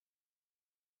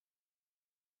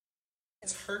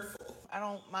It's hurtful. I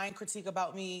don't mind critique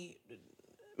about me,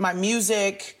 my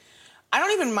music. I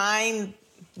don't even mind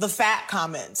the fat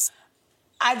comments.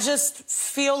 I just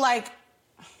feel like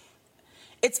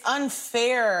it's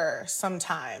unfair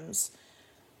sometimes,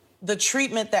 the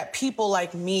treatment that people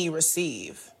like me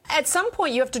receive. At some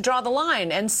point, you have to draw the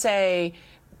line and say,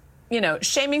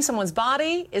 shaming someone's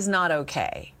body is not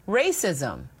okay.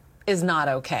 Racism is not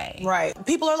okay. Right.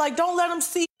 People are like, don't let them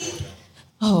see.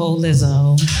 Oh,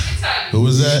 Lizzo. Who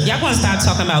was that? Y'all gonna stop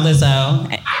talking about Lizzo.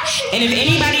 And if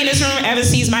anybody in this room ever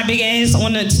sees my big ass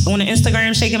on the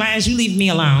Instagram shaking my ass, you leave me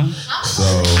alone. So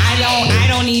I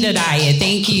don't need a diet.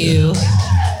 Thank you.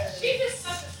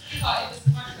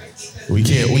 We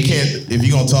can't. If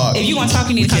you gonna talk, you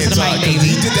need to come to the mic, baby.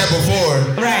 You did that before,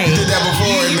 right? You did that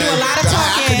before, you man. do a lot of talking. I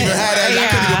couldn't even have that. Yeah. I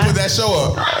couldn't even put that show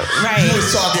up. Right. You was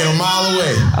talking a mile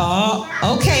away. Oh,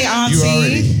 okay, Auntie. You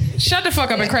already. Shut the fuck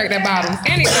up and crack that bottle.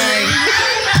 Anyway, I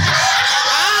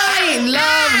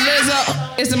love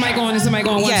Lizzo. Is the mic on? One,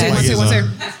 two.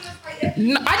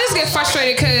 No, I just get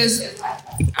frustrated because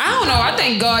I don't know. I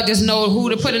think God just knows who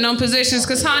to put in them positions.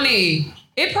 Because, honey,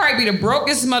 it probably be the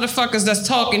brokest motherfuckers that's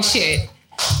talking shit.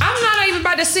 I'm not even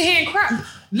about to sit here and cry.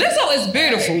 Lizzo is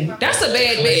beautiful. That's a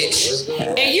bad bitch.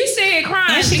 And you sit here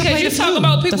crying because you talk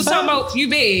about people talking about you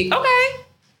big. Okay.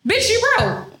 Bitch, you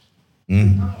broke.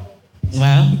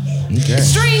 Well, okay.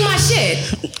 Stream my shit.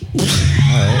 All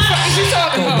right. What is you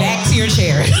talking about? Go back to your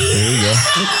chair. There you go.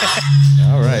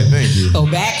 All right, thank you. Go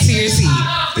back to your seat.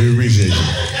 We appreciate you.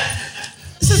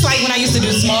 This is like when I used to do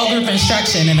small group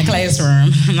instruction in the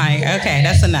classroom. I'm like, okay,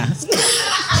 that's enough.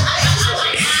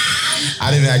 I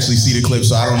didn't actually see the clip,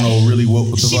 so I don't know really what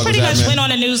the fuck was happening. She pretty much went on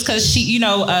the news because she,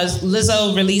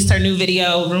 Lizzo released her new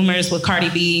video, Rumors with Cardi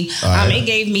B. Right. It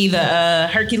gave me the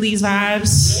Hercules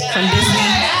vibes from Disney.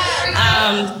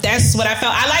 That's what I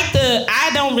felt. I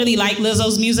don't really like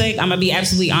Lizzo's music. I'm gonna be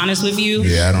absolutely honest with you.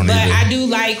 Yeah, I don't But either. I do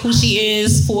like who she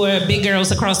is for big girls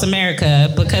across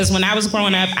America, because when I was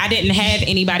growing up, I didn't have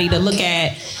anybody to look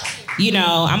at.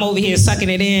 I'm over here sucking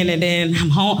it in, and then I'm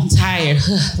home. I'm tired.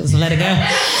 Just let it go.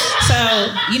 So,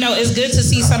 it's good to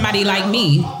see somebody like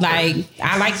me. Like,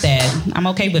 I like that. I'm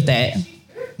okay with that.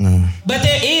 But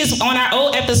there is, on our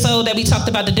old episode that we talked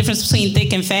about the difference between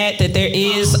thick and fat, that there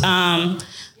is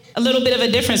a little bit of a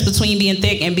difference between being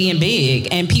thick and being big.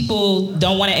 And people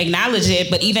don't want to acknowledge it,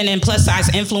 but even in plus size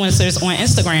influencers on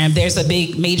Instagram, there's a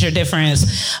big major difference.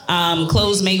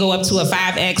 Clothes may go up to a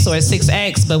 5X or a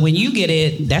 6X, but when you get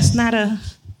it, that's not I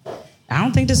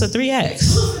don't think this is a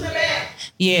 3X.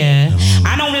 Yeah.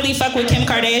 I don't really fuck with Kim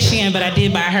Kardashian, but I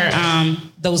did buy her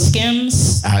those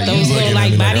Skims, those little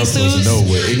like bodysuits.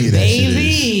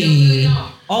 Baby,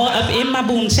 all up in my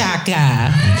boom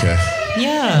chaka. Okay.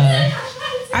 Yeah.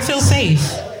 I feel safe.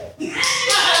 All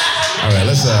right,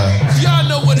 let's Y'all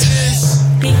know what it is.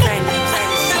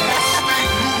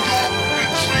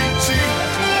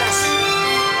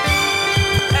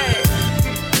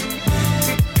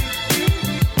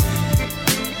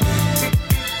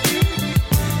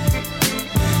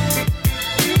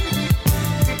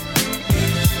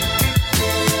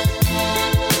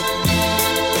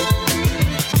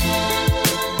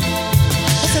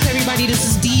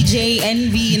 This is DJ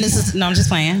Envy, and this is... No, I'm just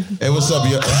playing. Hey, what's up,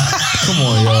 y'all? Come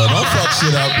on, y'all. Don't fuck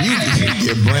shit up. You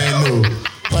get brand new.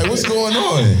 Like, what's going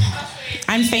on?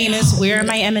 I'm famous. Where are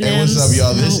my M&Ms? Hey, what's up,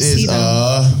 y'all? This is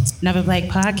Never Black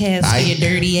Podcast for your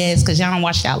dirty ass, because y'all don't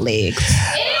wash y'all legs.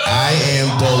 I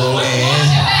am Dolo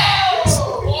and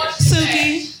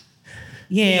Suki.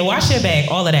 Yeah, wash your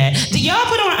back, all of that. Do y'all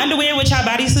put on underwear with y'all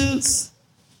bodysuits?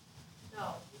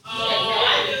 No.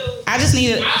 I do. I just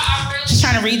need it. Just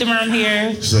trying to read the room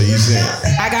here. So you said...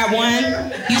 I got one.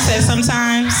 You said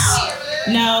sometimes.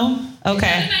 No?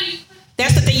 Okay.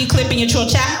 That's the thing you clip in your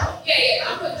chocha? Yeah,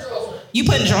 I'm putting drawers on. You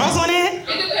putting drawers on it? It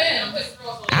depends. I'm putting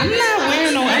drawers on. I'm not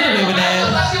wearing no underwear with that.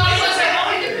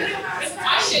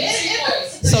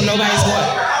 So nobody's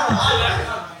what?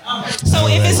 So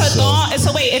if it's a thong,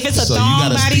 if it's a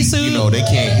thong bodysuit, they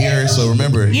can't hear. So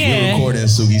remember, you're recording,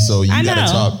 Sugi, so you gotta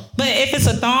talk. But if it's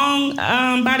a thong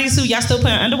bodysuit, y'all still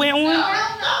putting underwear on?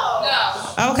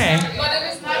 No. Okay. But if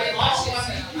it's not,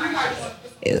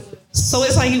 So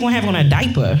it's like you gonna have on a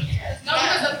diaper. no,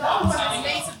 because the thong is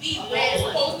made to be where it's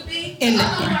supposed to be. And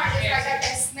like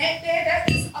that snap there, that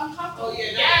is uncomfortable. Yeah,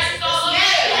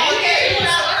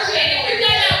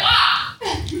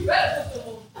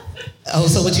 oh,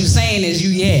 so what you saying is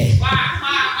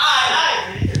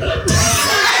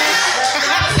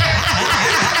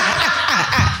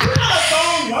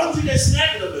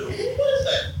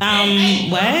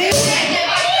what?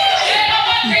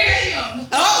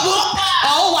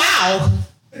 Oh wow.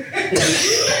 Hey,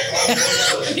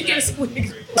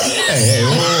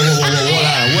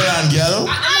 whoa, what on ghetto? I'm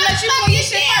gonna let you pull your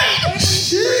shit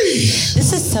first. Jeez.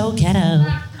 This is so ghetto.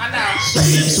 I know.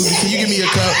 Suki, can you give me a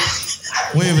cup?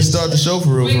 We didn't even start the show for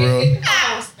real.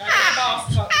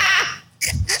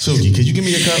 Suki, could you give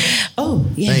me a cup? Oh,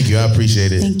 yeah. Thank you, I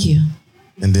appreciate it. Thank you.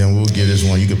 And then we'll get this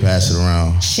one. You can pass it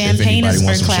around. Champagne is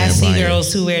for classy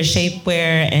girls who wear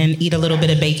shapewear and eat a little bit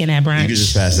of bacon at brunch. You can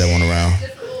just pass that one around.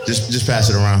 Just pass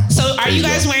it around. So are you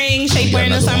guys wearing shapewear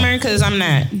in the summer? Because I'm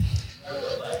not.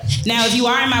 Now, if you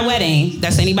are in my wedding,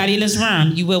 that's anybody in this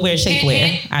room, you will wear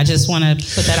shapewear. I just want to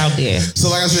put that out there. So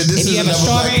like I said, this is if you have a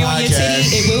strawberry on your titty,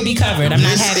 it will be covered. I'm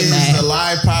not having that. This is the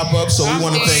live pop-up, so we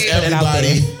want to thank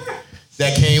everybody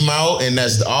that came out, and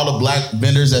that's all the black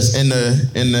vendors that's in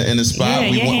the spot. Yeah,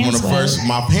 we want to first.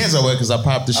 My hands are wet because I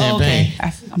popped the champagne.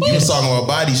 Okay. You was talking about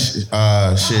body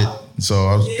shit, so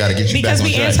I got to get you back on track. Because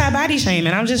we anti-body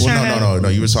shaming. I'm just trying to. No.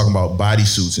 You were talking about body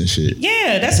suits and shit.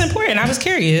 Yeah, that's important. I was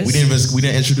curious. We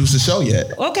didn't introduce the show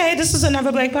yet. Okay, this is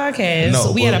Another Black podcast.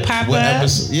 No, we had a pop-up.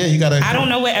 Yeah, you gotta. I don't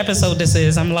know what episode this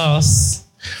is. I'm lost.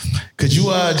 Could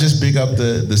you just big up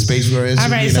the space we're in? All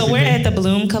right, so we're at the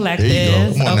Bloom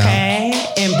Collective, okay,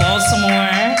 in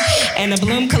Baltimore. And the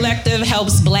Bloom Collective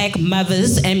helps Black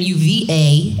mothers,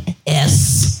 MUVAS,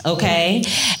 okay?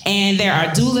 And there are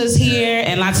doulas here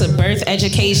and lots of birth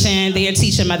education. They are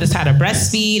teaching mothers how to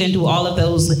breastfeed and do all of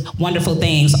those wonderful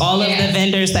things. All of the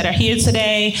vendors that are here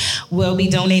today will be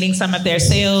donating some of their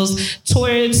sales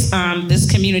towards this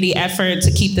community effort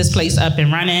to keep this place up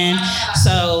and running.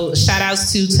 So shout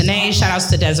outs to Tanae, shout outs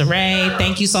to Desiree.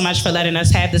 Thank you so much for letting us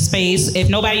have the space. If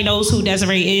nobody knows who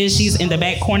Desiree is, she's in the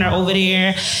back corner over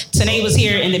there. Tanae was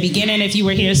here in the beginning if you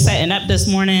were here setting up this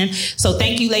morning. So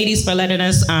thank you ladies for letting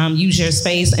us use your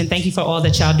space, and thank you for all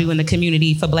that y'all do in the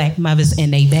community for Black mothers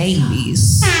and their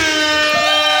babies.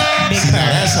 Big See, now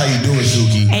that's how you do it,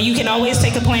 Suki. And you can always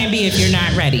take a plan B if you're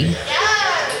not ready.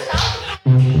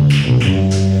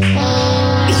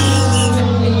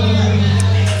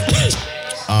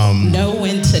 Know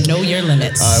when to know your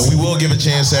limits. We will give a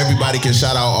chance so everybody can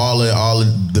shout out all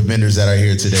of the vendors that are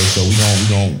here today. So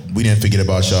we didn't forget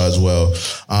about y'all as well.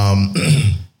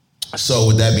 So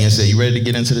with that being said, you ready to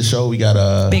get into the show? We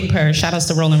got Big Purr. Shout outs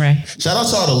to Roland Ray. Shout out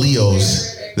to all the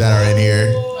Leos that are in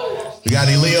here. We got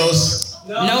any Leos?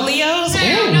 No Leos?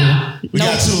 Ooh. We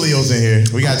got 2 Leos in here.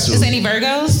 We got 2. Is any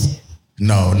Virgos?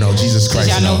 No, Jesus Christ.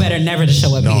 Y'all know better never to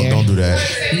show up here. No, don't do that.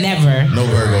 Never. No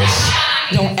Virgos.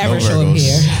 Don't ever show up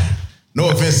here. No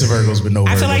offense to Virgos, but no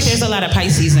Virgos. I feel like there's a lot of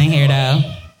Pisces in here, though.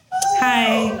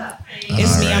 Hi.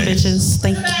 It's me, I'm bitches.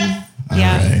 Thank you.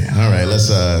 Yeah. All right. Let's,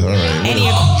 all right. Any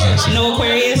no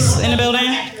Aquarius in the building?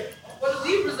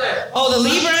 Oh, the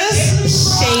Libras?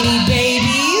 Shady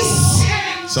babies.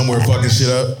 Somewhere fucking shit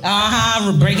up.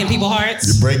 We're breaking people's hearts.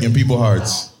 You're breaking people's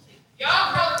hearts.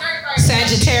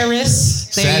 Sagittarius.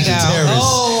 There you go.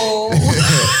 Oh.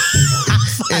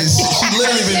 And she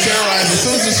literally been terrorized as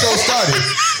soon as the show started.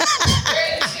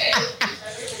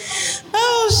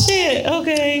 Oh shit.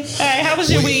 Okay. All right. How was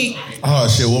your week? Oh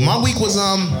shit. Well, my week was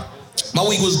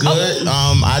good.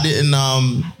 I didn't.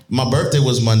 My birthday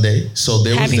was Monday, so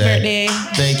there was that. Happy birthday!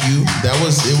 Thank you.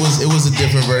 It was a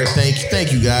different birthday.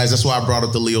 Thank you guys. That's why I brought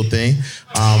up the Leo thing.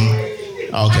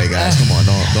 Okay, guys, come on,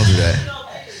 don't do that.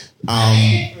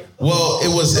 Well, it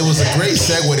was a great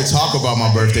segue to talk about my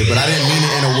birthday, but I didn't mean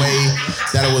it in a way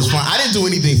that it was fun. I didn't do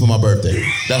anything for my birthday.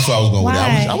 That's why I was going with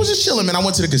it. I was just chilling, man. I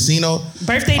went to the casino.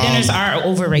 Birthday dinners are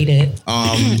overrated.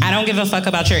 I don't give a fuck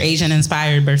about your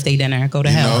Asian-inspired birthday dinner. Go to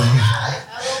hell. Go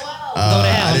to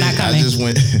hell. I'm not coming. I just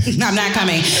went. I'm not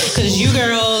coming because you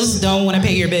girls don't want to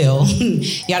pay your bill.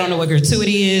 Y'all don't know what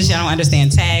gratuity is. Y'all don't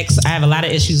understand tax. I have a lot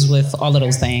of issues with all of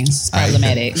those things. It's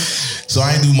problematic. So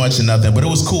I didn't do much of nothing, but it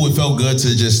was cool. It felt good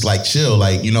to just like chill,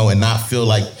 like, you know, and not feel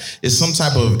like it's some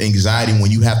type of anxiety when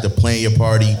you have to plan your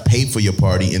party, pay for your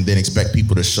party, and then expect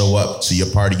people to show up to your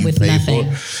party you paid for.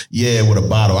 Yeah, with a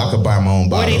bottle. I could buy my own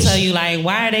bottles. Or they tell you like,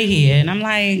 why are they here? And I'm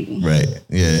like, right,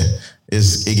 yeah.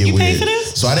 It get you weird. Pay for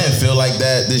this? So I didn't feel like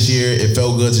that this year. It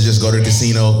felt good to just go to the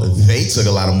casino. They took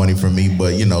a lot of money from me,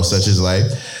 but you know, such is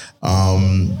life.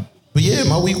 But yeah,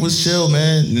 my week was chill,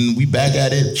 man. And we back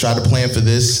at it. Tried to plan for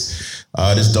this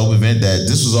dope event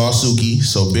this was all Suki.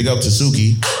 So big up to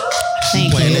Suki. She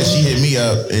planned that. She hit me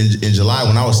up in July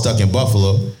when I was stuck in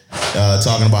Buffalo,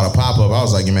 talking about a pop-up. I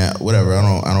was like, man, whatever.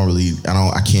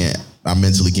 I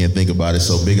mentally can't think about it.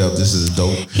 So big up. This is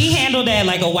dope. He handled that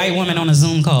like a white woman on a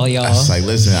Zoom call, y'all. I was like,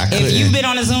 listen, I couldn't. If you've been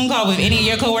on a Zoom call with any of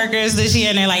your coworkers this year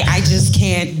and they're like, I just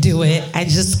can't do it. I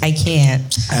can't.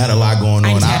 I had a lot going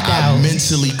on. I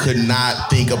mentally could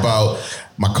not think about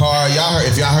My car,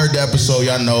 if y'all heard the episode,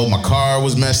 y'all know my car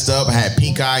was messed up. I had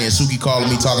pink eye and Suki calling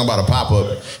me talking about a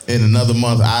pop-up in another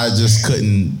month. I just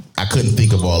couldn't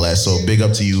think of all that. So big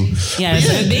up to you. Yeah,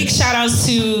 so big shout outs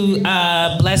to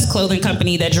Blessed Clothing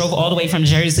Company that drove all the way from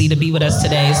Jersey to be with us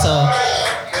today. So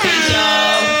thank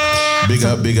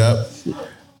y'all. Big up.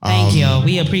 Thank y'all.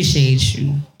 We appreciate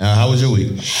you. How was your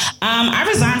week? I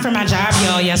resigned from my job,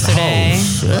 y'all, yesterday. Oh,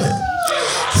 shit.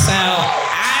 So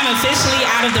I'm officially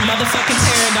out of the motherfucking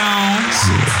Terror Dome.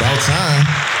 About time.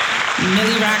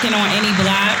 Millie rocking on any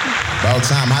block. About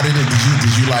time. How did it?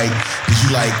 Did you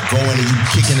like go in and you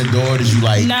kick in the door? Did you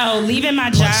like? No, leaving my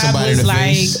job was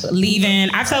like leaving.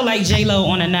 I felt like J-Lo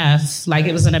on Enough. Like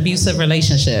it was an abusive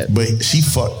relationship. But she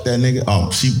fucked that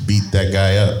nigga. She beat that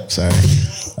guy up. Sorry.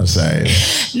 I'm sorry.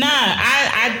 Nah,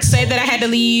 I said that I had to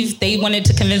leave. They wanted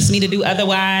to convince me to do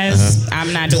otherwise.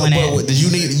 I'm not doing it. Did you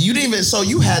didn't even, so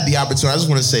you had the opportunity. I just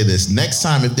want to say this. Next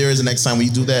time, if there is a next time when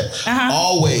you do that,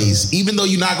 always, even though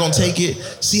you're not going to take it,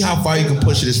 see how far you can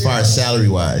push it as far as salary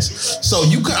wise. So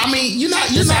you could,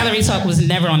 the salary talk was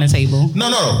never on the table.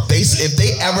 No. If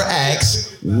they ever ask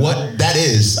what that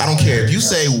is, I don't care. If you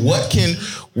say, what can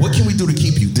we do to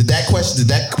keep you? Did that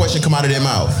question come out of their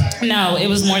mouth? No, it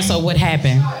was more so what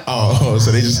happened. Oh,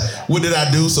 so they just, what did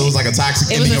I do? So it was like a toxic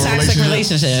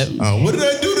relationship. What did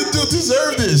I do to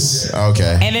deserve this?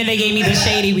 Okay. And then they gave me the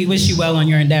shady, we wish you well on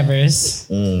your endeavors.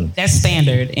 That's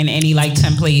standard in any like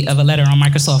template of a letter on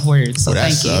Microsoft Word. So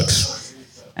that thank you. Sucks.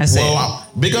 That's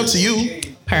it. Big up to you.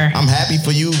 I'm happy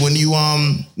for you when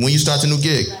you start the new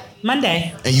gig.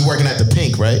 Monday. And you working at the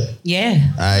Pink, right? Yeah.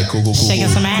 All right, cool. Shaking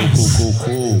some ass.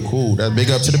 Cool. That's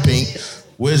big up to the Pink.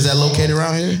 Where's that located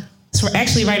around here? It's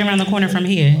actually right around the corner from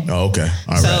here. Oh, okay.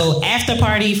 All so after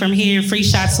party from here, free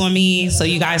shots on me, so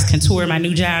you guys can tour my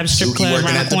new job, strip club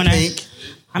around the corner. Pink?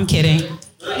 I'm kidding.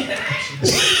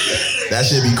 That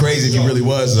should be crazy if you really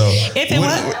was though. If it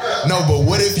was? No, but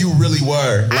what if you really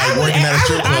were working at a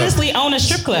strip club? I would honestly own a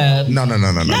strip club. No. No,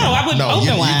 I would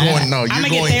open one. I'm gonna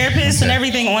get therapists and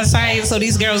everything on site so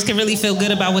these girls can really feel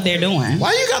good about what they're doing.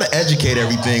 Why you gotta educate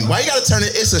everything? Why you gotta turn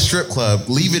it? It's a strip club.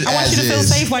 Leave it as is. I want you to feel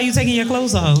safe while you taking your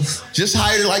clothes off. Just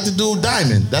hire like the dude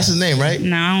Diamond. That's his name, right?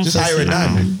 No. Just hire a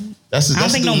Diamond. I don't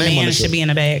think no man should be in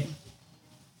the back.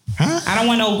 Huh? I don't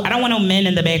want no men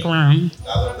in the back room.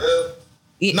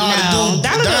 No, the dude,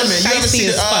 Diamond. You ever see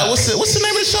what's the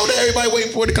name of the show that everybody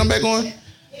waiting for it to come back on?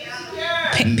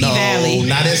 P-Valley. No,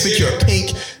 not Insecure.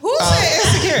 Pink. Who said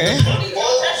Insecure?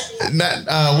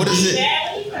 What is it?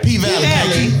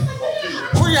 P-Valley.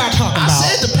 Who y'all talking about? I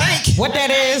said the Pink. What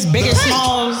that is? Big and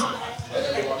Smalls.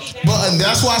 But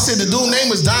that's why I said the dude name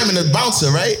was Diamond, the bouncer,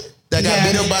 right? That got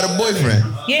beat up by the boyfriend.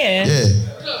 Yeah.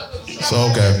 So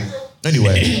okay.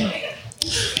 Anyway.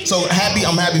 So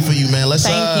I'm happy for you, man. Let's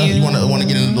Thank you. You want to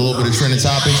get into a little bit of trending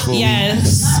topics?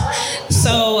 Yes.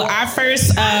 So our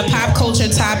first pop culture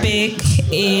topic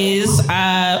is,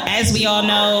 as we all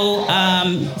know,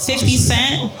 50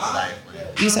 Cent.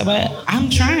 You said what? I'm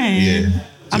trying. Yeah.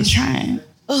 I'm trying.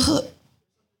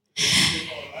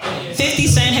 50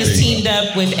 Cent has teamed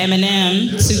up with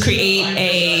Eminem to create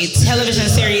a television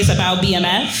series about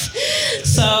BMF.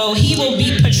 So he will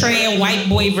be portraying White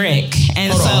Boy Rick.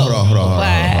 And Hold on.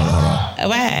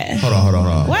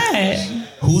 What? What?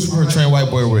 Who's portraying White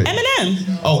Boy Rick?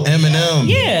 Eminem. Oh, Eminem.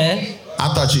 Yeah.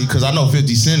 I thought because I know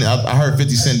 50 Cent. I heard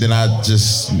 50 Cent, then I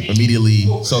just immediately.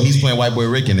 So he's playing White Boy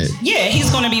Rick in it. Yeah, he's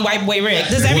going to be White Boy Rick.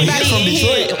 Does everybody in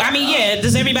here?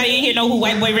 Does everybody in here know who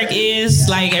White Boy Rick is?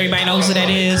 Like everybody knows who that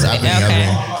is. I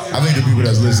think the people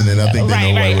that's listening, I think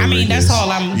they know White Boy Rick that's is. all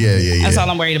I'm. Yeah. That's all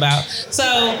I'm worried about.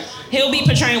 So he'll be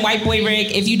portraying White Boy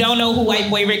Rick. If you don't know who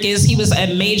White Boy Rick is, he was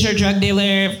a major drug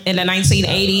dealer in the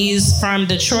 1980s from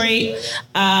Detroit.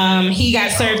 He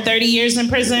got served 30 years in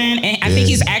prison, and I think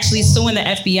he's actually suing the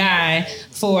FBI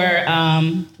for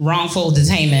wrongful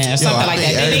detainment or something like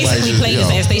that. They basically played his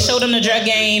ass. They showed him the drug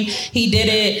game. He did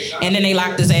it, and then they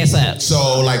locked his ass up.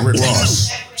 So like Rick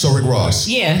Ross.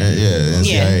 Yeah.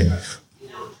 NCIA.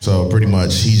 So pretty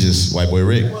much he just White Boy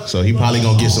Rick. So he probably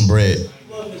gonna get some bread.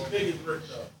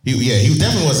 He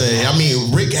definitely was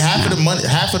Rick, half of the money,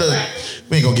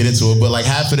 we ain't gonna get into it, but like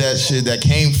half of that shit that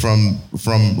came from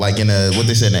like in what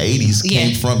they said in the 80s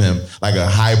came from him, like a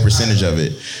high percentage of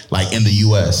it, like in the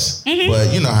US. Mm-hmm.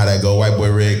 But you know how that go, White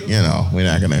Boy Rick, we're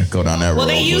not gonna go down that road. Well,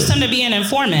 they used him to be an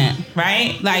informant,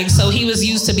 right? Like, so he was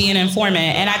used to be an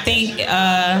informant. And I think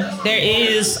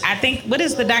what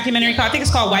is the documentary called? I think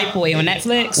it's called White Boy on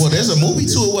Netflix. Well, there's a movie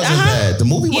too, it wasn't bad. The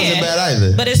movie wasn't bad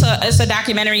either. But it's a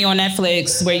documentary on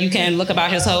Netflix where you can look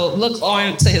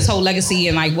on to his whole legacy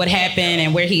and like what happened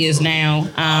and where he is now.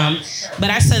 But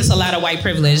I sense a lot of white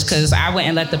privilege because I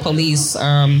wouldn't let the police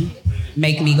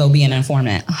make me go be an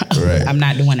informant. Right. I'm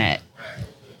not doing that.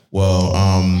 Well,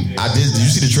 I did. Did you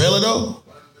see the trailer though?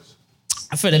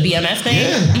 For the BMF thing?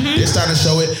 Yeah. Mm-hmm. They're starting to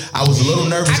show it. I was a little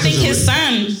nervous. I think his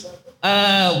son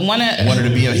wanted to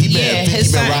be on. He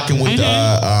been rocking with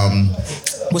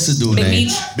what's his dude Big name?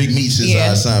 Meech? Big Meech,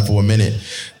 his son, for a minute.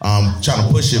 Trying to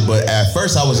push it, but at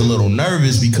first I was a little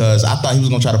nervous because I thought he was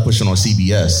gonna try to push it on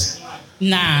CBS.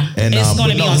 Nah, And, it's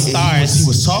going to be on Stars. He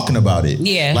was talking about it.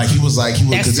 Yeah. Like he was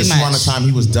because this is around the time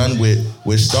he was done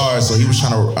with Stars, so he was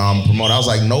trying to promote. I was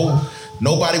like,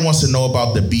 nobody wants to know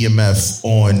about the BMF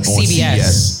on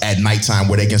CBS at nighttime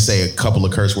where they can say a couple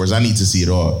of curse words. I need to see it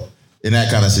all in that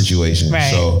kind of situation.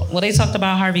 Right. So, well, they talked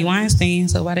about Harvey Weinstein,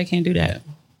 so why they can't do that?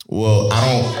 well,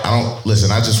 I don't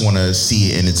listen. I just want to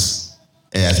see it in its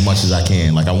as much as I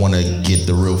can. Like I want to get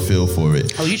the real feel for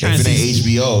it. Oh, you trying if to it ain't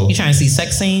see HBO? You trying to see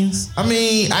sex scenes? I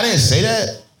mean, I didn't say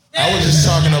that. I was just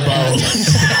talking about.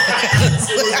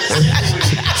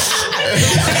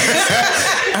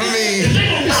 I mean,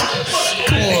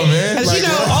 come on, man. Because Like, you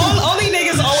know, all these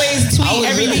niggas always tweet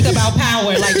every week about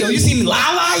power. Like, yo, you see me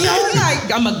Lala, yo?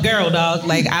 Like, I'm a girl, dog.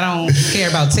 Like, I don't care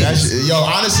about titties. Yo,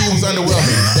 honestly, it was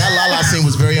underwhelming. That Lala scene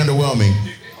was very underwhelming.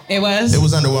 It was? It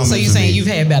was underwhelming. So you to saying me. you've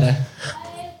had better?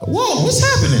 Whoa, what's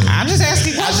happening? I'm just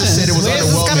asking I questions. just said it was Where's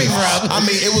this underwhelming. coming from? I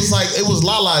mean, it was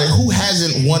Lala. Who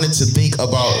hasn't wanted to think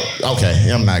about? Okay,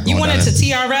 I'm not going. You wanted down to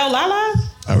TRL Lala?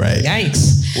 All right.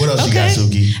 Yikes. What else you got,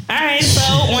 Suki? All right, so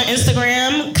on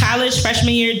Instagram, college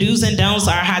freshman year do's and don'ts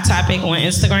are a hot topic on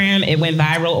Instagram. It went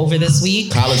viral over this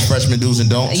week. College freshman do's and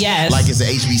don'ts? Yes. Like it's the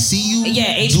HBCU?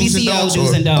 Yeah, HBCU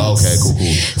do's and don'ts. Okay, cool.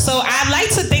 So I'd like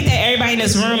to think that everybody in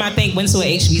this room, I think, went to an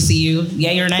HBCU.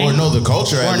 Yay or nay? Or know the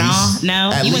culture at least.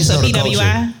 No? At You went least to know the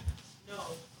PWI?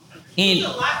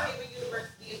 culture.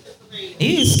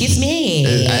 Excuse me.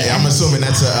 I'm assuming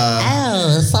that's a...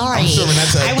 Oh, sorry. I'm assuming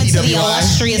that's a I went to the PWI?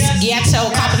 illustrious ghetto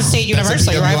Coppin State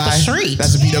University right up the street.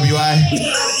 That's a PWI?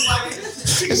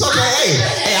 It's okay.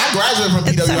 Hey, I graduated from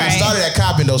PWI. Right. I started at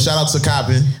Coppin, though. Shout out to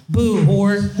Coppin. Boo,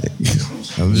 whore.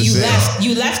 I'm just saying.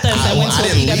 You left us and went to I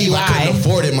a didn't leave. I couldn't PWI.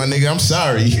 afford it, my nigga. I'm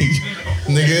sorry.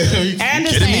 Nigga, I you kidding me?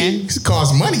 understand. It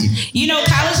costs money. You know,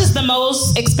 college is the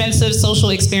most expensive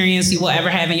social experience you will ever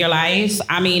have in your life.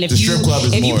 I mean, if The strip club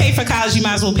is you more. pay for college, you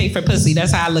might as well pay for pussy.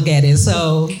 That's how I look at it.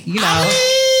 So, you know,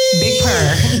 big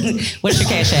purr. What's your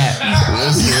cash app?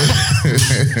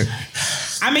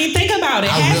 I mean, think about it.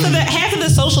 Half of the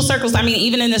social circles, I mean,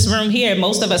 even in this room here,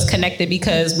 most of us connected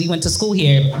because we went to school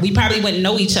here. We probably wouldn't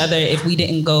know each other if we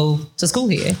didn't go to school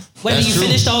here. Whether That's you true.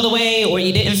 finished all the way or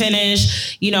you didn't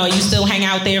finish, you know, you still hang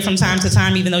out there from time to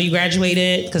time, even though you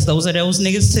graduated, because those are those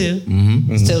niggas too.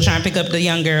 Still trying to pick up the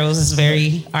young girls. It's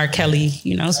very R. Kelly,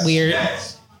 you know, it's weird.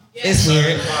 It's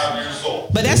weird.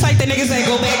 But that's like the niggas that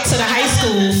go back to the high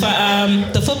school for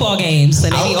the football games.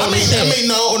 And they be all this shit.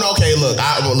 No. Okay, look.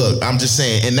 I'm just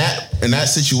saying. In that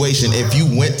situation, if you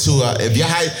went to if you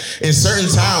had in certain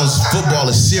towns, football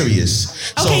is serious.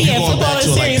 So Okay, if you yeah, going football back is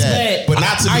to it serious, like that, but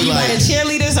not to are be you like by the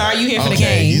cheerleaders or are you here for the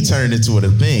okay, game? you turned into it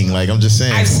a thing. Like I'm just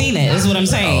saying. I've seen it, is what I'm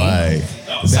saying. All right.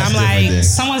 So That's I'm different like, then.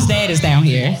 someone's dad is down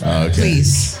here. Okay.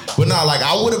 Please. But no, like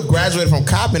I would have graduated from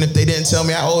Coppin if they didn't tell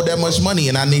me I owed that much money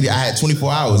and I had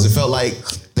 24 hours. It felt like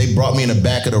they brought me in the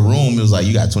back of the room. It was like,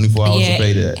 you got 24 hours to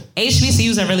pay that.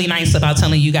 HBCUs are really nice about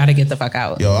telling you got to get the fuck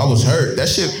out. Yo, I was hurt. That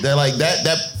shit,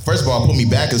 that first of all, put me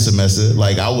back a semester.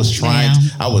 Like I was trying,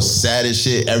 I was sad as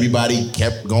shit. Everybody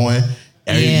kept going.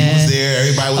 You was there.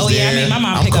 Everybody was there. I made my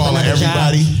mom I'm pick up calling another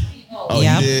everybody. job. Oh,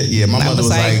 you did? Yeah, my mother was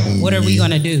like, what are we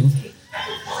going to do?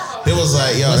 It was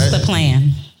like, yo, What's the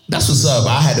plan? That's what's up.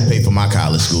 I had to pay for my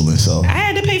college schooling, so. I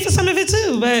had to pay for some of it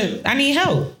too, but I need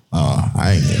help.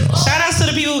 I ain't getting off. Shout outs to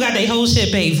the people who got their whole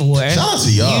shit paid for. Shout out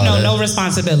to y'all. You know, no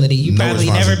responsibility. You probably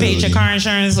never paid your car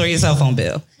insurance or your cell phone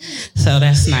bill. So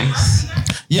that's nice.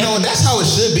 You know, and that's how it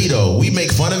should be, though. We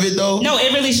make fun of it, though. No,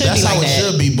 it really should be like that. That's how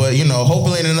it should be. But, you know,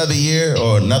 hopefully in another year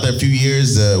or another few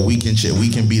years, we can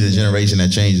be the generation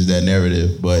that changes that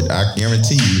narrative. But I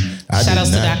guarantee you, Shout outs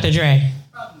to Dr. Dre.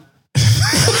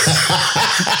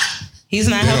 He's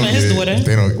not helping his daughter.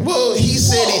 They don't. Well, he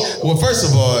said it. Well, first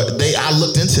of all, I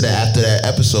looked into that after that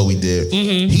episode we did.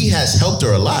 Mm-hmm. He has helped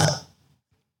her a lot,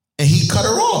 and he cut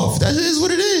her off. That is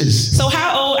what it is. So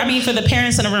how old? I mean, for the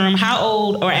parents in the room, how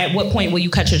old or at what point will you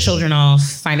cut your children off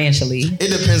financially? It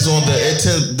depends on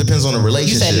depends on the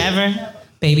relationship. You said never.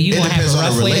 Baby, you gonna have a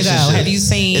rough way to go. Have you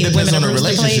seen It depends on Women the of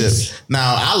Rooster relationship. Plates?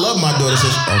 Now, I love my daughter.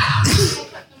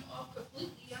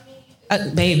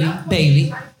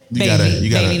 Baby. You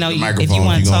gotta no, microphone, if you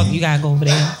want to talk, you gotta go over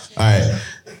there. All right.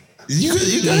 You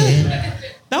good?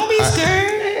 Don't be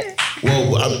scared.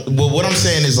 Well, what I'm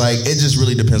saying is like it just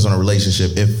really depends on a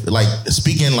relationship. If like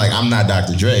speaking like I'm not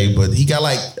Dr. Dre, but he got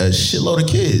like a shitload of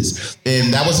kids,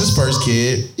 and that was his first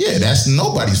kid. Yeah, that's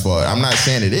nobody's fault. I'm not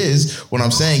saying it is. What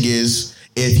I'm saying is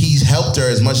if he's helped her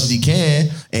as much as he can,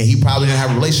 and he probably didn't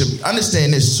have a relationship.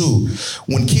 Understand this too.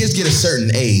 When kids get a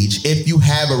certain age, if you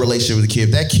have a relationship with a kid,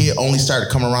 if that kid only started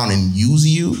coming around and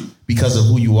using you because of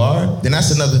who you are, then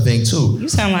that's another thing too. You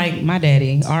sound like my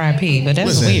daddy, R.I.P., but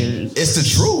that's weird. It's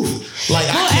the truth. Like,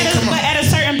 but at a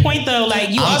certain point though, like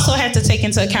you also have to take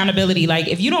into accountability. Like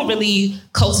if you don't really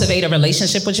cultivate a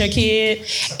relationship with your kid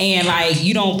and like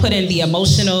you don't put in the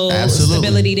emotional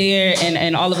stability there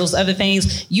and all of those other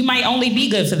things, you might only be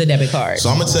good for the debit card. So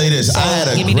I'm gonna tell you this.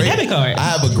 So give me the debit card. I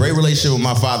have a great relationship with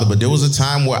my father, but there was a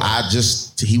time where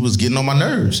he was getting on my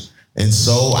nerves. And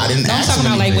so I didn't ask him. I'm talking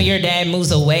about like when your dad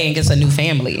moves away and gets a new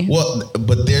family. Well,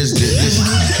 but there's these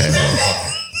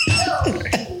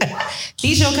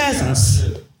your cousins.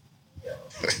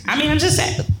 I mean, I'm just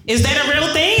saying, is that a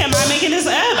real thing? Am I making this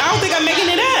up? I don't think I'm making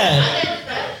it up.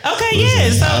 Okay,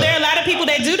 yeah. So there are a lot of people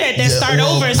that do that start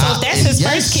over. So if that's his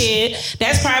first kid,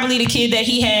 that's probably the kid that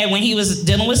he had when he was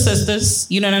dealing with sisters.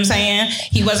 You know what I'm saying?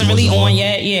 He wasn't really on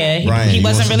yet. Yeah, he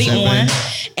wasn't really on.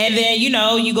 And then, you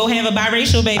know, you go have a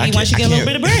biracial baby once you get a little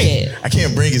bit of bread. I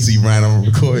can't bring it to you, Ryan. I'm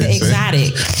recording. The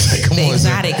exotic. The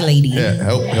exotic lady. Yeah,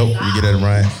 help. You get that,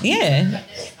 Ryan? Yeah.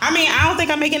 I mean, I don't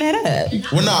think I'm making that up.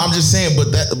 Well, no, I'm just saying,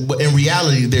 but in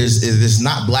reality, there's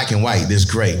not black and white. There's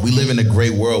gray. We live in a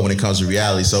gray world when it comes to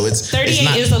reality. So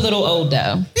 38 is a little old,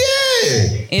 though.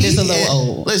 Yeah, it is a little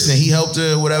old. Listen, he helped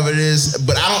her, whatever it is.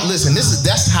 But I don't listen.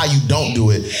 That's how you don't do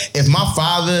it. If my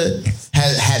father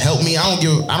had helped me, I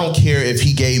don't care if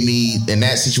he gave me in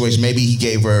that situation. Maybe he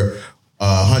gave her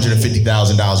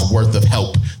 $150,000 worth of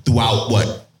help throughout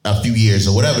a few years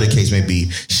or whatever the case may be.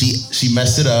 She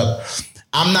messed it up.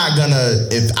 I'm not gonna,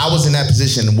 if I was in that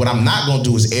position, what I'm not gonna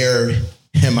do is air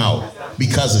him out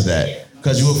because of that.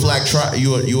 Because you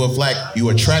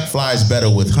attract flies better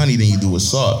with honey than you do with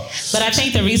salt. But I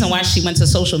think the reason why she went to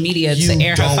social media to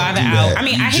air her father out, I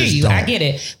mean, I hear you, I get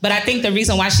it. But I think the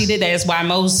reason why she did that is why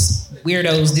most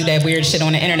weirdos do that weird shit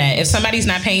on the internet. If somebody's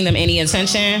not paying them any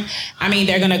attention, I mean,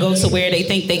 they're gonna go to where they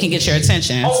think they can get your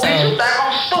attention.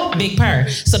 So big purr.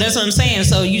 So that's what I'm saying.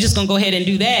 So you just gonna go ahead and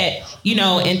do that, you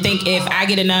know, and think if I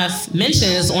get enough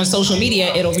mentions on social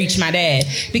media, it'll reach my dad.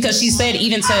 Because she said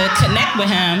even to connect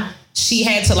with him, she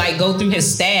had to like go through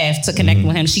his staff to connect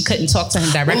with him. She couldn't talk to him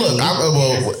directly. Well,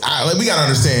 look, we gotta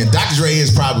understand. Dr. Dre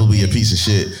is probably a piece of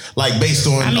shit. Like based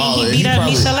on, he beat up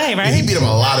Michelle, right? He beat up a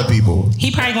lot of people. He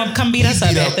probably gonna come beat us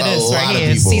up after this right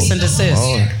here. Cease and desist.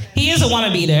 Oh. He is a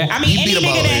woman beater. I mean, any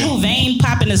nigga that who vein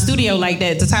pop in the studio like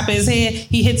that, at the top of his head,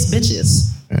 he hits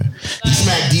bitches. Yeah. He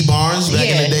smacked D Barnes back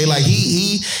in the day. Like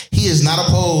he is not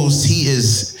opposed. He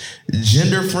is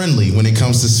gender friendly when it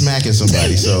comes to smacking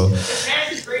somebody. So.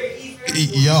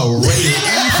 Yo, rated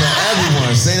E for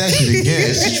everyone. Say that shit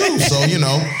again. It's the truth. So,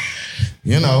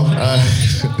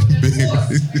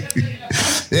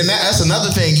 and that's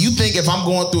another thing. You think if I'm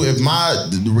going through,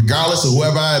 regardless of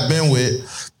whoever I've been with,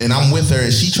 and I'm with her,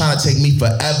 and she trying to take me for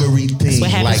everything. That's what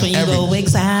happens when you go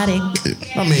exotic.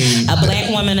 I mean, a black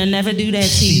woman will never do that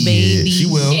to you, baby. She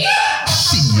will.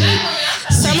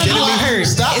 Some of you are hurt.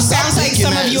 It sounds like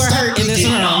some of you are hurt in this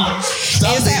room.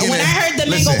 Is that when I heard the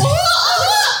nigga?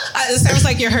 It sounds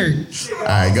like you're hurt. All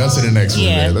right, go to the next one,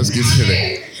 man. Let's get to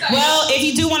it. Well, if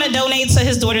you do want to donate to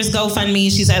his daughter's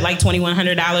GoFundMe, she's at like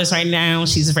 $2,100 right now.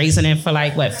 She's raising it for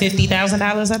like, what, $50,000,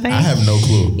 I think? I have no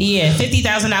clue. Yeah,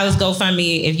 $50,000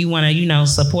 GoFundMe if you want to,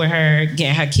 support her,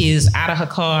 get her kids out of her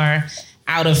car,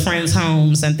 out of friends'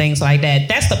 homes and things like that.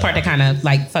 That's the part that kind of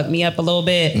like fucked me up a little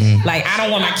bit. Like, I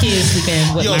don't want my kids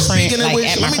sleeping with my friends. Speaking of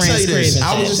which, let me tell you this.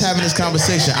 I was just having this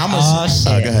conversation.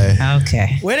 Shit. Go ahead.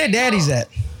 Okay. Where their daddies at?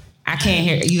 I can't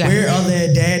hear you. Where are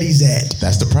their daddies at?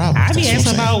 That's the problem. I be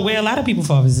asking about where a lot of people's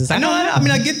fathers is. I know. I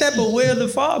mean, I get that, but where are the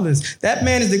fathers? That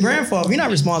man is the grandfather. You're not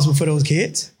responsible for those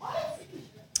kids.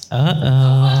 No,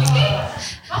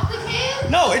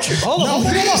 it's hold on. No,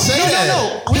 he didn't say that.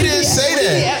 No. He didn't say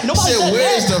that. He said,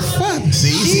 "Where's the father?"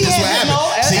 See, that's what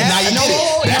happened. See, now you get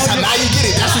it. Now you get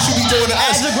it. That's what you be doing to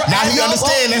us. Now you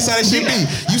understand. That's how it should be.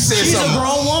 You said she's something. She's a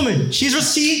grown woman.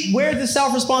 Where's the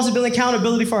self-responsibility,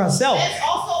 accountability for herself? That's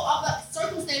also of the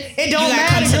circumstances It don't You gotta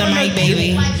matter. come to the mic,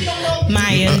 baby.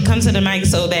 Maya, come to the mic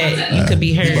so that you could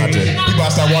be heard. He about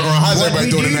to start walking around. How's What everybody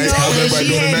we doing do tonight? know How's is everybody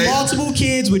she doing had tonight? multiple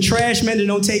kids with trash men that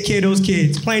don't take care of those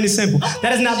kids. Plain and simple.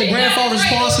 That is not the grandfather's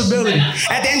responsibility.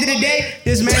 At the end of the day,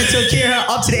 this man took care of her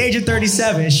up to the age of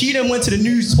 37. She done went to the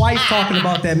news twice talking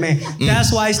about that man.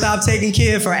 That's why he stopped taking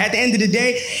care of her. At the end of the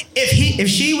day, if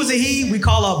she was a he, we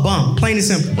call her a bum. Plain and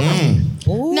simple.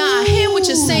 Nah, I hear what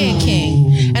you're saying,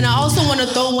 King. And I also want to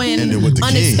throw in And then with the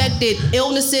unexpected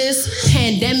illnesses,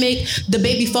 pandemic, the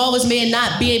baby fathers may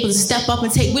not be able to step up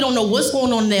and take. We don't know what's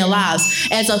going on in their lives.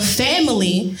 As a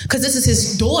family, because this is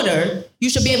his daughter, you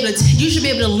should be able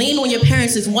to lean on your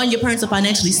parents if one, your parents are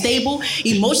financially stable,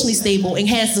 emotionally stable, and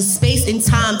has the space and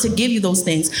time to give you those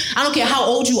things. I don't care how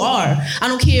old you are. I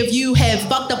don't care if you have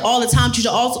fucked up all the time.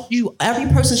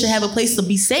 Every person should have a place to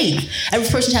be safe. Every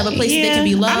person should have a place that they can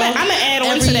be loved. I'm gonna add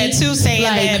on to that too, saying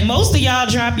that most of y'all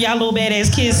drop y'all little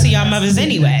badass kids to y'all mothers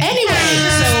anyway. So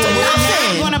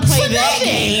we're not gonna play that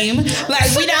game.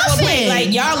 Like we not gonna play.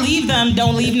 Like y'all leave them.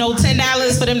 Don't leave no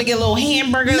 $10 for them to get a little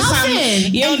hamburger or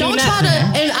something. You don't try to.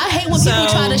 And I hate when people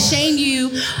try to shame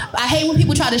you. I hate when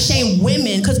people try to shame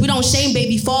women because we don't shame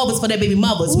baby fathers for their baby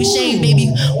mothers. We shame baby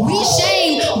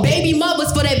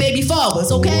mothers for their baby fathers.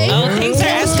 Okay. Oh, things are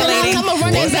escalating. I'm gonna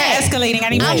run that back. Escalating. I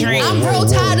need my drink. I'm real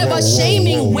tired of us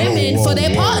shaming women for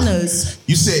their partners.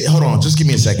 You said, hold on, just give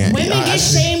me a second. Women get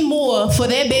shamed more for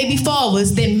their baby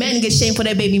fathers than men get shamed for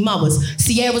their baby mothers.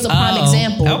 Sierra's a prime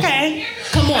example. Okay.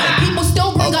 Come on. People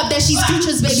still bring up that she's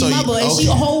Future's baby mother and she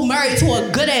a whole married to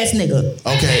a good ass nigga.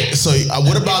 Okay, so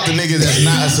what about the nigga that's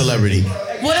not a celebrity?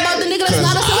 What about the nigga that's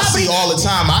not a celebrity? I see all the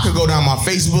time. I could go down my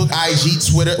Facebook, IG,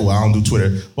 Twitter. Well, I don't do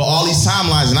Twitter, but all these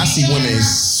timelines, and I see women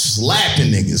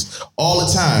slapping niggas all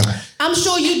the time. I'm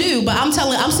sure you do, but I'm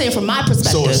saying from my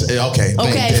perspective. So it's okay.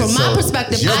 Okay, from my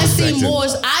perspective,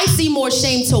 I see more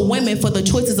shame to women for the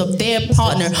choices of their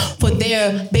partner, for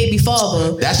their baby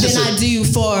father, than I do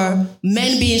for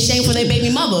men being shamed for their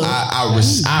baby mother.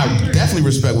 I definitely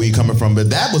respect where you're coming from,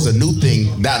 but that was a new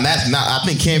thing. That's not. I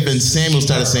think Campbell Samuel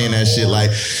started saying that shit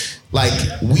like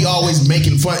we always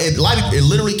making fun. It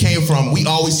literally came from we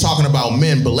always talking about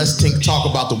men, but let's talk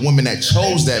about the woman that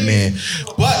chose that man.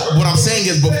 But what I'm saying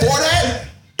is before that,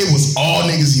 it was all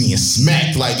niggas getting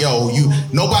smacked. Like, yo,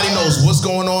 nobody knows what's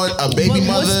going on. A baby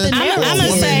mother.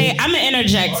 I'm gonna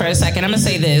interject for a second. I'm gonna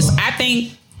say this. I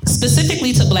think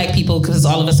specifically to black people, because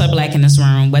all of us are black in this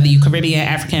room, whether you Caribbean,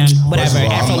 African, whatever,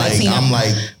 Afro Latino. I'm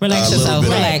like relax yourself,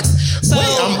 relax. So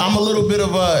wait, I'm a little bit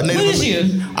of a Native. What is you?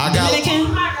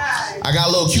 Dominican? I got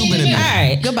a little Cuban in me. All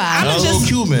right, goodbye. I'm a little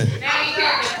Cuban.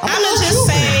 I'm gonna just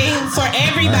say for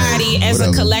everybody as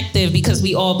a collective, because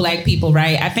we all black people,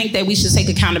 right? I think that we should take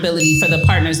accountability for the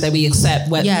partners that we accept,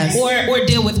 whether or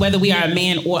deal with, whether we are a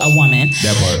man or a woman.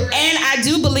 That part. And I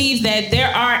do believe that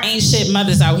there are ain't shit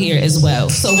mothers out here as well.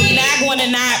 So we're not going to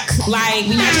we're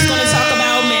not just going to talk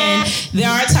about men. There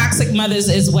are toxic mothers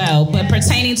as well. But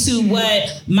pertaining to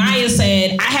what Maya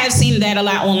said, I have seen that a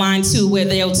lot online too, where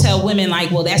they'll tell women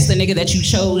like, well, that's the nigga that you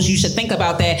chose. You should think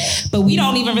about that. But we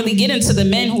don't even really get into the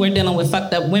men who are dealing with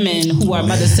fucked up women who are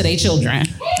mothers to their children.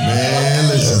 Man,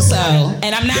 listen. So,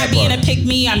 and I'm not being a pick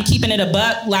me. I'm keeping it a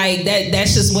buck. Like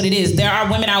that's just what it is. There are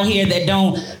women out here that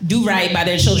don't do right by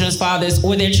their children's fathers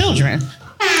or their children.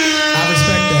 I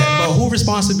respect that. But whose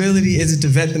responsibility is it to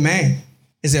vet the man?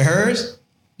 Is it hers?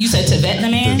 You said to vet the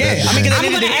man? Yeah. I'm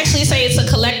going to actually say it's a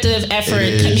collective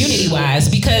effort community-wise,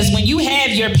 because when you have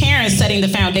your parents setting the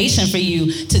foundation for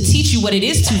you to teach you what it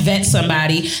is to vet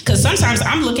somebody, because sometimes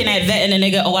I'm looking at vetting a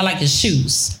nigga, I like his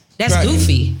shoes. That's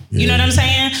goofy. You know what I'm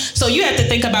saying? So you have to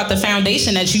think about the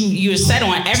foundation that you're set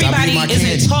on. Everybody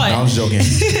isn't taught. No, I was joking.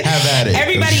 Have at it.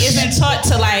 Everybody isn't taught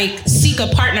to seek a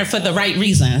partner for the right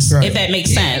reasons, if that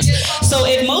makes sense. So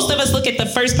if most of us look at the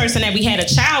first person that we had a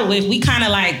child with, we kind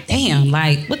of damn,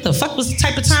 what the fuck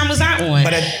type of time was I on?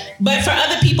 But for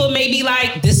other people, maybe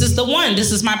this is the one,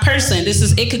 this is my person,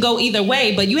 it could go either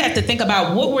way. But you have to think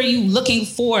about what were you looking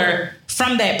for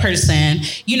from that person,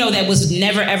 that was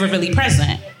never ever really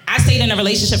present. I stayed in a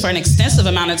relationship for an extensive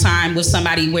amount of time with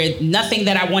somebody where nothing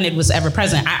that I wanted was ever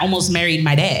present. I almost married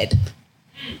my dad.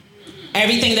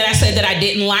 Everything that I said that I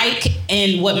didn't like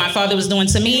and what my father was doing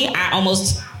to me, I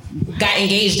almost got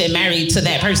engaged and married to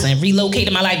that person.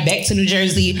 Relocated my life back to New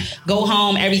Jersey, go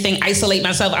home, everything, isolate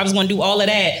myself. I was going to do all of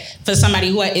that for somebody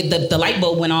who the light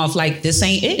bulb went off this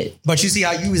ain't it. But you see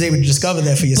how you was able to discover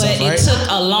that for yourself, but right? It took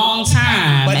a long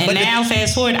time. But now,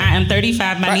 fast forward, I am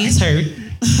 35, my knees hurt.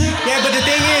 Yeah, but the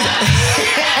thing is,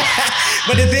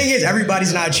 But the thing is,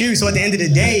 everybody's not you. So at the end of the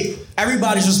day,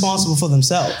 everybody's responsible for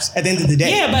themselves. At the end of the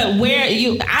day. Yeah, but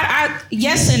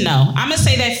yes and no. I'm gonna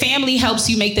say that family helps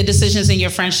you make the decisions in your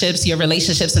friendships, your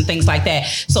relationships, and things like that.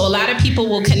 So a lot of people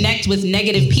will connect with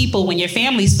negative people when your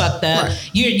family's fucked up. Right.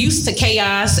 You're used to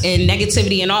chaos and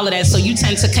negativity and all of that, so you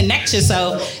tend to connect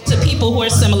yourself to people who are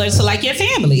similar to like your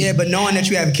family. Yeah, but knowing that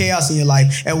you have chaos in your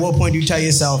life, at what point do you tell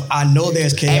yourself, I know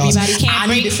there's chaos. Everybody can't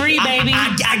break free, baby.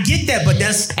 I get that, but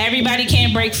that's... Everybody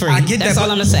can't break free. I get that's that,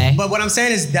 all I'm gonna say. But what I'm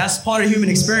saying is that's part of human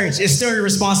experience. It's still your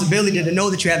responsibility to know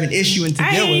that you have an issue and to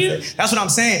deal with it. That's what I'm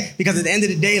saying. Because at the end of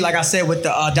the day, like I said with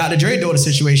the Dr. Dre daughter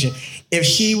situation, if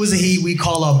she was a he, we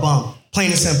call her a bum.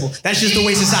 Plain and simple. That's just the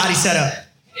way society's set up.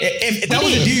 If that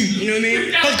was a dude, you know what I mean?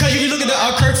 Because if you look at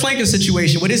the Kirk Franklin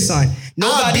situation with his son,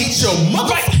 nobody beat your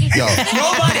mother.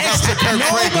 Nobody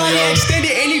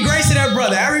extended any grace to that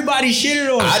brother. Everybody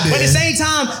shitted on him. But at the same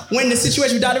time, when the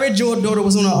situation with Dr. Red Jordan's daughter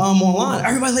was on online,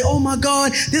 everybody's like, "Oh my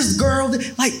God, this girl,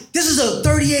 like this is a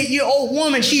 38-year-old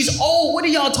woman. She's old. What are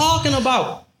y'all talking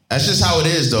about?" That's just how it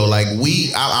is, though. Like I'm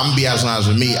gonna be absolutely honest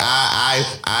with me.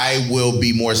 I will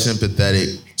be more sympathetic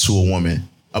to a woman,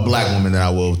 a black woman, than I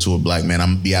will to a black man.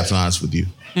 I'm gonna be absolutely honest with you.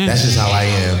 Mm-hmm. That's just how I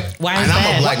am. Why is and I'm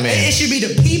that? a black man. It should be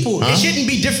the people. Huh? It shouldn't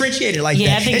be differentiated like that.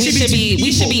 Yeah, I think we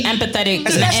should be empathetic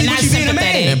and not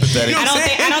sympathetic.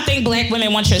 I don't think black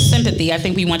women want your sympathy. I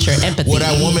think we want your empathy. Well,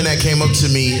 that woman that came up to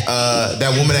me,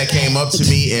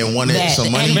 and wanted some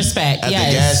money respect, at the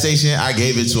gas station, I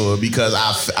gave it to her because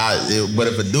but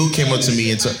if a dude came up to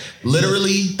me and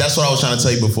literally, that's what I was trying to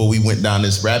tell you before we went down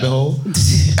this rabbit hole.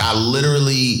 I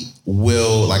literally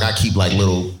will, like, I keep like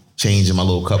little change in my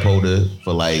little cup holder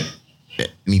for like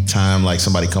anytime like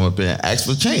somebody come up and ask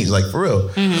for change, like for real.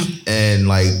 Mm-hmm. And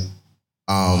like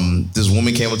this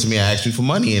woman came up to me and asked me for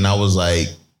money, and I was like,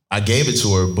 I gave it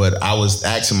to her, but I was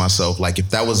asking myself, like,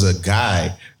 if that was a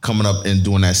guy coming up and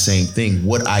doing that same thing,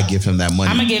 would I give him that money?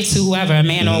 I'm gonna give to whoever, a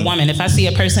man or a woman. If I see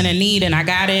a person in need and I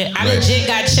got it, I legit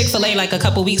got Chick-fil-A like a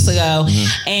couple weeks ago,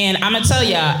 and I'm gonna tell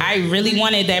y'all, I really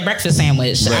wanted that breakfast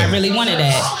sandwich. I really wanted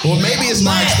that. Well, maybe it's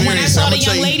my experience. When I saw the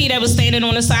young lady that was standing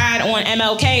on the side on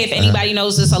MLK, if anybody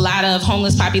knows, there's a lot of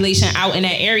homeless population out in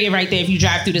that area right there. If you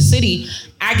drive through the city,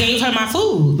 I gave her my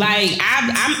food. Like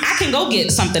I can go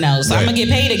get something else. I'm gonna get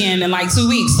paid again in like 2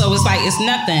 weeks. So it's like it's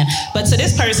nothing. But to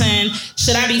this person,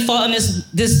 should I be faulting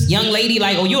this young lady?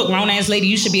 Like, oh, you a grown ass lady,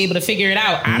 you should be able to figure it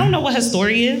out. I don't know what her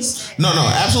story is. No,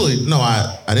 absolutely. No,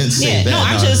 I didn't say that. No,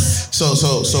 I'm just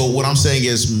So what I'm saying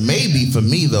is maybe for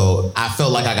me though, I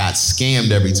felt like I got scammed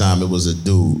every time it was a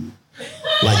dude.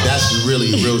 Like that's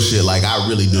really real shit. Like I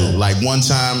really do. Like one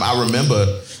time I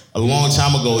remember a long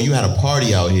time ago, you had a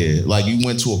party out here. Like, you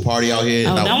went to a party out here.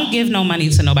 Oh, don't give no money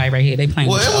to nobody right here. They playing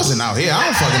with it wasn't out here. I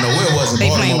don't fucking know where it was in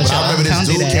Baltimore. But I remember this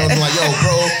dude came up like, yo,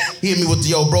 bro. He hit me with the,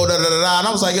 yo, bro, da-da-da-da. And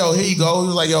I was like, yo, here you go. He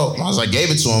was like, yo. I was like,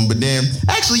 gave it to him. But then,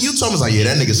 actually, you told me, I was like, yeah,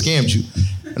 that nigga scammed you.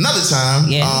 Another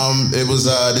time, it was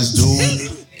this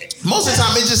dude. Most of the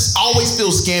time, it just always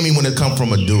feels scammy when it comes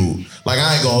from a dude. Like,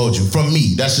 I ain't gonna hold you. From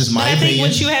me, that's just my opinion. I think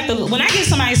what you have to, when I give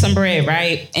somebody some bread,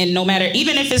 right? And no matter,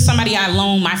 even if it's somebody I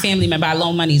loan, my family member I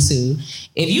loan money to,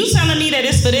 if you telling me that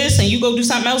it's for this and you go do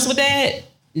something else with that,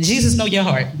 Jesus know your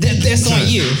heart. That's on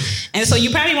you. And so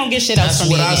you probably won't get shit else from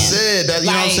me. That's what I said. You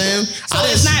know what I'm saying? So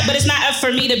it's not up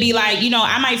for me to be like, you know,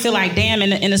 I might feel like, damn,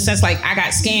 in a sense, like I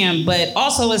got scammed. But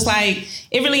also it's like,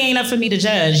 it really ain't up for me to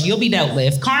judge. You'll be dealt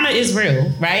with. Karma is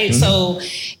real, right? Mm-hmm. So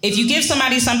if you give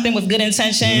somebody something with good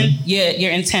intention,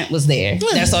 your intent was there. Yeah.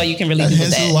 That's all you can really do with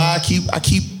that. Hence why I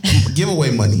keep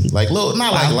giveaway money. Like little,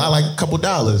 not like a lot, like a couple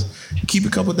dollars. Keep a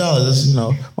couple dollars. You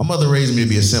know, my mother raised me to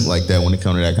be a simp like that when it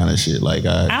comes to that kind of shit. Like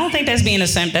I don't think that's being a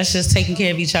simp. That's just taking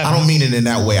care of each other. I don't mean it in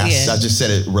that way. I just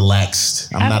said it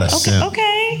relaxed. I'm not a simp.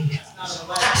 Okay.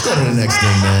 Let's go to the next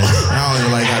thing, man. I don't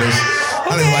even like how this. I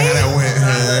don't even like how that went,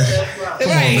 man. Come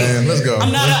on, man. Let's go.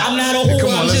 I'm not a whore. Come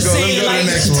on, let's go. Let's go to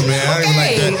the next one, man. I don't even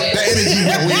like that. That energy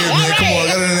got weird, man. Come on,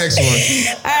 go to the next one.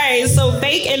 All right. So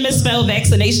fake and misspelled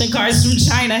vaccination cards from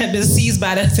China have been seized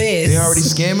by the feds. They already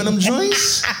scamming them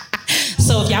joints?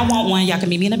 So if y'all want one, y'all can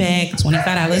meet me in the bag, $25.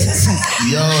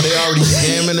 Yo, they already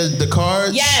scamming the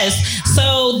cards? Yes.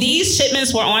 So these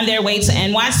shipments were on their way to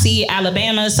NYC,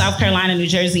 Alabama, South Carolina, New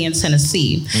Jersey, and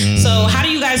Tennessee. So how do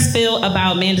you guys feel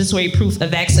about mandatory proof of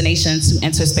vaccination to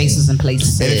enter spaces and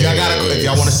places? And if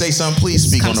y'all want to say something, please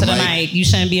speak on the mic. Come to the mic. You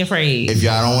shouldn't be afraid. If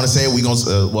y'all don't want to say it, we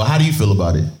gonna. Well, how do you feel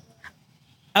about it?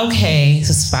 Okay,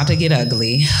 it's about to get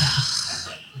ugly.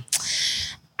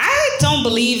 I don't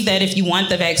believe that if you want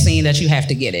the vaccine that you have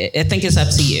to get it. I think it's up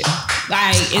to you.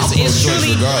 Like it's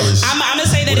truly. I'm gonna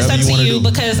say that Whatever it's up to you do.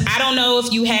 because I don't know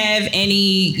if you have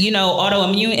any,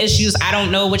 autoimmune issues. I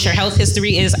don't know what your health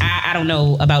history is. I don't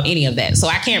know about any of that, so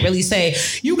I can't really say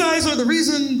you guys are the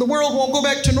reason the world won't go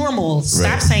back to normal.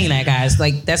 Stop saying that, guys.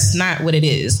 Like that's not what it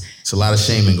is. It's a lot of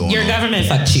shaming going on. Your government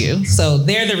fucked you, so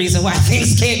they're the reason why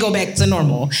things can't go back to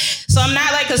normal. So I'm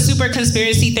not like a super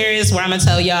conspiracy theorist where I'm gonna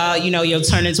tell y'all, you'll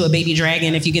turn into a baby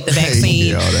dragon if you get the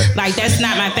vaccine. Like that's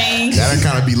not my thing. That'd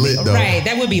kind of be lit though. Right,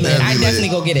 that would be lit. I'd definitely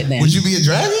go get it then. Would you be a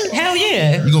dragon? Hell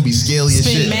yeah. You gonna be scaly as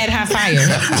Spit shit. mad hot fire.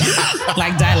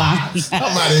 Like Dylon. I'm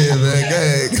out of here, man. Go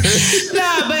ahead.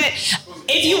 No, but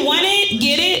if you want it,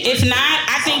 get it. If not,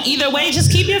 I think either way,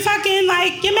 just keep your fucking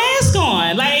your mask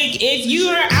on. Like if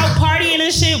you're out partying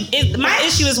and shit, my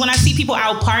issue is when I see people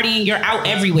out partying, you're out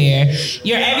everywhere.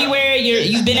 You're everywhere.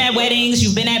 You've been at weddings,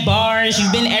 you've been at bars,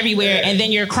 you've been everywhere, and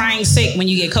then you're crying sick when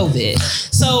you get COVID.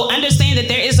 So understand that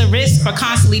there is a risk for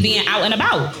constantly being out and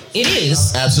about. It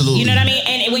is. Absolutely. You know what I mean?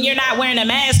 And when you're not wearing a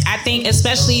mask, I think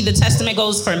especially the testament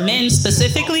goes for men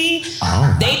specifically.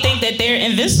 They think that they're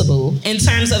invincible in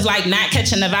terms of not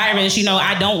catching the virus.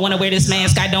 I don't want to wear this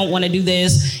mask. I don't want to do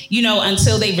this,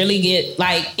 until they really get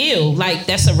ill.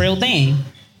 That's a real thing.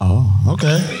 Oh,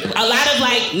 okay. A lot of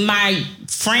my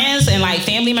friends and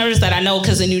family members that I know,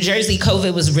 because in New Jersey,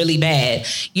 COVID was really bad,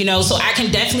 so I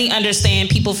can definitely understand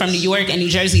people from New York and New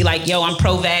Jersey yo, I'm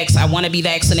pro-vax, I want to be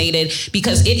vaccinated,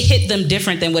 because it hit them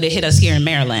different than what it hit us here in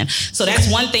Maryland. So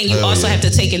that's one thing you also have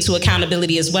to take into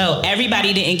accountability as well.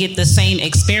 Everybody didn't get the same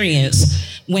experience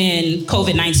when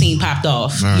COVID-19 popped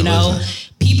off,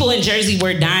 People in Jersey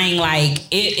were dying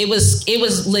it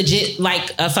was legit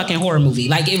like a fucking horror movie.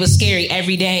 It was scary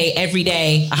every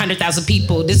day, 100,000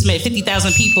 people. This meant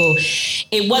 50,000 people.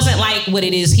 It wasn't like what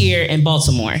it is here in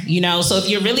Baltimore, So if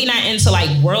you're really not into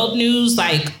world news,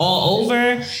 all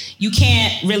over, you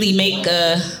can't really make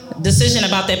a decision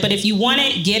about that. But if you want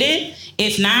it, get it.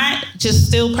 If not, just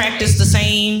still practice the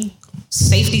same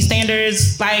safety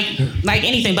standards, like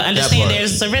anything, but understand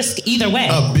there's a risk either way.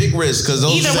 A big risk, because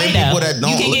those either same way, people that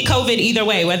don't... You can get COVID either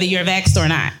way, whether you're vaxxed or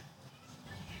not.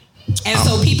 And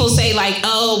so people say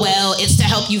oh, well, it's to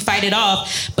help you fight it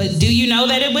off. But do you know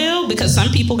that it will? Because some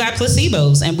people got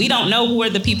placebos, and we don't know who are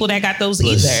the people that got those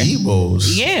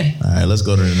placebos? Yeah. All right, let's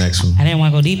go to the next one. I didn't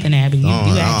want to go deep in there, but you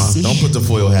asked me. Don't put the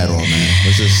foil hat on, man.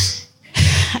 Let's just...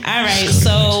 All right,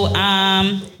 so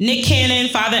Nick Cannon,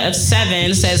 father of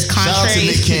 7, says contrary. Shout out to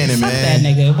Nick Cannon, fuck man.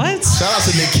 That nigga. What? Shout out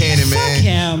to Nick Cannon, man. Fuck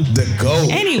him. The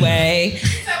GOAT. Anyway,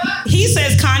 he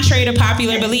says contrary to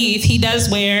popular belief, he does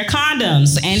wear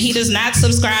condoms, and he does not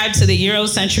subscribe to the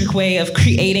Eurocentric way of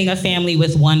creating a family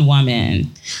with one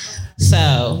woman.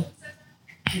 So,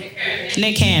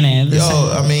 Nick Cannon.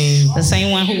 The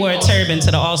same one who wore a turban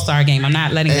to the All-Star game. I'm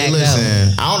not letting that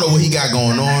go. I don't know what he got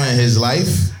going on in his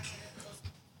life.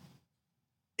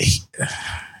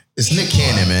 It's Nick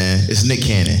Cannon, man. It's Nick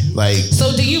Cannon.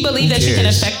 So do you believe that you can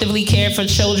effectively care for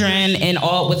children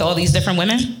with all these different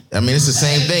women? I mean, it's the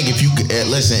same thing. If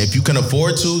you can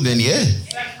afford to, then yeah.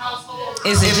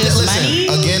 Is it just money?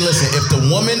 Again, if the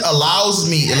woman allows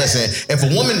me, if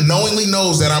a woman knowingly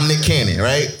knows that I'm Nick Cannon,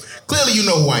 right? Clearly you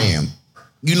know who I am.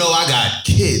 I got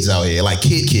kids out here,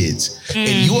 kids.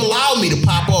 If you allow me to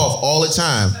pop off all the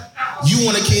time, you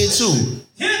want a kid too.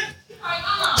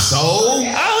 So,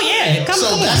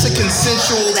 that's a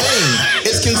consensual thing.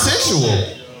 It's consensual.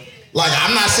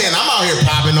 I'm not saying I'm out here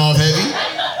popping off heavy.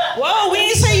 Whoa, we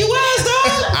didn't say you was,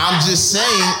 though. I'm just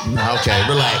saying. Okay,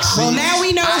 relax. Well, now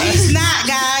we know he's not,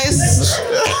 guys.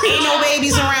 Ain't no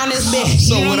babies around this bitch.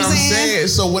 So what I'm saying?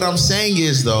 So what I'm saying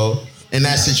is, though, in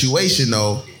that situation,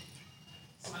 though,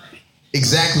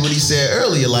 exactly what he said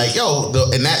earlier.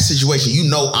 In that situation,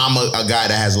 I'm a guy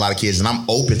that has a lot of kids, and I'm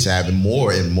open to having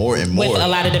more and more and more. With a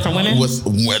lot of different women?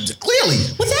 Clearly.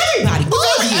 With everybody. You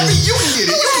can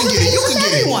get it. You can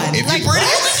get it. If you're pretty,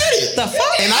 you can get it. The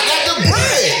fuck? And I got the bread.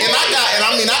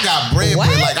 I got bread.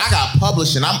 I got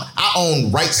publishing. I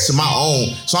own rights to my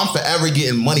own. So I'm forever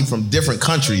getting money from different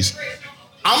countries.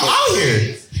 I'm out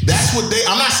here. That's what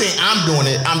I'm not saying I'm doing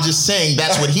it. I'm just saying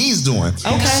that's what he's doing.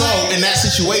 Okay. So in that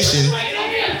situation,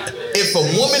 if a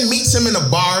woman meets him in a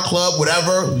bar, club,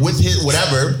 whatever, with his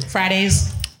whatever.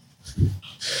 Fridays.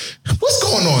 What's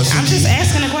going on, Suki? I'm just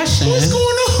asking a question. What's going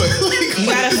on? You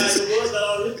gotta,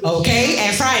 okay,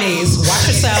 at Fridays, watch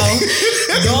yourself.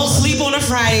 Don't sleep on the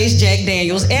Fridays, Jack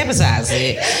Daniels. Emphasize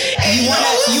it. You wanna.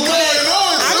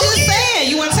 I'm just saying,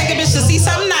 you wanna take a bitch to see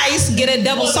something nice, get a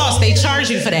double sauce. They charge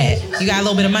you for that. You got a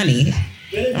little bit of money.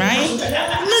 Right?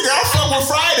 Nigga, I fuck with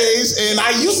Fridays, and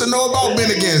I used to know about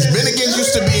Bennigan's. Bennigan's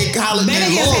used to be in college.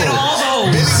 Bennigan's had all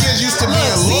those. Bennigan's used to be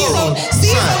in Laurel.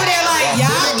 Steve's over there like,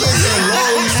 y'all. Bennigan's and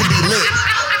Laurel used to be lit.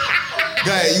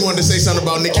 you wanted to say something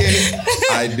about Nick Cannon?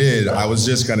 I did. I was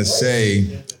just gonna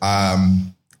say,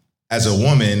 as a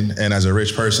woman and as a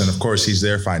rich person, of course, he's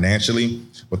there financially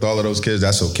with all of those kids.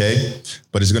 That's okay,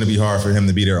 but it's gonna be hard for him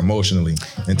to be there emotionally.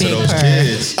 And to those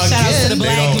kids, again,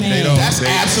 they don't. That's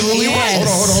absolutely right.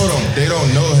 Hold on. They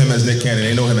don't know him as Nick Cannon.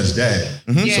 They know him as Dad.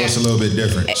 So it's a little bit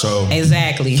different. So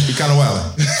exactly, he kind of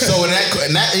wilding. So in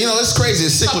that, you know, it's crazy.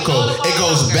 It's cyclical. It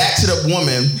goes back to the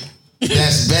woman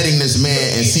that's vetting this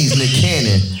man and sees Nick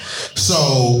Cannon.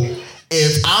 So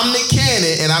if I'm Nick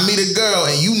Cannon and I meet a girl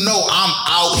and you know I'm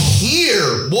out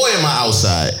here, boy, am I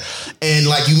outside. And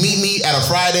like you meet me at a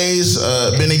Fridays,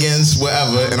 Bennigan's,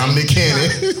 wherever, and I'm Nick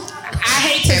Cannon. I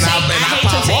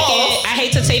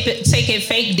hate to take it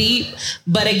fake deep,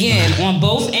 but again, on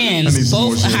both ends,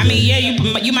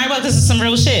 you might well, because it's some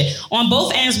real shit. On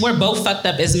both ends, we're both fucked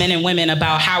up as men and women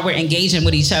about how we're engaging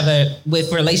with each other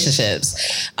with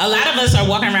relationships. A lot of us are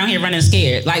walking around here running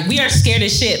scared. Like, we are scared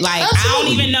as shit. Like, absolutely. I don't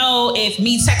even know if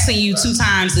me texting you 2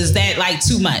 times is that like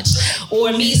too much,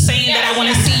 or me saying that I want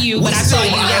to see you when I saw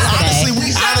you yesterday.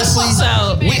 We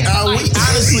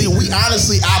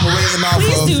honestly operating off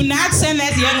Please do not send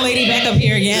that young lady back up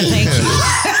here again. Thank you.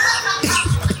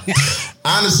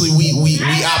 Honestly, we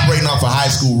operating off of high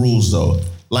school rules though.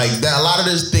 Like that, a lot of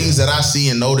those things that I see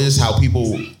and notice how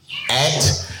people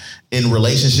act in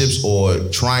relationships or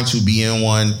trying to be in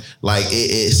one, like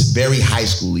it's very high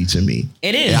schooly to me.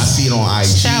 It is. And I see it on IG.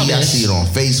 Childish. I see it on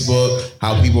Facebook.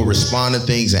 How people respond to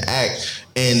things and act.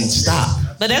 And stop.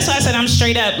 But that's why I said I'm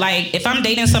straight up. Like, if I'm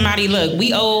dating somebody, look,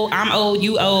 we old, I'm old,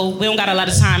 you old. We don't got a lot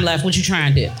of time left. What you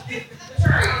trying to do?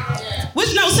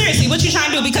 No, seriously, what you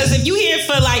trying to do? Because if you here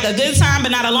for like a good time but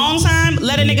not a long time,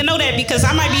 let a nigga know that, because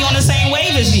I might be on the same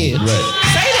wave as you. Right.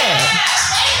 Say that.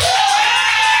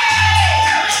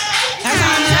 That's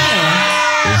all I'm saying.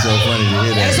 It's so funny to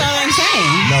hear that. That's all I'm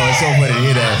saying. No, it's so funny to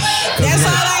hear that. That's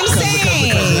all I'm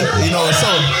saying. You know, it's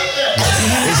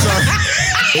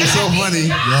so funny.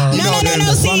 No.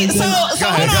 See, so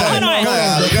hold on. Go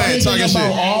ahead, talking shit.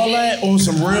 All that on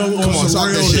some real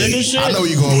nigga shit. I know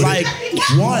you going with like,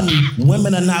 one,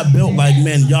 women are not built like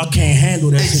men. Y'all can't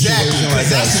handle that situation like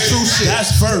that. That's the true shit.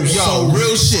 That's first. Yo,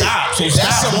 real shit. Stop. So that's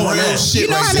stop some doing real that. shit. You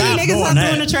know how many niggas I'm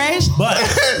doing the trash? But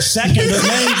second,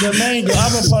 the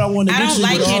other part I want to get to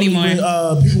like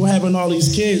with people having all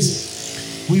these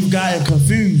kids, we've gotten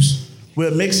confused. We're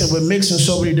mixing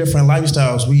so many different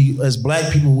lifestyles. We, as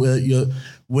black people,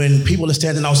 when people are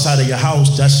standing outside of your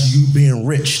house, that's you being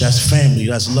rich. That's family.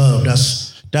 That's love.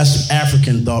 That's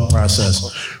African thought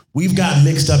process. We've got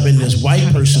mixed up in this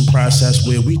white person process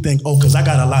where we think, oh, because I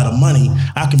got a lot of money,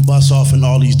 I can bust off in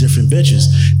all these different bitches.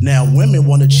 Now, women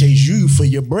want to chase you for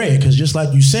your bread, because just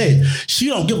like you said, she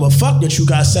don't give a fuck that you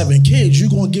got 7 kids. You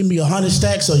gonna give me 100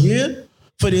 stacks a year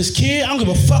for this kid? I don't give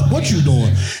a fuck what you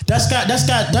doing.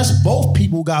 That's both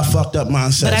people got fucked up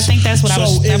mindsets. But I think that's what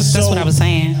what I was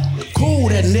saying. Cool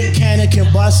that Nick Cannon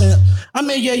can bust in. I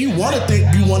mean, yeah, you want to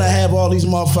think you want to have all these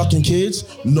motherfucking kids.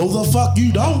 No, the fuck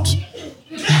you don't.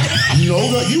 You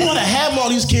want to have all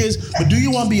these kids, but do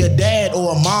you want to be a dad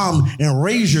or a mom and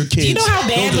raise your kids? Do you know how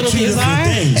bad little kids are?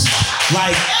 Things.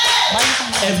 Like,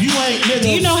 if you ain't, nigga, do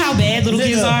you know how bad little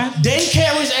kids are?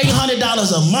 Daycare is $800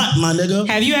 a month, my nigga.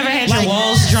 Have you ever had your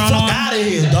walls drawn on? Fuck out of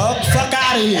here, dog. Fuck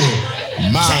out of here.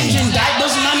 Changing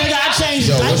diapers, my nigga. I changed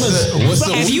diapers.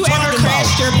 Have you ever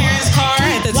crashed your parents' car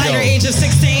at the tender age of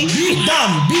 16? Be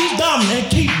dumb, and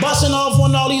keep busting off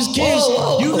on all these kids.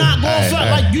 You not gonna feel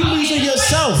like you losing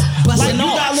yourself. Like, you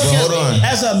gotta look at,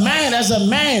 as a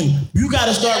man, you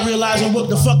gotta start realizing what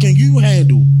the fuck can you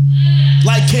handle.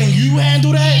 Like, can you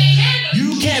handle that?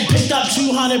 You can't pick up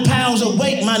 200 pounds of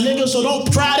weight, my nigga, so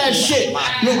don't try that shit.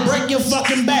 You'll break your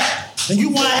fucking back. And you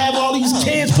want to have all these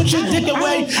kids, put your dick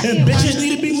away, and bitches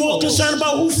need to be more concerned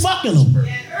about who fucking them.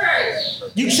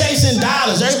 You chasing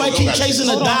dollars. Everybody keep chasing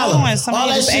a dollar. All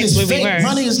that shit is fake.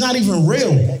 Money is not even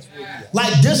real.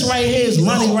 Like, this right here is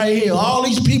money right here. All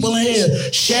these people in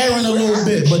here sharing a little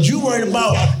bit, but you worried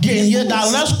about getting your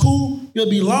dollar. That's cool. You'll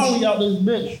be lonely out this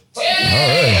bitch. All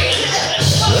right.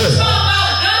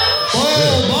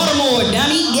 Oh, Baltimore,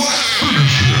 dummy. Yeah.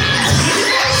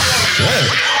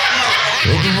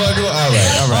 What the fuck? All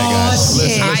right, guys.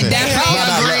 Listen. I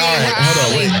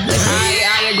definitely agree.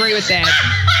 I agree with that.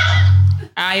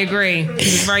 I agree.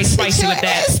 He's very spicy with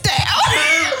that.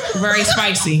 Very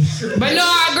spicy. But no,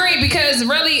 I agree, because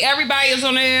really everybody is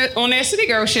on that city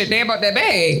girl shit. They about that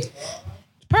bag.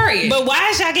 Period. But why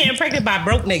is y'all getting pregnant by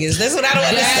broke niggas? That's what I don't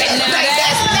understand.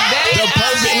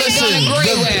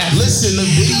 Listen, the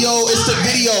video, it's the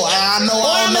video. I don't know.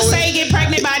 Or I'm gonna say get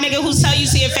pregnant by a nigga who tell you,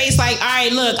 see, your face like, all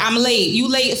right, look, I'm late. You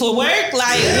late for work?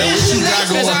 Like,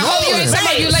 because I hope you ain't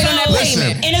somebody you late on that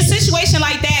payment. In a situation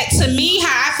like that, to me,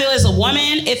 how I feel as a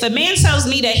woman, if a man tells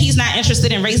me that he's not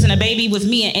interested in raising a baby with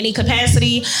me in any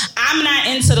capacity, I'm not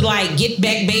into the like get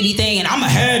back baby thing and I'm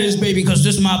gonna have this baby because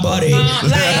this is my body. That's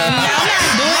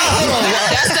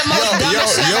the most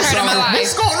dumbest shit I've ever heard in my life.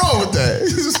 What's going on with that?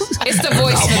 It's the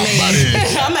voice for me.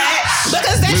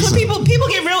 Because that's what people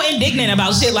get real indignant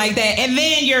about shit like that, and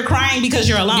then you're crying because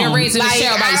you're alone. You're raising a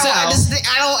child by yourself.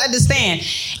 I don't understand.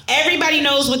 Everybody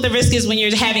knows what the risk is when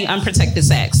you're having unprotected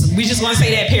sex. We just want to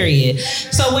say that, period.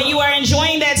 So when you are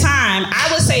enjoying that time, I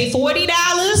would say $40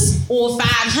 or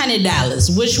 $500.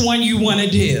 Which one you want to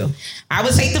do? I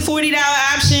would take the $40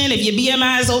 option. If your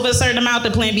BMI is over a certain amount,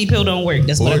 the Plan B pill don't work.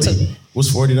 That's 40. What I took. What's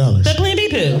 $40? The Plan B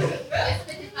pill.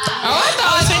 Oh, I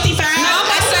thought it was 55. No, I'm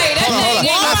gonna say that thing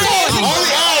ain't no 40. Only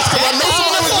ask because I knew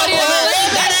somebody was going to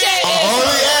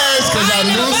only ask because I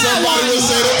knew somebody would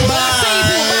say the price.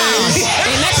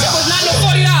 And that shit was not no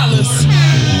 $40.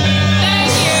 Thank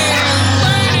you.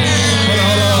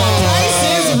 Price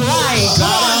is right. Come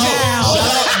on now.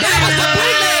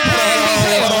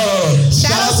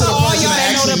 Shout out to the person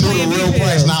that actually knew the real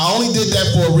price. Now, I only did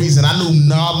that for a reason. I knew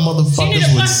motherfuckers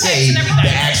would say the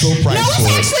actual price. No, it's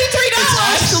actually $3. It's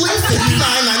actually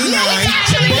 $59.99.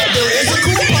 But there is a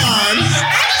coupon.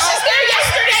 I was just there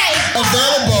yesterday.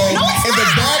 Available in the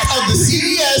back of the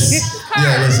CVS.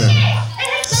 Yeah, listen.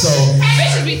 So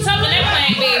Bitches be tough in that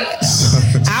Plan B.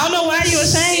 I don't know why you were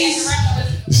saying.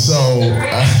 So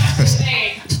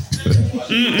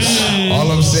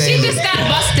all I'm saying. She just got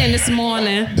busted this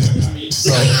morning.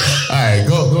 So, all right,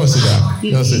 go and sit down.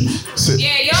 Go sit.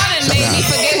 Yeah, y'all done made me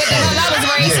forget what the hell I was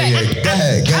ready to say. Yeah. Go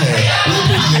ahead.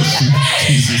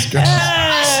 Jesus Christ.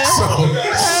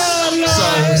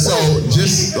 So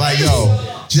just like I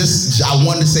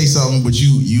wanted to say something, but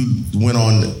you went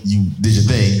on, you did your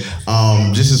thing.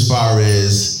 Just as far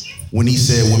as when he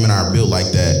said women aren't built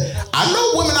like that, I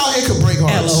know women out here could break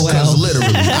hearts. Because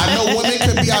literally, I know women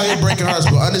could be out here breaking hearts.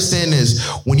 But understand this: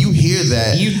 when you hear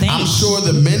that, I'm sure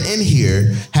the men in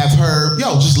here have heard,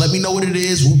 just let me know what it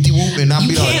is, whoop de whoop, and I'll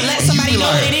be like, you can't let somebody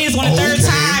know what it is on the third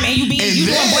time, and you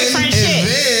doing boyfriend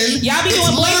shit. Y'all be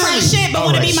doing boyfriend shit, but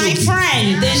want to be my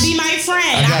friend? Then be my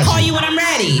friend. I'll call you when I'm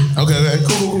ready. Okay,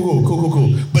 cool.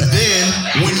 But then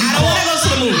when you, I don't want to go to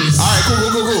the movies. All right,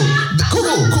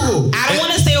 cool. I don't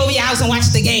want to stay over your house and watch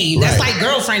the game. That's like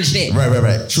girlfriend shit. Right.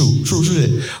 True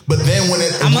shit. But then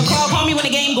I'm gonna call me when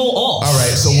the game go off. All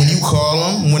right, so when you call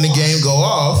them when the game go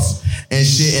off and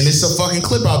shit, and it's a fucking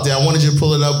clip out there. I wanted you to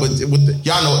pull it up with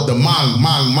y'all know the mang.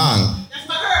 That's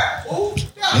my girl.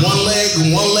 One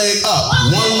leg up,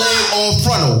 one leg on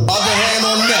frontal, other hand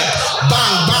on neck. Bang.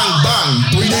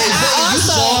 3 days later, you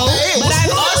saw that. But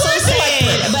I've also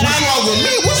said,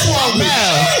 What's wrong with me?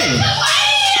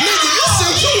 Nigga, you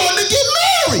said you wanted to get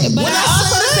married. But I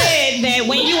also said that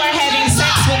when you are having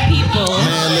sex with people,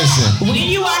 man, listen. When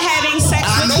you are having sex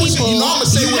with people, you know I'm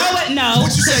gonna say what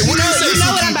you say. What you say? You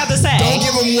know what I'm about to say. Don't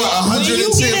give them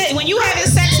 110. When you having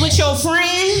sex with your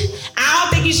friend, I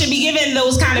don't think you should be giving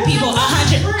those kind of people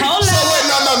 100. Hold on. So wait,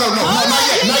 no, not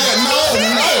yet. No,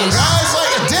 guys,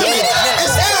 like, damn it.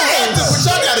 It's interactive, but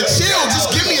y'all gotta chill. Just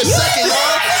give me a second,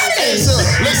 y'all. Hey, so,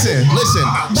 listen.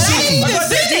 Suki,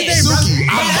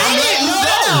 I'm letting you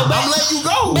go. I'm letting you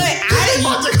go. But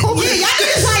y'all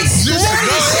niggas like swearing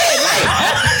and shit.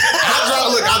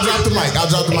 I'll drop the mic.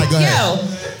 Go ahead. Yo,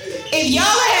 if y'all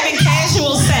are having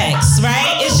casual sex,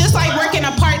 right? It's just like working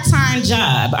a part-time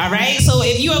job, all right? So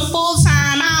if you're a full-time,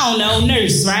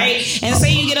 nurse, right? And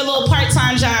say you get a little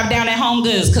part-time job down at Home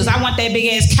Goods, because I want that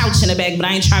big-ass couch in the back, but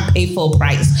I ain't trying to pay full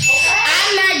price.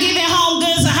 I'm not giving Home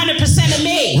Goods 100% of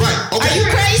me. Right, okay. Are you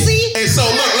crazy? And so,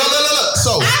 look.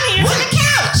 So, I'm here for the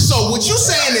couch. So what you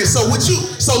saying is,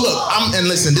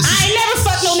 listen, this is... I ain't never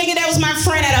fucked no nigga that was my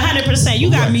friend at 100%.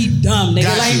 You got me dumb, nigga.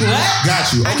 What?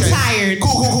 Got you. Okay. I'm tired.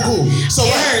 Cool. So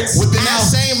it hurts. Within that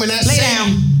same... Lay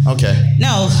down. Okay.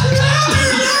 No.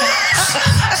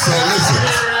 So listen,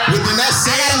 within that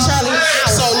same... I got a Charlie.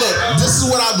 So look, this is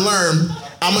what I've learned.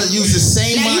 I'm going to use the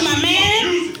same... Now you my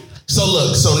man? So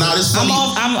look, now this funny...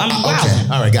 I'm okay.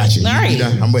 All right, got you. All right.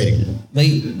 I'm waiting.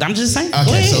 I'm just saying.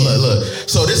 Okay, so look.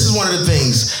 So this is one of the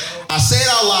things... I say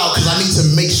it out loud because I need to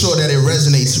make sure that it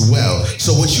resonates well.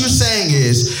 So what you're saying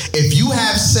is, if you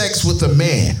have sex with a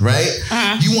man, right?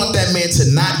 You want that man to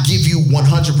not give you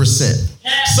 100%.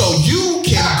 So you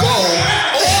can go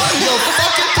on your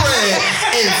fucking thread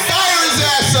and fire his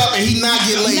ass up and he not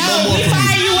get laid no more from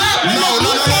you. You up. No.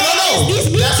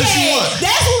 That's what you want.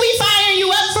 That's what we firing you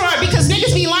up for, because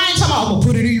niggas be lying to me. I'm gonna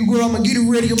put it in you, girl. I'm gonna get it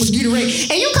ready.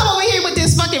 And you come over here with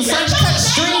this fucking French cut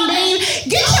string, babe.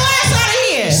 Get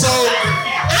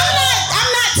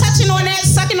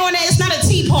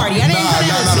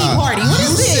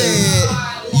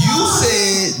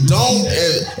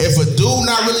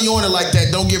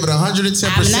don't give it 110%.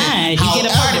 I'm not. You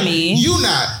get a part of me. You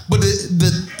not. But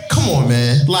come on,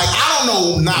 man. Like, I don't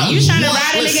know. Not you trying to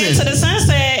ride a nigga into the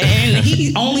sunset, and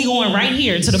he only going right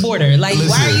here to the border. Like,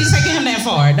 why are you taking him that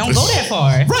far? Don't go that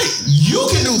far. Right. You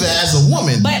can do that as a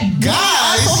woman. But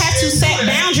guys also have to set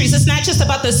boundaries. It's not just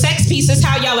about the sex piece. It's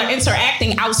how y'all are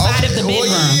interacting outside of the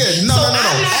bedroom. No. I'm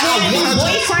not going to do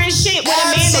boyfriend shit with a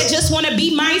man that just want to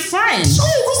be my friend. So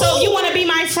if you want to be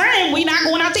my friend, we not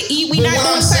going out to eat. We not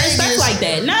doing certain stuff like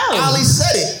that. No. Ali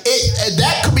said it.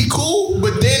 That could be cool,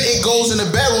 but then it goes in the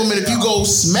bedroom, and if you go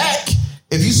smack,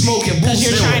 if you smoking boots, because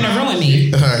you're trying to ruin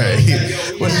me. All right.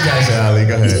 What you guys say, Ali?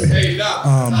 Go ahead.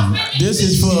 This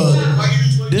is for.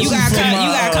 You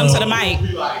gotta come to the mic.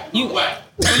 You.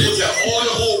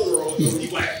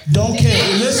 Don't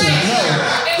care. Listen, no.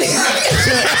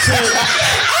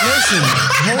 Listen,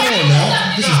 hold on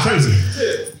now. This is crazy.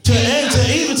 To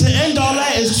end all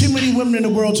that, is too many women in the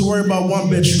world to worry about one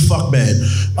bitch you fuck bad.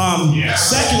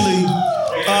 Secondly,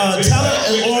 tell her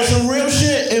on some real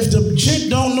shit. If the chick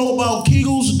don't know about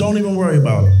Kegels, don't even worry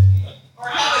about it. All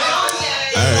right.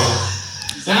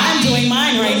 Well, I'm doing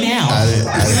mine right now. I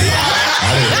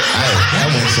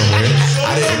went somewhere.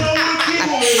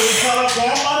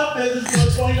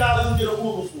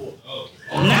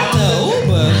 Not the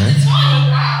Uber.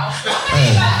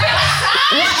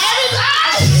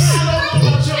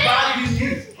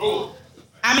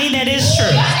 I mean, that is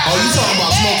true. Oh, you talking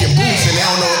about smoking boots and they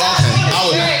don't know often.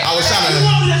 I was trying to. You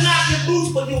want me to knock your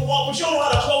boots, but you don't know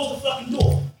how to close the fucking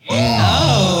door.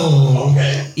 Oh.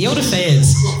 Okay. Yo, the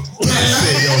feds. Yo,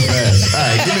 feds. All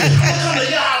right, give me. Come to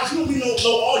your house, you know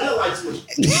all your lights with.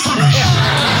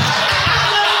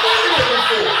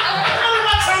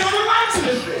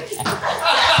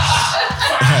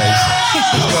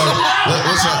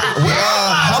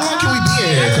 How long can we be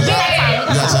in here?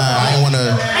 Because I ain't want to.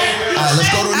 All right, let's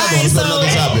go to another one. Let's go to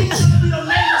another topic.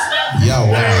 Yeah,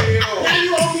 wow.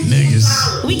 Niggas.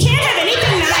 We can't have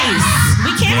anything nice.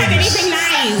 We can't have anything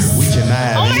nice. We cannot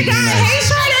have Oh my anything God, nice. hey,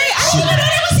 Sade, I didn't even know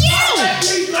that was you.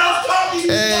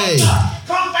 Hey.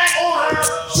 Come back on her.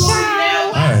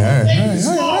 All right. Hey.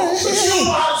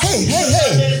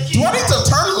 Do I need to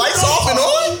turn the lights off and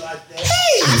on?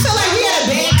 Hey. I feel like we had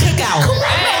a bad cookout.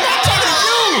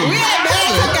 We had a bad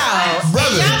cookout.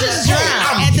 Brother. Y'all just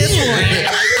drowned at this point.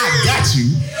 I got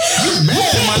you. You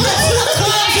mad, my nigga.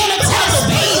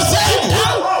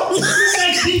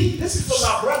 This is for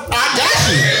my brother. I got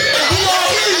you. We all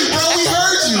hear you, bro. We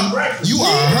heard you. You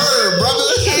are heard, brother.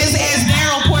 As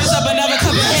Daryl pours up another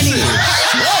cup of Henny. Damn.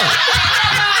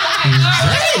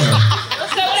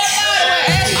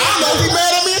 I don't know if he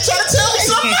mad at me and try to tell me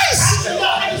something nice.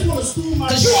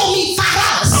 Because you owe me $5.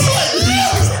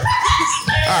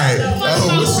 All right.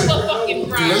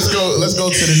 Let's go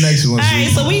to the next one. All right,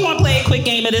 so we gonna play a quick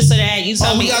game of this or that. You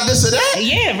tell me. We got this or that?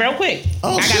 Yeah, real quick.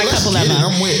 Oh, I got a couple of them.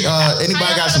 I'm with.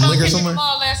 Anybody got some liquor somewhere?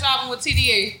 Last album with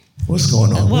TDA. What's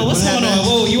going on? Well, what's going on?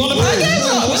 Whoa, you on the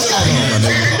podcast? What's going on, my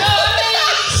nigga? No, I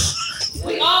mean,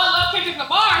 we all love Kendrick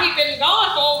Lamar. He been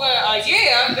gone for over a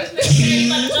year. This nigga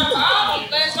about to drop an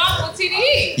album. Last album with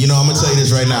TDE. You know, I'm gonna tell you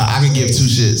this right now. I can give two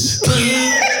shits.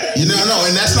 You know, no,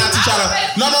 and that's not to try to.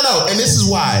 No. And this is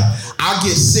why I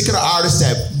get sick of the artists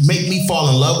that make me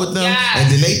fall in love with them, and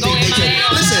then they think they can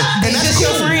listen. And that's just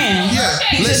your friend. Yeah,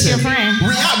 He's listen. just your friend.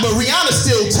 But Rihanna's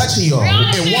still touching y'all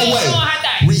in one way.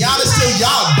 Rihanna's still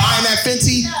y'all buying that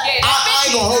Fenty. I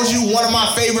ain't gonna hold you. One of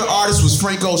my favorite artists was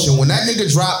Frank Ocean. When that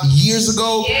nigga dropped years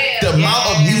ago, the amount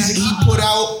of music he put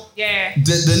out. Yeah.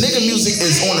 The nigga music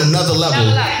is on another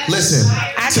level. Listen.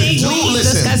 I think we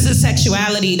discussed his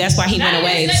sexuality. That's why he went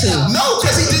away too. No,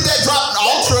 because he did that drop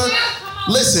Ultra.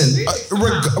 Listen,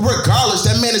 regardless,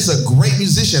 that man is a great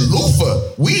musician.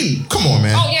 Luther, come on,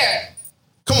 man. Oh yeah.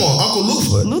 Come on, Uncle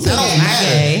Luther. Luther that don't is matter.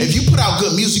 gay. If you put out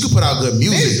good music, you put out good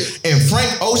music. And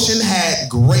Frank Ocean had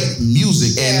great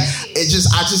music, and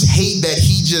I just hate that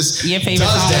he just Your favorite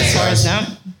does song that as to far us. as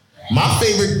jump? My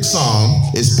favorite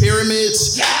song is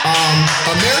Pyramids,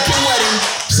 American Wedding.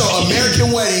 So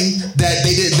American Wedding that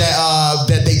they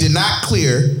did not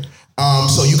clear.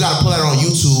 So you got to pull that on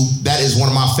YouTube. That is one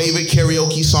of my favorite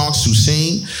karaoke songs to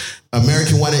sing.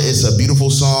 American Wedding is a beautiful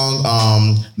song.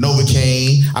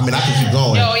 Novocaine. I mean, I can keep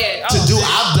going. Oh, yeah.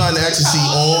 I've done ecstasy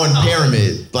on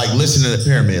Pyramid, like listening to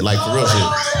Pyramid, like for real shit.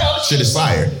 Shit is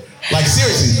fire. Like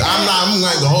seriously, I'm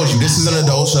not gonna hold you. This is an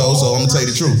adult show, so I'm gonna tell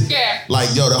you the truth. Yeah. Like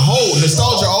yo, the whole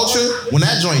Nostalgia Ultra, when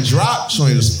that joint dropped,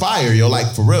 joint was fire, yo. Like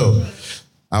for real.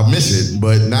 I miss it,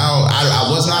 but now I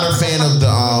was not a fan of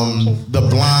the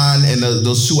Blonde and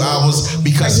those two albums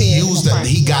because he used that.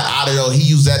 He got out of it. He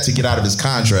used that to get out of his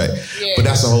contract. Yeah. But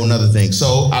that's a whole nother thing.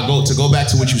 So to go back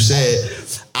to what you said.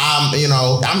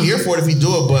 I'm here for it if you do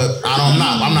it, but I'm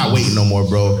not waiting no more,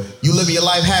 bro. You living your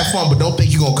life, have fun, but don't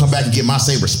think you're gonna come back and get my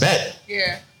same respect.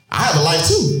 Yeah. I have a life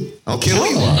too. I don't care who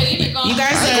you are. You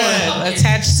guys are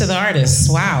attached to the artist.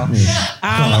 Wow.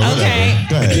 Okay.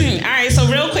 Go ahead. All right. So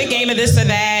real quick game of this or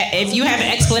that. If you have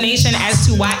an explanation as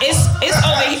to why it's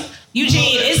over,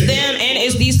 Eugene, it's them and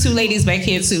it's these two ladies back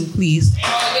here too. Please.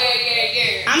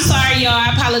 Yeah. I'm sorry, y'all.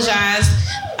 I apologize.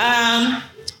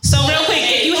 So real quick,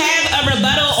 if you have a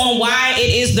rebuttal on why it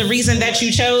is the reason that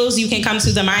you chose, you can come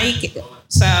to the mic.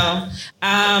 So,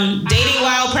 dating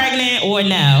while pregnant or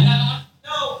no?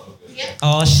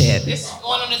 Oh shit! This is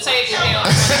going on the table now.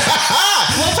 Well,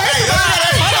 first of all,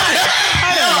 hold on.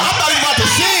 I thought you were about to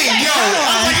sing, yo.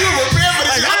 I was like, you were prepared for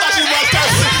this. I thought you were about to start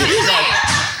singing.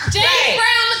 James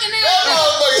Brown looking at that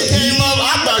motherfucker came up.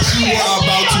 I thought you were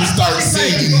about to start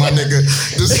singing, my nigga.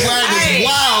 The swag is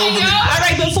wild. All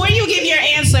right, before you give your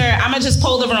answer, I'm gonna just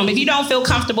poll the room. If you don't feel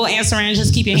comfortable answering,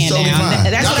 just keep your hand down.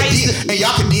 That's what I used to. And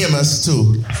y'all can DM us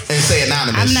too and say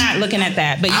anonymous. I'm not looking at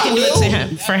that, but you can do it to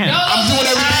him for him. I'm doing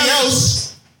everything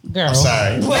else. Girl. I'm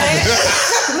sorry.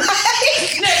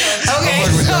 Okay,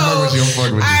 so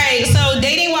all right, so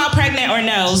dating while pregnant or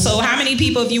no? So how many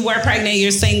people, if you were pregnant,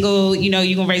 you're single, you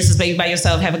gonna raise this baby by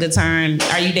yourself, have a good time?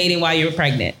 Are you dating while you were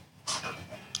pregnant?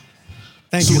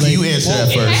 Thank you, lady. You answer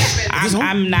that first.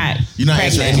 I'm not. You're not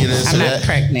pregnant. answering any of this. I'm not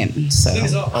pregnant. So.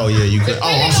 Oh yeah, you could. Oh,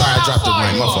 I'm sorry, I dropped the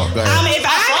mic. My fault. Go ahead. If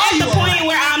I'm at the point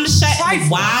where I'm shut.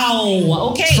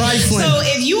 Wow. Okay. Trifling. So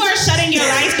if you are shutting your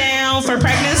life down for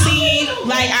pregnancy,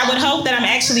 like I would hope that I'm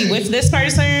actually with this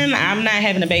person. I'm not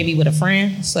having a baby with a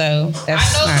friend. So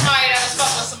that's. I know somebody that was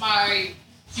fucking with somebody.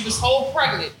 She was whole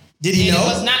pregnant. Did he know? It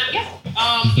was not. Yeah.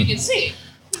 You can see.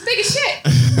 Big as shit.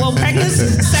 Well, pregnancy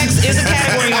sex is a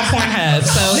category on Pornhub,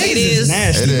 so it is.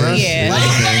 Nasty, bro. Yeah.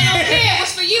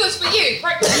 What's for you? It's for you.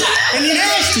 Pregnant. And he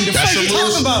nasty. The fuck you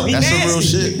talking about? He That's nasty. some real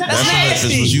shit. That's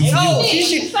nasty. Was you for you.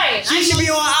 She should be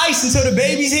on ice until the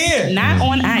baby's here. Not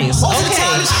on ice.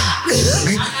 Okay.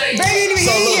 Baby didn't even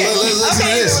So get here. listen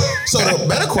to this. So the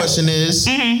better question is,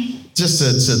 just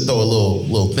to throw a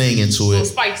little thing into it.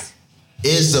 Spice.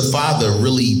 Is the father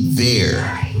really there?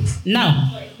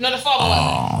 No. No, the father wasn't.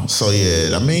 Oh, so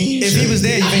yeah, I mean, If he was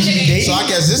there, you think she could date? So I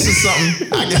guess this is something.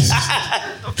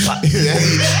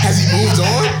 Has he moved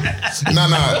on? No.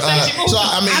 So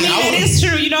I mean, that is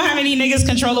true. You know how many niggas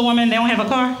control a woman? They don't have a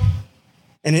car.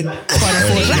 And it quite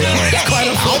unfortunate.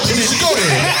 I don't think you should go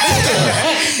there.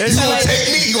 You gonna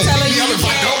take me? You gonna pick me up if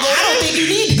I don't go there? I don't think you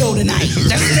need to go tonight.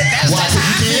 That's Why? Because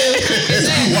you can't.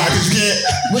 Why? Because you can't.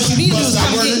 what you need to do is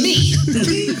come get me.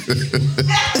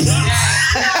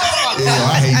 Yo,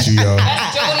 I hate you, yo.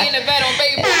 That's Jody in the bed on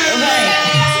baby.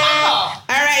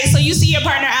 All right, so you see your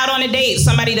partner out on a date,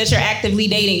 somebody that you're actively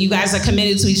dating. You guys are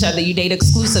committed to each other. You date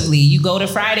exclusively. You go to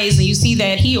Fridays and you see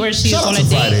that he or she Shout is out on to a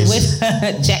date Fridays.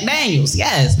 with Jack Daniels.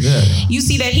 Yes. Yeah. You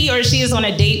see that he or she is on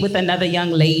a date with another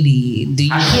young lady. Do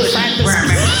you confront this?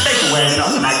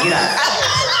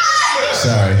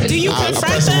 Sorry. Do you I confront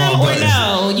pressed the them wrong or button.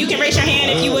 no? You can raise your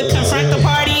hand if you would confront the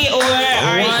party or.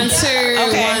 All right. 1, 2.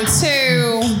 Okay. 1, 2.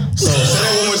 So say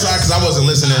that one more time because I wasn't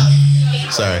listening.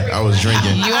 Sorry, I was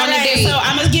drinking. You All on the right, date. so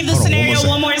I'm gonna give the Hold on, scenario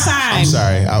one more I'm time.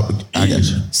 sorry. I got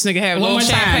you. This nigga have a One little more time.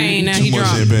 champagne. Now Too he much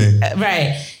drunk. champagne.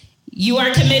 Right. You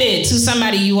are committed to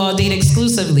somebody you all date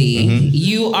exclusively.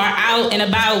 You are out and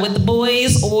about with the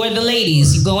boys or the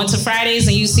ladies. You go into Fridays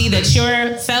and you see that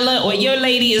your fella or your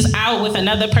lady is out with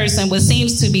another person, what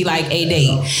seems to be like a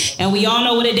date. And we all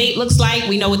know what a date looks like.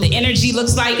 We know what the energy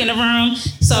looks like in the room.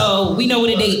 So we know what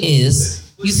a date is.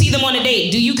 You see them on a date.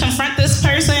 Do you confront this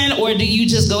person or do you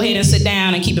just go ahead and sit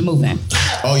down and keep it moving?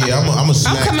 Oh yeah, I'm a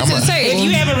smack. I'm coming to the table. If you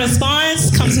have a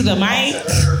response, come to the mic.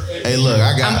 Hey, look,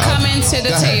 I got. I'm coming to the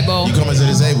Go ahead. table. You coming to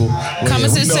the table? Well, Coming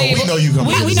to the we table. know you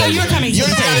coming. We know you're coming to You the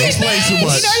ain't gotta table. explain too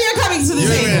much. We know you're coming to the You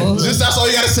ain't table. even- Just that's all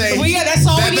you gotta say. That's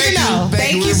all we need to know.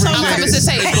 Thank you so much. Coming to the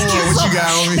table. Thank you What so you got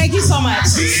on me? Thank you so much.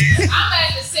 I'm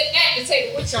at to sit at the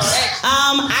table with y'all.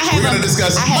 I have We're gonna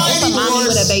discuss I have Mighty a mommy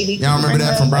Wars. with a baby. Y'all remember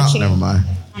that from Brown? Never mind.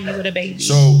 Mommy with a baby.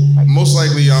 So most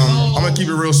likely, I'm gonna keep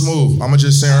it real smooth. I'm gonna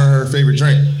just send her favorite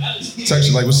drink. Text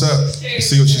her like, "What's up?"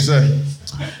 See what she say.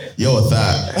 Yo, a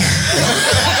thought.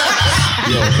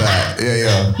 Yo, a thought.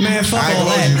 Yeah. Man, fuck I ain't all gonna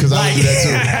hold that. you because I would do that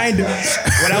too. I ain't do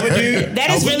what I would do. That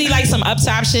is really like some up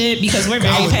top shit because we're I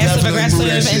very would passive definitely aggressive do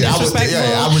that and shit. disrespectful.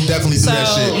 I would definitely do that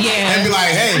shit. Yeah. And be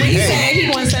like, hey, When he hey. said he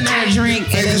wants to send her a drink.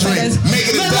 Make and a drink. Make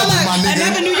it a Look, double, my nigga.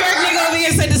 Another New York nigga over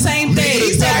here said the same thing.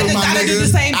 He said I gotta do the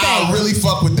same thing. I really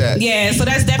fuck with that. Yeah, so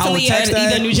that's definitely text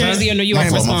that. either New Jersey or New York My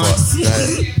fault. response.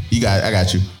 I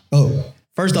got you. Oh,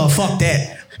 first off, fuck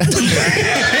that.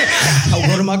 I would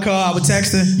go to my car, I would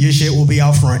text her, your shit will be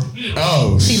out front.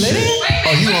 Oh, she lit it?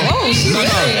 Oh, you on? She No.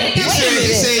 He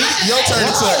said your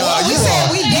turn to you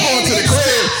going to the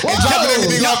crib and dropping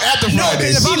everything off after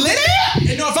Friday. If I'm lit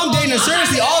it? If I'm dating her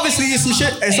seriously, obviously it's some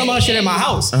shit, and some other shit in my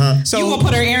house. So You gonna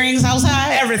put her earrings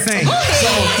outside? everything.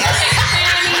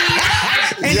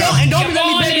 And don't be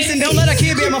letting me babysitting. Don't let a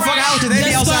kid be in my fucking house because they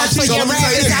be outside too. So let me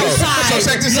tell you this though. So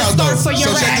check this out though. So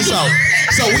check this out.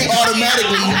 So we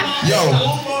automatically, nah, bitch,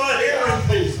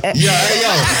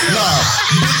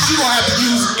 you gonna have to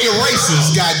use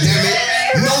erasers, goddammit.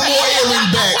 No more earring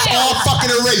backs, all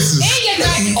fucking erasers.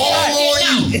 All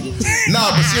on you.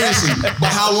 Nah, but seriously,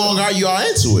 but how long are you all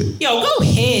into it? Yo, go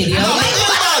ahead, yo. No, think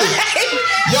about it.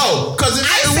 Yo, cause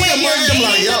if we I'm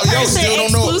like, yo, still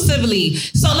don't know. Exclusively.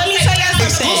 So let me tell you something.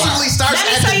 Exclusively starts Let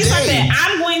me at tell the you day. something.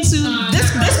 I'm going to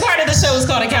this part of the show is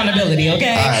called accountability,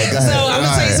 okay? All right, go ahead. So I'm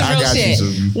gonna tell you some I real got you, shit.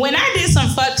 Susie. When I did some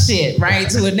fuck shit, right,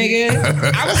 to a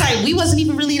nigga, I was like, we wasn't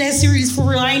even really that serious for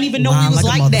real. I didn't even know we was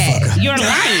like that. You're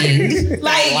lying.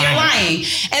 Like you're lying.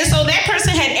 And so that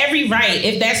person had every right,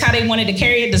 if that's how they wanted to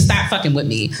carry it, to stop fucking with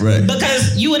me. Right.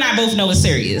 Because you and I both know it's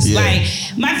serious. Yeah. Like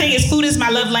my thing is food is my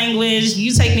love language.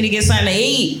 You take me to get something to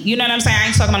eat. You know what I'm saying? I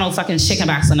ain't talking about no fucking chicken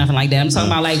box or nothing like that. I'm talking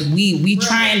about like we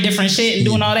trying different shit and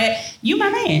doing all that. You my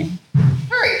man.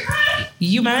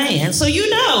 You my man. So you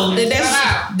know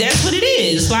that's what it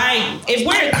is. Like if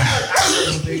we're I'm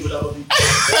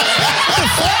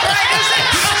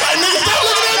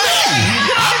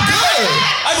good.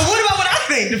 But what about what I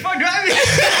think? The fuck do I mean?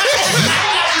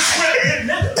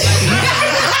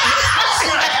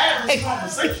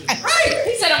 Right.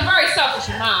 He said I'm very selfish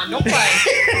in mine. Don't play.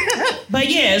 But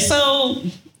yeah, so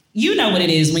you know what it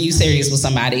is when you serious with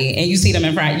somebody and you see them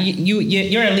in front.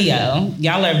 You're a Leo.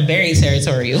 Y'all are very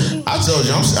territorial. I told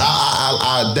you,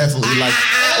 I definitely like.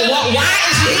 Why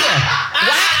is she here?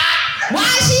 Why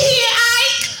is she here,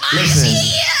 Ike? Listen,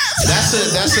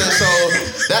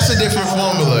 that's a different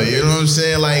formula. You know what I'm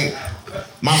saying? Like,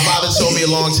 my father told me a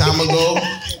long time ago.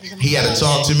 He had to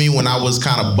talk to me when I was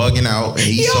kind of bugging out, and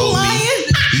he told me.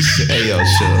 He said, "Hey, yo,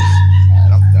 shut up.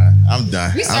 I'm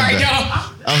done. We sorry,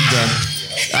 y'all. I'm done.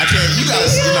 I can't. You gotta,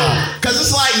 cause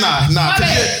it's like nah,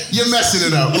 cause you're messing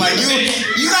it up. Like you not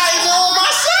even on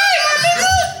my side, my nigga.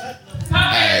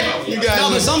 Alright, you guys. No,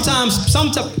 but sometimes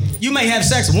you may have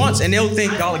sex once and they'll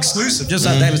think y'all exclusive just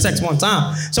like having sex one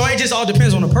time. So it just all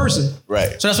depends on the person.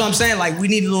 Right. So that's what I'm saying. Like we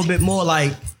need a little bit more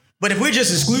like. But if we're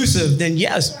just exclusive, then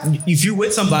yes, if you're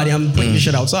with somebody, I'm putting your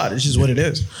shit outside. It's just what it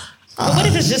is. But what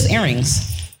if it's just earrings?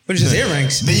 But it's just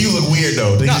earrings. Then you look weird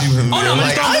though. Then you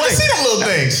like, I didn't see them little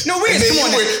things. No, weird. Come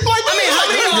on. Like, I mean, how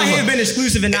many of y'all here have been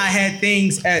exclusive and not had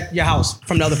things at your house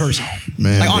from the other person?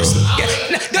 Man, like honestly,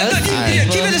 Yeah.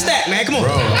 keep it a stat, man. Come on,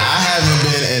 bro. I haven't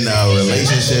been in a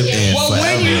relationship in forever.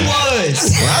 When you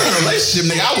was, when I was in a relationship,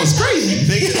 nigga, I was crazy,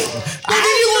 nigga. Then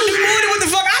you gonna do more than what the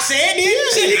fuck I said, dude.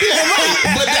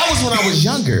 But that was when I was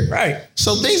younger, right?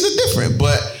 So things are different,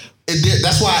 but.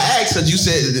 That's why I asked, because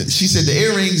she said the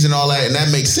earrings and all that, and that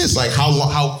makes sense. Like how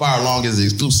far along is the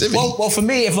exclusivity? Well, for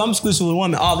me, if I'm exclusive with a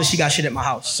woman, obviously she got shit at my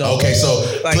house. So okay, so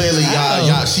like, clearly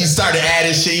y'all she started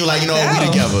adding shit. You like, we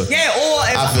together. Yeah, or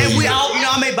if we out,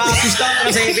 I may buy some stuff and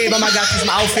I say, hey babe, I might got you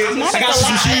some outfits. I got you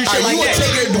some shoes, shit like that.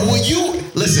 Will you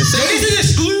listen? This is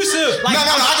exclusive. Like,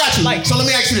 no, I got you. So let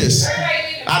me ask you this.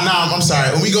 I'm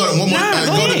sorry. When we go to one more,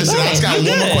 go to this. I just got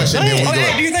one more question. Then we go.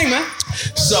 Do you think, man?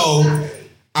 So.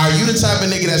 Are you the type of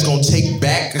nigga that's gonna take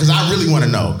back? Because I really want to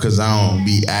know. Because I don't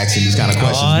be asking these kind of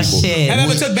questions. Oh people. shit! Have you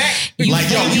ever took back? Like,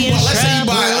 let's say you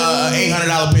buy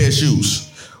 $800 pair of shoes.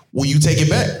 Will you take it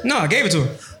back? No, I gave it to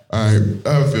her. All right,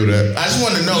 I feel that. I just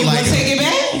want to know, you like, take it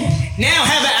back? Now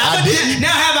have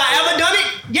I ever done it?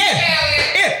 Yeah.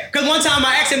 Because one time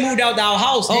my ex had moved out the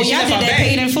house. Oh, y'all did that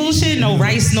paid in full shit? No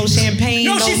rice, no champagne.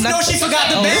 No, she forgot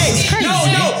the bag. No,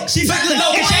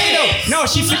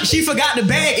 she forgot the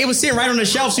bag. It was sitting right on the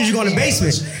shelf as soon as you go in the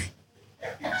basement.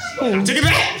 Took it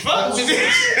back.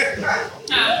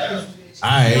 All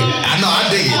right, I know, I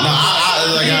dig it.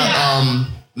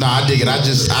 I dig it. I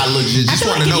legit just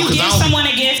want to know, because if you give someone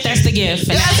a gift, that's the gift.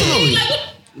 Yeah, absolutely.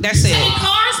 That's it. Take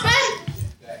cars back?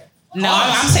 No,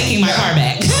 I'm taking my car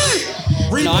back.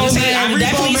 I'm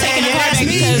definitely taking the car back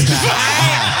because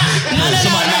no.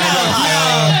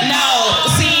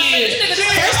 See,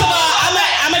 first of all,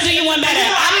 I'm gonna do you one better.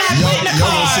 I'm not putting the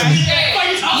car.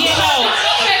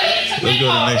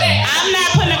 I'm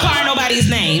not putting a car in nobody's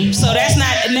name, so that's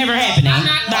never happening.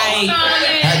 Like,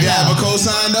 have you ever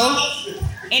co-signed though?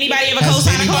 Anybody ever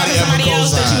co-signed a car for somebody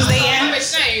else that you was dating? I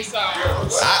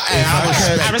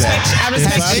respect you.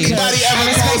 Anybody ever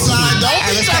co-signed? Don't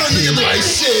be trying to nigga be like,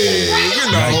 shit,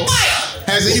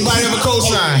 Has anybody ever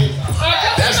co-signed?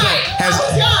 That's like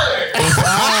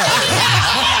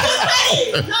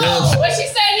What she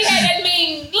said, he had that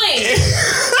mean link.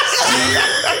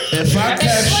 If I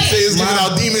catch, it's giving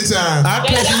out demon time. I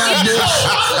catch my bitch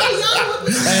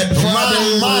at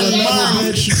my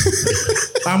bitch,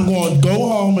 I'm going to go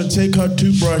home and take her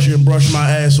toothbrush and brush my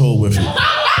asshole with it.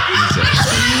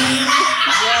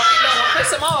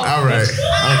 Piss him off. All right.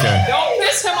 Okay. Don't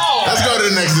piss him off. Let's go to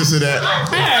the next this or that. All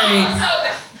right.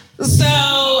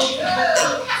 So,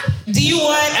 do you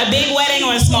want a big wedding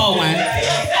or a small one?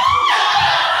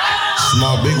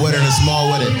 Small, big wedding and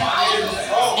small wedding.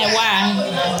 And why?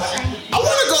 I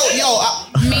want to go,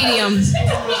 medium.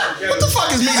 What the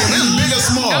fuck is medium? Is big or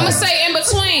small? I'm gonna say in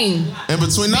between. In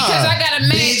between, nah. Because I got a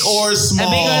match. Big or small? A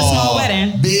big or small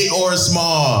wedding? Big or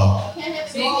small?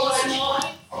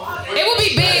 It would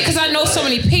be big because I know so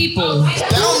many people. That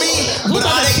don't mean. Who's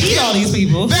gonna feed all these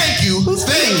people? Thank you.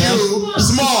 Thank you.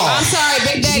 Small. I'm sorry,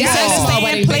 Big Daddy You said small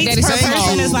wedding. understand Big plates Daddy per said small.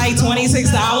 person is like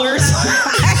 $26.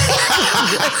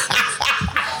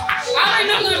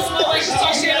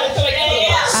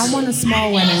 I want a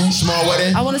small wedding. Small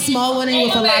wedding? I want a small wedding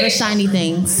with a lot of shiny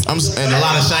things. And a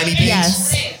lot of shiny things?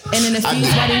 Yes. And an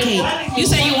infused wedding cake. You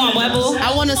say you want what, boo?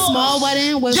 I want a small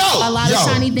wedding with a lot of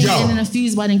shiny things and an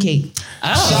infused wedding cake.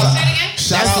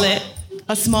 Shout out. Lit.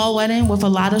 A small wedding with a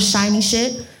lot of shiny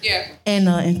shit. Yeah. And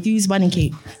an infused wedding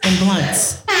cake and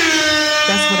blunts.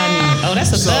 That's what I need. Oh,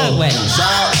 that's a thug wedding.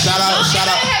 Shout out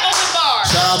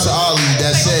to Ollie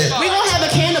that said. We gonna have a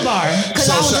candy bar. Cause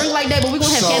I don't drink like that, but we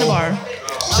gonna have candy bar.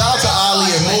 Shout out to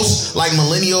Ollie and most like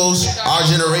millennials, our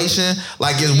generation,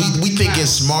 like we thinking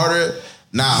smarter,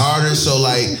 not harder. So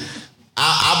like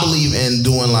I believe in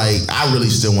doing like I really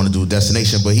still want to do a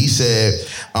destination, but he said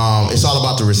it's all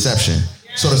about the reception.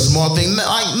 So the small thing,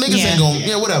 like niggas ain't gonna,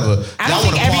 whatever. I don't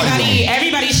think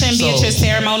everybody shouldn't be at your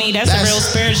ceremony. That's a real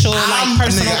spiritual, like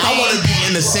personal thing. I want to be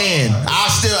in the sand. I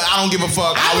don't give a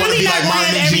fuck. I want to be like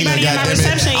Martin and Gina.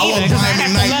 Goddammit. I want Brian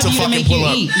McKnight to fucking pull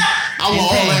up. I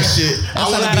want all that shit.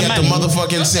 I want to be at the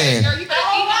motherfucking sand.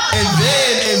 And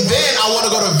then I want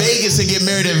to go to Vegas and get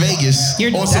married in Vegas.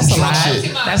 On some drunk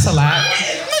shit. That's a lot.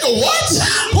 Nigga, what?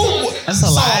 That's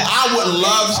a lot. I would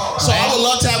love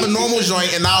to have a normal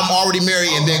joint, and now I'm already married,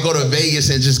 and then go to Vegas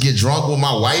and just get drunk with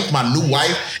my wife, my new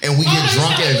wife, and we get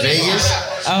drunk in Vegas.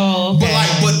 Oh, okay.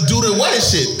 But do the wedding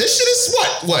shit. This shit is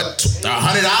what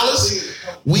 $100?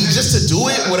 We just to do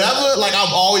it, whatever. Like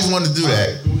I've always wanted to do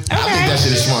that. Okay. I think that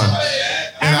shit is fun,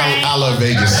 and I love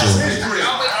Vegas too.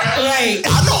 Right.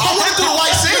 I know I want to do the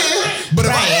white sand, but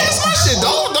if I ask my shit,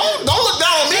 don't look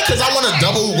down on me because I want a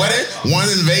double wedding, one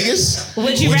in Vegas.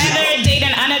 Would you rather date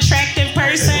an unattractive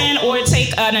person or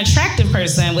take an attractive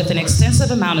person with an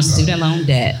extensive amount of student loan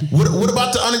debt? What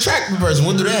about the unattractive person?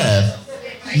 What do they have?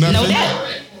 Nothing? No debt.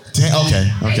 Okay.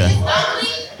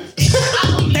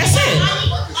 That's it.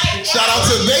 Shout out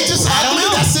to they just ugly.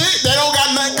 That's it. They don't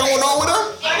got nothing going on with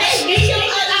them.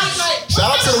 Shout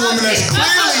out to the women that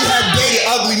clearly have dated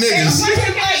ugly niggas.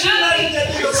 Hey,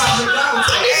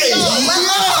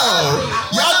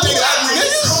 y'all dated ugly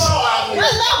niggas?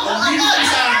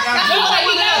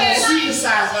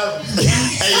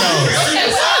 Hey, yo.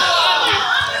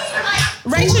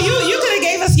 Rachel, you could have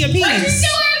gave us your piece.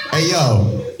 Hey,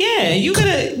 yo. Yeah, you could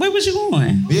have. Where was you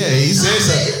going? Yeah, he said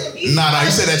something. Nah,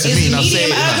 he said that to me. Is he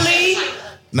medium ugly?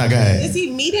 Nah, go ahead. Is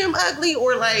he medium ugly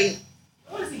or like?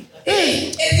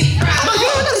 And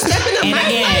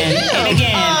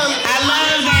again, I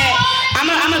love that. I'm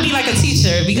gonna be like a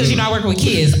teacher because I work with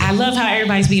kids. I love how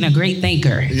everybody's being a great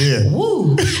thinker. Yeah.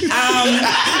 Woo. That's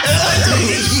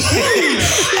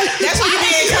what you be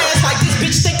in class like this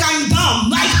bitch think I'm dumb.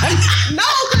 Like no,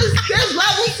 because there's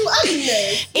levels to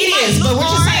ugliness. It is, but we're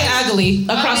just saying ugly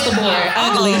across the board.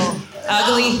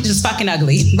 Ugly, just fucking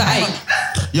ugly. Like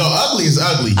yo, ugly is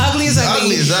ugly. Ugly is ugly.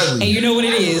 Ugly is ugly. And you know what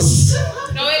it is.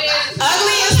 No, it is.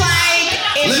 Ugly is like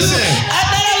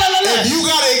if you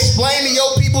gotta explain to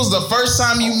your peoples the first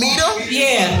time you meet them.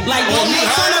 Yeah, like don't make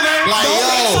fun of her. Like don't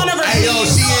make fun of her. Hey, yo,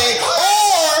 she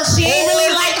ain't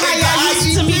really like how y'all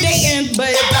used to be dating.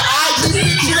 But if the IG,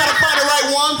 she gotta find the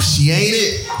right one. She ain't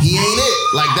it. He ain't it.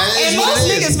 Like that is and what most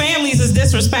it is. niggas' families is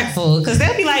disrespectful because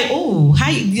they'll be like, "Ooh,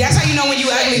 that's how you know when you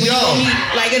ugly when you go meet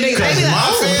like a nigga." They be like,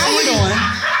 "Oh, how you doing,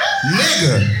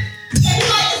 nigga?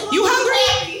 You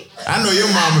hungry?" I know your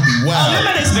mama be wild. Oh, your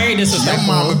mother's very disrespectful.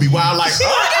 Your mama be wild like. Okay.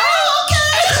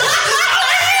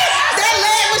 That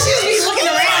leg when she be looking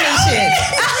around and shit.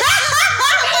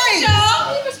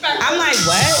 I'm like,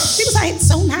 what? She was like,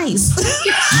 so nice.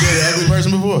 You dated an ugly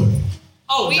person before?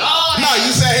 Oh, we all. No,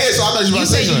 you said here, so I thought you were about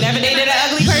to say You something. never dated an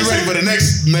ugly You person? ready for the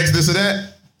next this or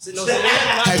that?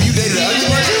 Have you dated an ugly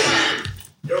person?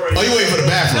 Oh, you waiting for the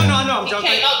bathroom? No, I'm joking.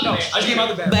 No, I just came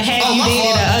out the bathroom. But have you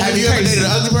dated an ugly person? Have you ever dated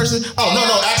an ugly person? Oh, no.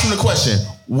 Ask him the question.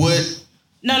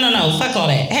 No. Fuck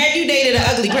all that. Have you dated an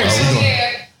ugly person?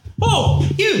 Oh,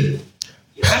 you.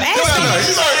 I'm asking.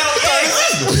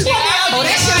 Oh,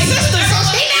 that's your sister.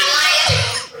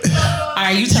 All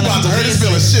right, you telling me. You about to hurt his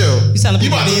feelings. Chill. You telling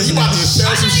me. You about to just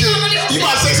tell some shit. You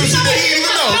about to say some shit that he didn't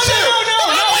even know. Chill.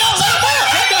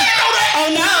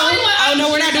 Oh no,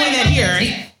 we're not doing that here.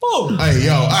 Hey,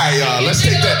 yo. All right, y'all. Let's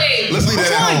take that. Let's leave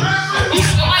that at home.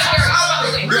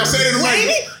 Yo, say it to the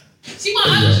mic. She want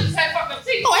other shit to say fucked up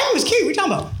teeth. Oh, Amy was cute. What you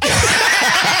talking about?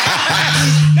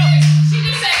 She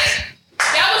just said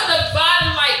that was the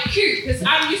bottom like cute because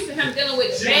I'm used to him dealing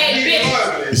with bad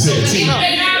bitches. Said she had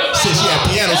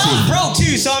piano teeth. Broke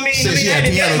too, so I mean, Said she had I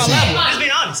did piano my teeth. level. Just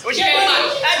being honest. What you mean?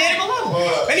 I did my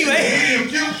level. Anyway.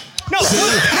 No.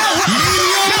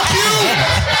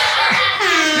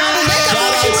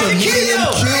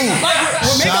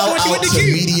 Shout out to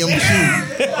Medium Q.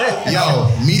 Yo,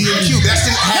 Medium Q. That's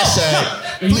the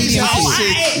hashtag. Please help this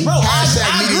shit. Hashtag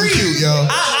Medium Q, yo.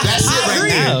 That's it right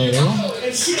now.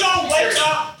 If she don't wake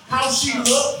up how she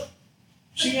look,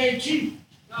 she ain't cute.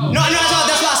 No,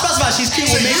 that's why I specified. She's cute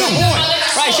with makeup on.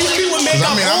 Right, she's cute with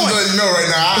makeup on. I mean, I'm letting you know right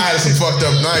now, I had some fucked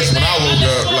up nights when I woke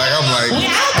up. Like, I'm like,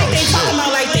 I don't think they talking about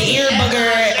like the ear booger.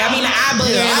 I mean, the eye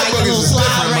booger. Yeah, like the little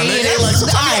slide right here.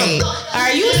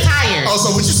 Are you tired? Oh,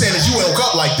 so what you saying is you woke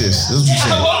up like this? That's what you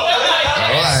saying. All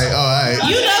right.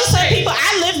 You know, some people.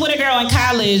 I lived with a girl in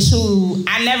college who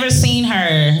I never seen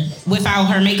her without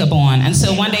her makeup on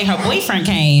until one day her boyfriend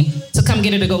came to come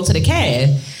get her to go to the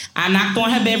cab. I knocked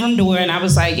on her bedroom door and I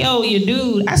was like, yo, your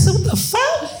dude. I said, what the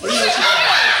fuck?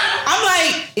 I'm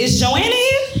like, is Joanna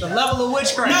here? The level of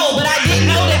witchcraft. No, but I didn't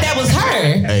know that was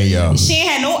her. Hey, yo. She ain't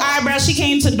had no eyebrows. She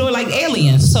came to the door like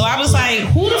aliens. So I was like,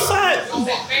 who the fuck?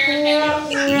 Yeah.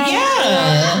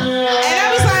 And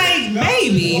I was like,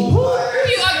 baby. You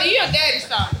a daddy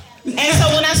star. And so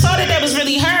when I saw that was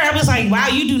really her, I was like, wow,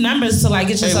 you do numbers to like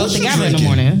get yourself together in the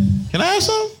morning. Can I have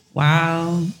some?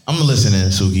 Wow. I'm listening,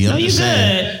 Suki. No, you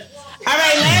good. All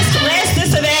right, last this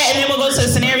or that, and then we'll go to the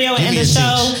scenario and end the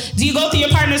show. Do you go through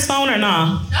your partner's phone or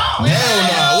no?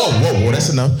 Hell no. Whoa, that's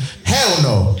enough. Hell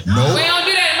no. Nope. We don't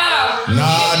do that now.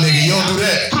 Nah, nigga, you don't do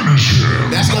that.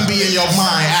 That's gonna be in your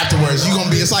mind afterwards.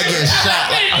 It's like getting shot.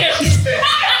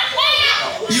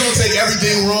 You don't take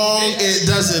everything wrong. It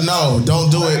doesn't. No,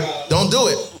 don't do it. Don't do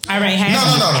it. All right, No.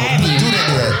 Do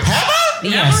that. Have I?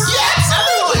 Yes. Yeah,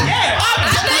 absolutely.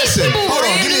 Listen, hold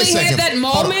on. Give me a second. That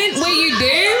moment where you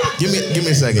did. Give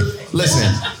me a second. Listen,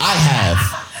 I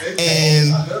have.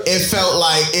 And it felt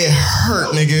like it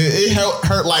hurt, nigga. It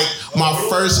hurt like my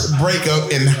first breakup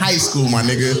in high school, my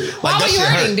nigga. Like, why were you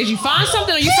hurting? Did you find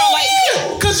something or you felt like...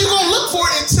 Because you're going to look for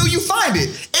it until you find it.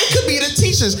 It could be the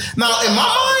teachers. Now, in my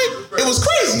mind, it was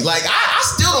crazy. Like, I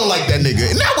still don't like that nigga.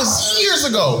 And that was years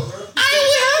ago. I ain't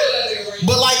with her.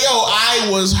 But like, yo, I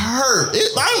was hurt.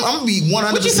 I'm going to be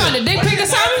 100%. What you found, a dick pic or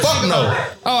something? Fuck no.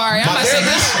 Oh, all right. I'm my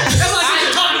therapist.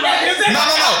 No.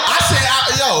 I said,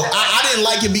 I didn't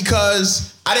like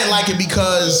it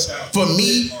because for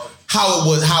me, how it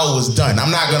was done.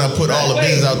 I'm not gonna put all the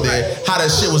business out there. How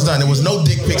that shit was done. There was no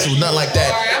dick pics. It was nothing like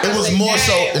that. It was more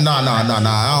so. No. I don't.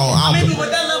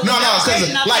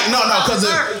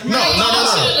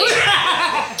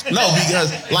 No,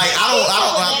 because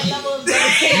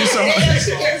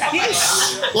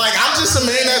like I'm just a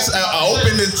man that's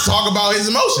open to talk about his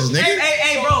emotions, nigga.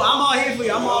 Hey, bro, I'm all here for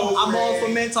you. I'm all for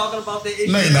men talking about their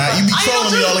issues. No, you're not. You be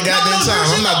trolling me all the goddamn time.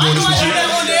 I'm not doing this with you.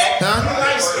 Huh?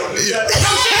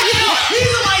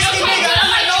 He's a light skinned nigga.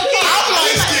 I'm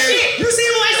light skinned. You see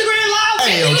him on Instagram Live?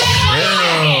 Hey, yo.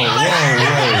 Whoa.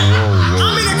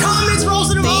 I'm in the comments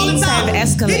roasting him all the time.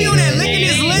 Escalated. He doing that licking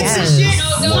his lips and shit.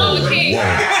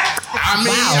 I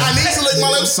mean, I need to lick my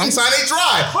lips. Sometimes they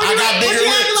dry. I got bigger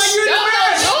lips.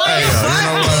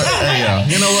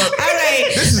 You know what? All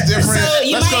right. This is different. So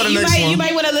Let's go to the next one. You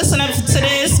might want to listen up to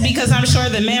this because I'm sure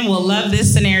the men will love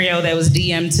this scenario that was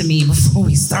DM'd to me before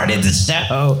we started the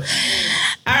show.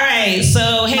 All right.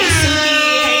 So, hey,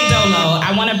 Suki. Hey, Dolo.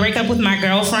 I want to break up with my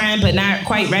girlfriend, but not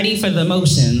quite ready for the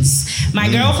emotions. My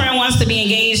girlfriend wants to be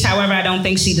engaged. However, I don't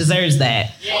think she deserves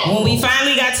that. When we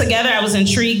finally got together, I was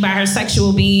intrigued by her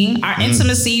sexual being. Our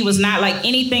intimacy was not like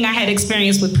anything I had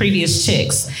experienced with previous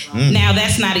chicks. Now,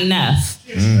 that's not enough.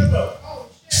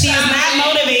 She is not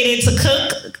motivated to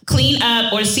cook, clean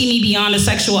up, or see me beyond a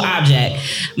sexual object.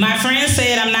 My friend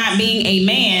said I'm not being a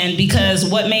man because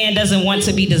what man doesn't want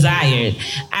to be desired?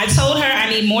 I told her I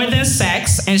need more than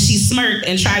sex, and she smirked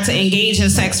and tried to engage in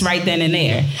sex right then and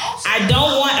there. I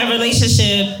don't want a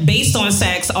relationship based on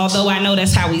sex, although I know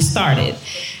that's how we started.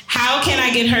 How can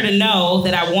I get her to know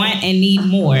that I want and need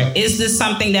more? Is this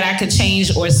something that I could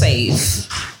change or save?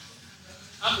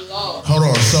 Hold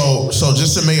on. So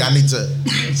just to make, I need to.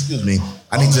 Excuse me.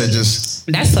 I need to just.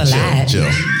 That's a lie. Chill.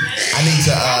 I need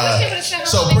to.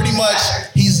 So pretty much,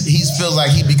 he's feels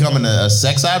like he's becoming a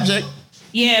sex object.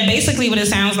 Yeah, basically what it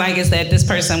sounds like is that this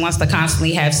person wants to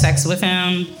constantly have sex with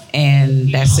him, and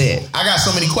that's it. I got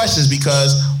so many questions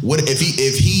because what if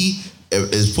he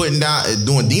is putting down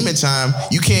doing demon time?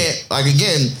 You can't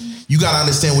again. You gotta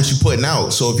understand what you're putting out.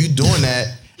 So if you're doing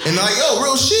that. And like, yo,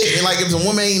 real shit. And like, if the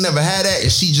woman ain't never had that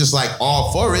and she just like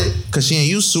all for it because she ain't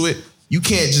used to it, you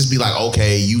can't just be like,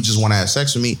 okay, you just want to have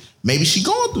sex with me. Maybe she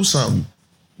going through something.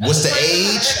 What's the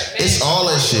age? It's all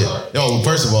that shit. Yo,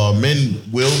 first of all, men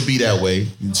will be that way.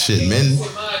 Shit, men.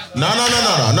 No.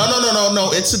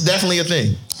 It's definitely a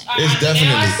thing. It's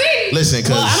definitely. Listen,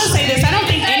 because. Well, I'm gonna say this. I don't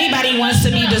think anybody wants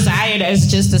to be desired as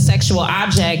just a sexual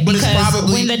object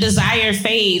because when the desire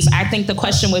fades, I think the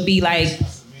question would be like.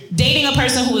 Dating a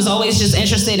person who is always just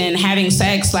interested in having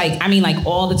sex, like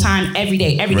all the time, every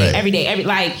day,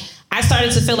 I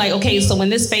started to feel like, okay, so when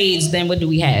this fades, then what do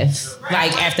we have?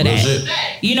 Like after that,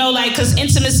 because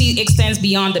intimacy extends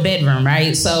beyond the bedroom,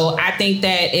 right? So I think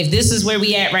that if this is where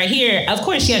we at right here, of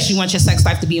course, yes, you want your sex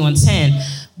life to be on 10.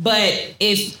 But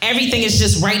if everything is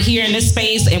just right here in this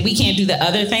space and we can't do the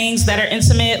other things that are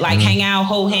intimate, like hang out,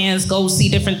 hold hands, go see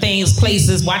different things,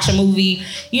 places, watch a movie,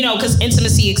 because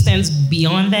intimacy extends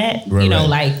beyond that,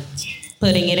 like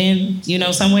putting it in,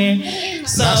 somewhere.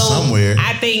 So not somewhere.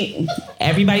 I think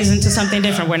everybody's into something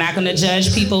different. We're not going to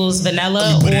judge people's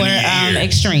vanilla or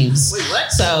extremes. Wait,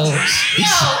 what? So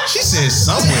she said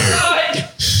somewhere.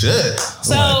 Shit.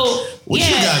 So. What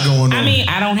you got going on?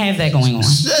 I don't have that going on.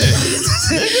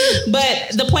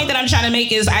 But the point that I'm trying to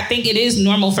make is I think it is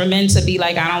normal for men to be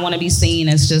like, I don't want to be seen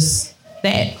as just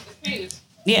that.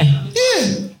 Yeah.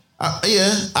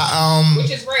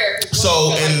 Which is rare.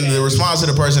 So in the response to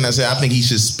the person that said, I think he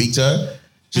should speak to her,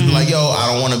 she'd be like, yo,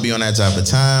 I don't want to be on that type of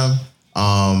time.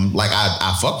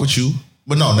 I fuck with you.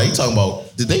 But no, you talking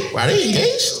about, are they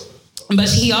engaged? But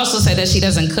he also said that she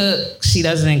doesn't cook, she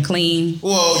doesn't clean.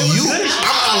 Well,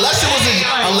 unless it was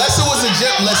a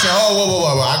Jim. Listen,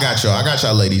 whoa, I got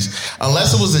y'all, ladies.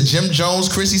 Unless it was a Jim Jones,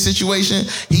 Chrissy situation,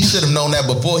 he should have known that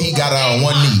before he got out on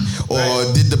one knee,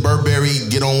 or did the Burberry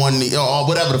get on one knee, or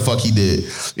whatever the fuck he did.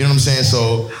 You know what I'm saying?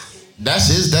 So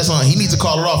that's on. He needs to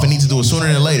call it off and needs to do it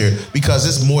sooner than later because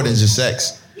it's more than just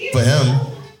sex for him,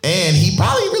 and he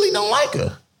probably really don't like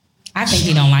her. I think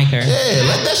he don't like her. Yeah,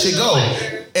 let that shit go.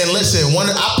 And listen,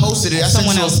 I posted it.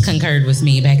 Someone else concurred with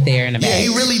me back there in the back. Yeah, he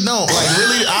really don't. Like,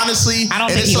 really, honestly. I don't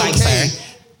think he likes her.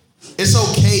 It's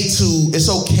okay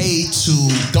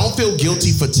to don't feel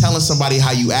guilty for telling somebody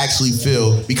how you actually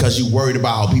feel because you worried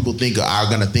about how people are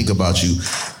gonna think about you.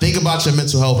 Think about your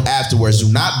mental health afterwards.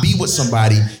 Do not be with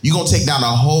somebody. You're gonna take down the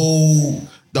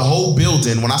whole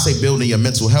building. When I say building, your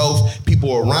mental health,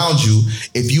 people around you.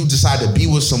 If you decide to be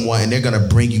with someone and they're gonna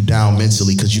bring you down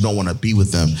mentally because you don't want to be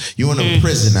with them, you're in a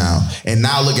prison now. And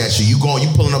now look at you. You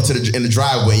pulling up in the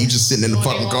driveway. You just sitting in the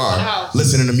fucking car,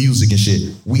 listening to music and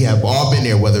shit. We have all been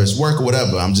there, whether it's work or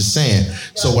whatever. I'm just saying.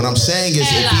 So what I'm saying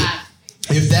is,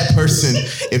 if that person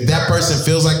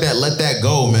feels like that, let that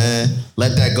go, man.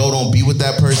 Let that go. Don't be with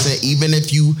that person. Even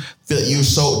if you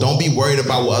feel don't be worried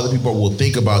about what other people will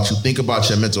think about you. Think about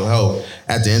your mental health.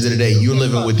 At the end of the day, you're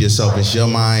living with yourself. It's your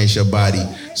mind, it's your body.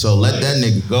 So let that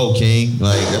nigga go, King.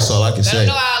 Like, that's all I can say.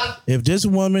 If this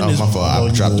woman is... my fault. I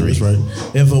dropped 3. Right.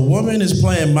 If a woman is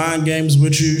playing mind games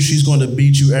with you, she's going to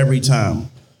beat you every time.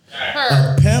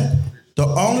 A pimp... The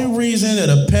only reason that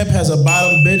a pimp has a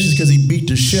bottom bitch is because he beat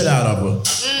the shit out of her.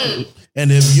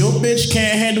 And if your bitch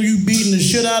can't handle you beating the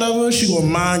shit out of her, she gonna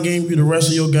mind game you the rest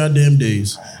of your goddamn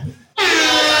days. Hey,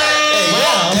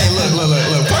 look.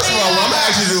 First of all, I'm gonna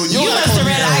ask you to do. You must have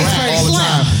read Iceberg all the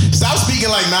time. Stop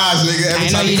speaking like Nas, nigga. Every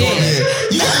time you come here,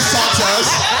 you gotta talk to us,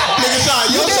 nigga. Sean,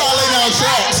 you try to lay down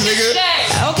tracks, nigga.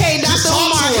 Okay, Dr.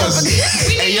 Umar.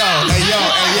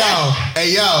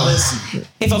 Hey, yo. Listen.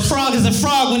 If a frog is a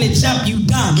frog, when it jump, you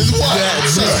dumb. I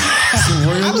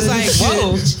was like,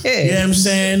 whoa, shit. You know what I'm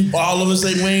saying? All of us,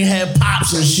 like, we ain't had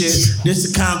pops and shit. This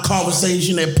is the kind of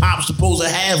conversation that pops supposed to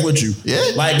have with you.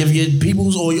 Yeah. Like, if your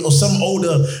people's or some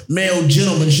older male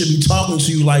gentleman should be talking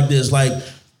to you like this, like,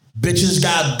 bitches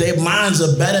their minds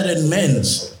are better than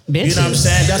men's. Bitches. You know what I'm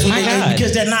saying? That's what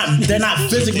because they're not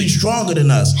physically stronger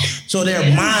than us. So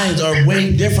their minds are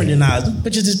way different than ours.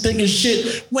 Bitches is thinking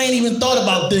shit we ain't even thought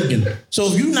about thinking. So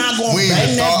if you're not gonna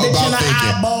bang that bitch in the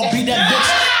eyeball, beat that bitch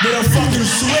with a fucking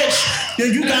switch,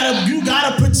 then you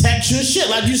gotta protect your shit.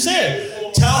 Like you said.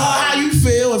 Tell Tell her how you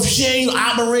feel. If she ain't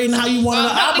operating how you want her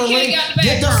to operate,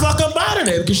 get the fuck up out of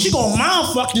there because she gonna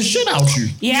mind fuck the shit out you.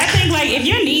 Yeah, I think like if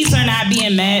your needs are not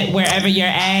being met wherever you're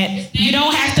at, you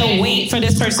don't have to wait for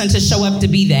this person to show up to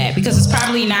be that because it's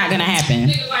probably not gonna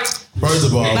happen. First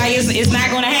of all, like it's not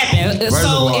going to happen.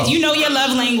 So if you know your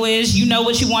love language, you know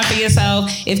what you want for yourself.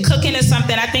 If cooking is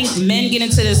something, I think men get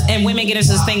into this and women get into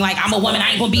this thing like, I'm a woman, I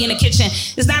ain't going to be in the kitchen.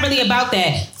 It's not really about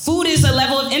that. Food is a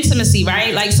level of intimacy,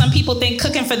 right? Like some people think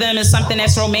cooking for them is something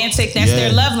that's romantic. That's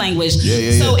their love language.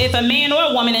 So if a man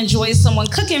or a woman enjoys someone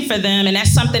cooking for them and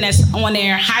that's something that's on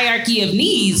their hierarchy of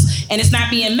needs and it's not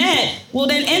being met, well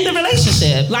then end the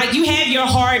relationship. Like you have your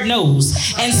hard nose.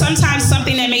 And sometimes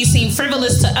something that may seem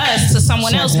frivolous to us, to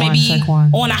someone else, maybe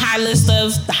on a high list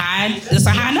of it's a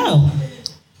high no.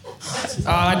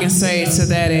 All I can say to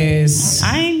that is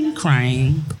I'm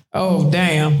crying. Oh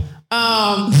damn.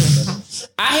 I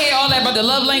hear all that about the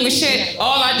love language shit.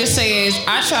 All I just say is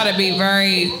I try to be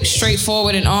very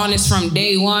straightforward and honest from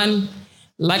day one.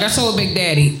 Like I told Big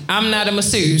Daddy, I'm not a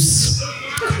masseuse.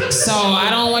 So I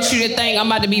don't want you to think I'm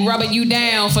about to be rubbing you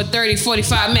down for 30,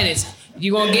 45 minutes.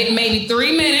 You're gonna get maybe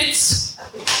 3 minutes.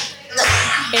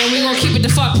 And we're gonna keep it the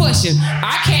fuck pushing.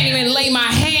 I can't even lay my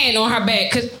hand on her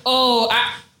back because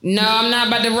no, I'm not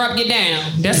about to rub you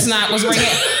down. That's not what's right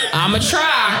here. I'ma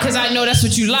try because I know that's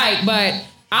what you like, but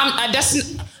I've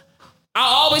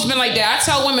always been like that. I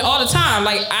tell women all the time,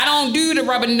 like I don't do the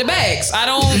rubbing in the backs.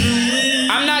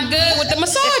 I'm not good with the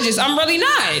massages. I'm really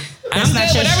not. I'm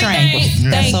good with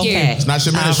everything. Thank you. It's not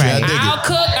your ministry. Right. I dig I'll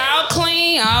cook, I'll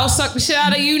clean, I'll suck the shit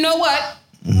out of you know what.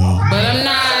 But I'm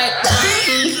not a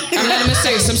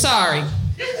masseuse. I'm sorry.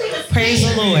 Praise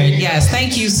the Lord. Yes.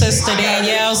 Thank you, Sister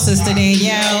Danielle. Sister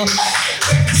Danielle.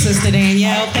 Sister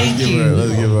Danielle. Thank you.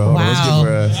 Let's give her. Wow. Let's give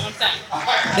her.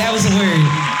 That was a word.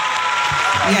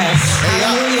 Yes.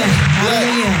 Hallelujah.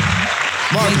 Hallelujah.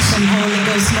 Make some Holy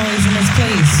Ghost noise in this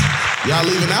place. Y'all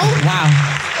leaving out? Wow.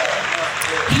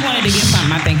 He wanted to get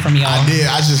something, I think, from y'all. I did.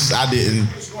 I didn't.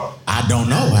 I don't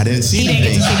know. I didn't see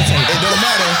anything. It don't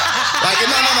matter. Like,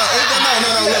 no.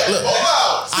 Look.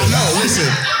 I know. Listen.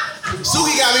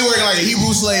 Suki got me working like a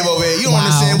Hebrew slave over here. You don't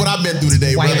understand what I've been through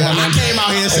today, brother. I came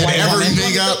out here and set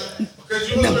everything up.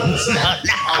 No.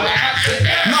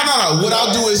 What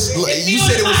I'll do is, you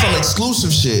said it was some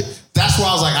exclusive shit. That's why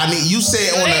I was like, you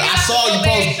said I saw you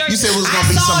post, you said it was going to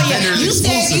be some vendors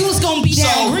exclusive. You said you was going to be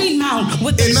down Green Mountain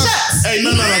with the shuts. Hey,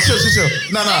 no, chill.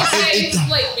 No.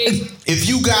 If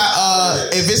you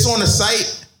got, if it's on the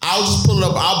site, I'll just pull it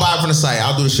up. I'll buy it from the site.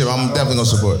 I'll do the shit. I'm definitely going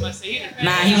to support.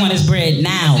 Nah, he want his bread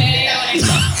now.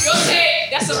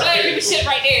 That's some black people shit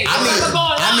right there. I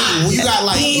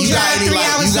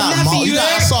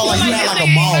saw like you had like a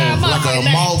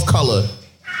mauve color.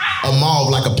 A mauve,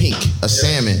 like a pink, a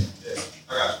salmon.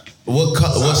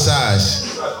 What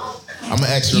size? I'm an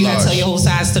extra large. You gotta tell your whole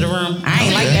size to the room. I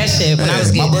ain't like that shit when I was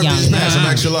getting young. My birthday smash, I'm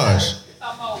extra large.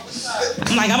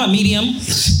 I'm like, I'm a medium.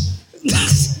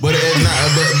 But I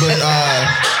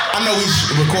know we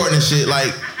recording and shit.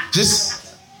 Like,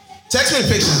 just text me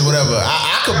pictures or whatever.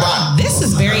 I could buy. This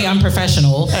is very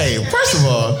unprofessional. Hey, first of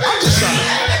all, I'm just trying to.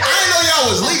 I didn't know y'all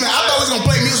was leaving. I thought we was gonna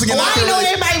play music and I didn't know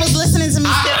everybody was listening to me.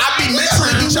 I be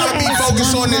mentally trying to be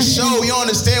focused on this show. You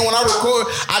understand? When I record,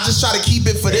 I just try to keep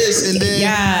it for this and then.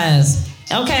 Yes.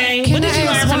 Okay. What did you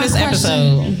learn from this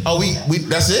episode? Oh, we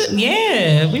that's it?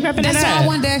 Yeah, we wrapping it up. That's why I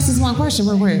wanted to ask this one question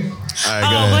real quick. All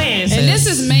right, go ahead. And this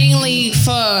is mainly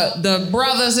for the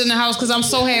brothers in the house because I'm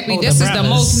so happy. This is the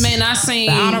most men I've seen.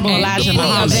 The Honorable Elijah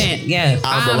Muhammad. Yes.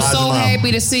 I'm so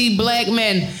happy to see black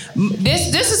men.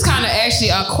 This is kind of actually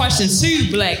a question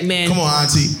to black men. Come on,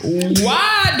 Auntie.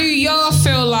 Why do y'all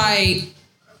feel like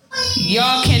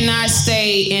y'all cannot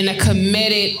stay in a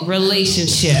committed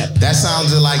relationship? That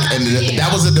sounds like, and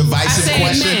that was a divisive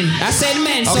question. I said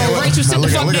men. So Rachel, sit the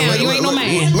fuck down. You ain't no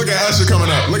man. Look at Usher coming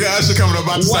up.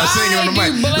 About to start singing on the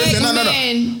mic. Listen,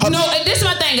 no. This is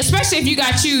my thing. Especially if you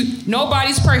got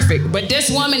nobody's perfect, but this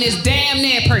woman is damn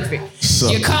near perfect.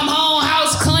 You come home,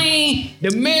 house clean,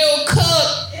 the meal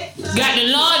cooked, got the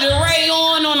lingerie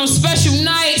on them special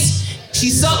nights. She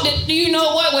sucked it, you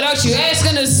know what, without you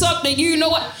asking to suck it, you know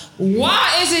what.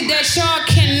 Why is it that y'all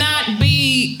cannot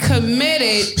be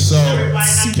committed?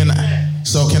 Can I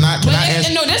answer?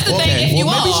 No, that's the thing. If you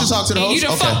maybe you should talk to the host. You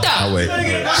done fucked up. I'll wait.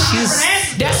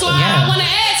 That's why I want to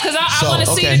ask because I want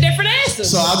to see the different answers.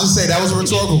 So I'll just say that was a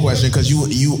rhetorical question because you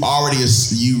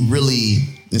really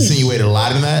insinuated a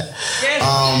lot in that.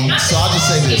 So I'll just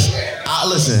say this.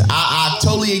 Listen, I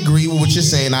totally agree with what you're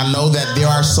saying. I know that there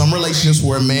are some relationships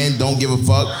where men don't give a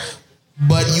fuck.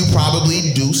 But you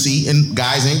probably do see, and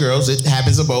guys and girls, it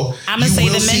happens to both. I'm gonna say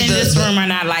the men in this room are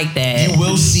not like that. You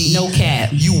will see. No cap.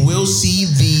 You will see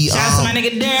the. Shout out to my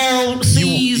nigga Daryl,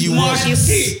 C's,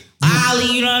 Marcus,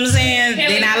 Ollie. You know what I'm saying?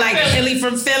 They not like Philly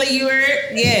from Philly. You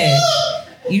heard? Yeah.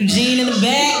 Eugene in the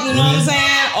back. You know what I'm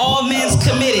saying? All men's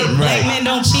committed. Black men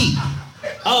don't cheat.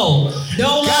 Oh,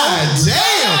 don't lie. God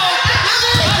damn.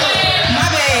 My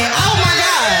bad. Oh my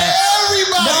God.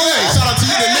 Everybody. Hey, shout out to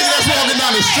you. The nigga that's walking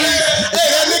down the street. Hey,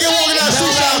 that nigga walking down the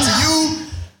street. Shout out to you.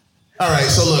 All right.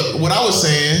 So look, what I was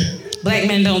saying. Black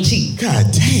men don't cheat. God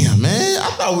damn, man.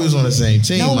 I thought we was on the same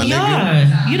team, no, my we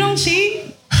nigga. Are. You don't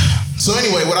cheat. So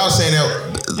anyway, what I was saying,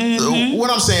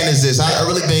 what I'm saying is this. I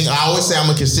really think, I always say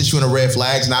I'm a constituent of red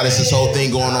flags. Now there's this whole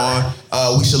thing going on.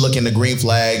 We should look into green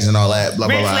flags and all that, blah,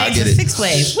 blah, blah. Red flags I get and it. 6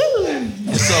 flags.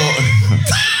 Woo.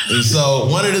 So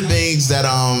one of the things that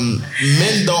all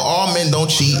men don't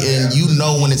cheat, and you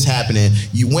know when it's happening.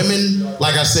 You women,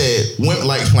 like I said,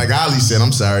 like Ali said,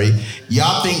 I'm sorry,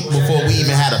 y'all think before we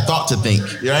even had a thought to think,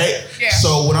 right? Yeah.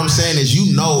 So what I'm saying is,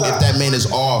 you know if that man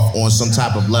is off on some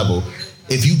type of level.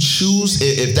 If you choose,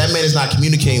 if that man is not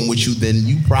communicating with you, then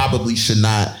you probably should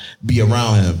not be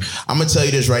around him. I'm gonna tell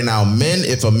you this right now, men.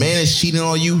 If a man is cheating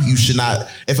on you, you should not.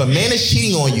 If a man is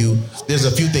cheating on you, there's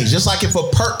a few things. Just like if a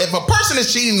person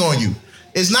is cheating on you,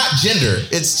 it's not gender.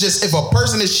 It's just if a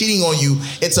person is cheating on you,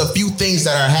 it's a few things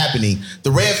that are happening.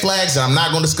 The red flags that I'm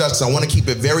not going to discuss because I want to keep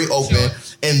it very open. Sure.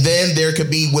 And then there could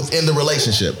be within the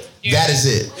relationship. Yeah. That is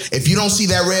it. If you don't see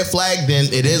that red flag, then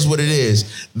it is what it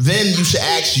is. Then you should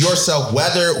ask yourself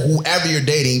whether whoever you're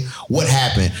dating, what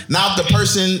happened. Now, if the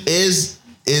person is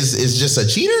just a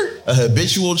cheater, a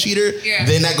habitual cheater,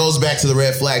 then that goes back to the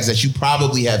red flags that you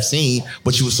probably have seen,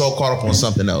 but you were so caught up on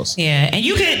something else. Yeah, and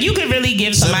you could really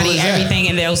give somebody everything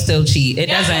and they'll still cheat. It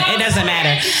doesn't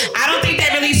matter. I don't think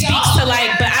that really speaks to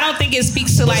but I don't think it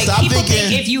speaks to people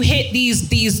think if you hit these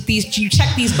you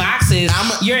check these boxes,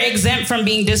 you're exempt from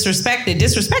being disrespected.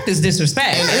 Disrespect is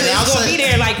disrespect. And it's gonna be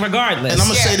there regardless. And I'm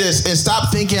gonna say this, and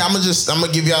stop thinking. I'm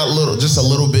gonna give y'all a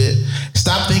little bit.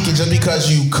 Stop thinking just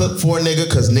because you cook for a nigga,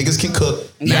 because niggas can cook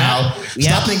now.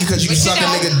 Stop thinking because you suck a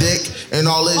nigga dick and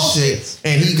all this shit,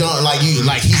 and he's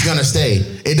gonna stay.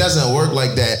 It doesn't work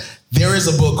like that. There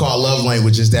is a book called Love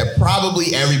Languages that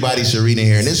probably everybody should read in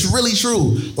here, and it's really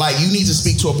true. Like, you need to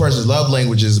speak to a person's love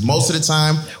languages. Most of the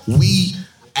time, we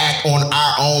act on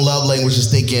our own love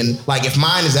languages, thinking like, if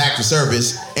mine is act of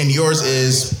service and yours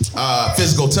is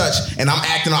physical touch, and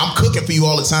I'm cooking for you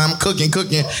all the time, cooking,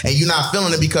 and you're not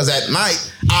feeling it because at night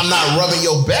I'm not rubbing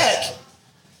your back.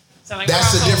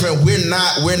 That's the difference.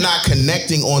 We're not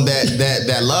connecting on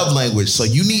that love language. So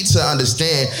you need to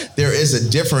understand there is a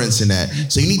difference in that.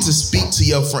 So you need to speak to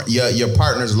your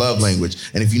partner's love language.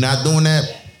 And if you're not doing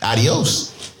that,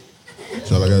 adios.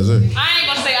 That's all I gotta say. I ain't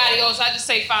gonna say adios. I just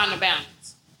say find the balance.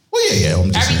 Well, yeah.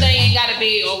 Everything ain't gotta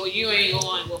be, you ain't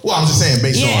going. Well, I'm just saying,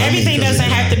 based on everything doesn't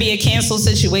have to be a cancel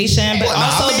situation, but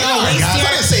also don't waste your.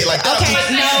 I didn't say it like that. Okay,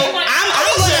 no,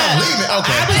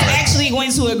 I was actually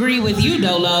going to agree with you,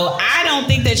 Dolo. I don't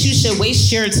think that you should waste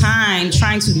your time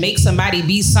trying to make somebody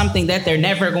be something that they're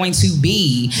never going to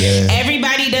be. Yeah.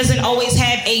 Everybody doesn't always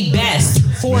have a best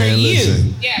for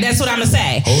you. Yeah. That's what I'm gonna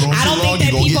say. I don't think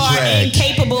that people are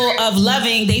incapable of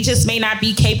loving. They just may not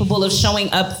be capable of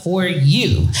showing up for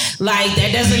you. Like,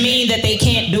 that doesn't mean that they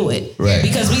can't do it. Right.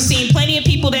 Because we've seen plenty of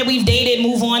people that we've dated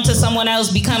move on to someone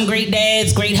else, become great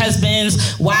dads, great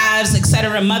husbands, wives,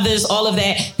 etc., mothers, all of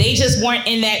that. They just weren't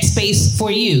in that space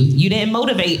for you. You didn't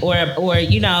motivate, or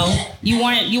you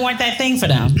weren't that thing for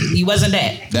them. You wasn't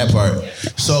that. That part.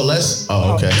 So let's.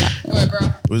 Oh, okay.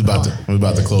 We was about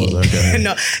to close. Okay.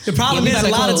 No, the problem is a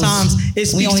lot of times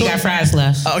we only got fries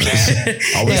left. Okay.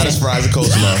 All we got is fries and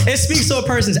coleslaw. It speaks to a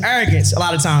person's arrogance a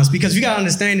lot of times, because you gotta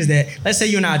understand is that, let's say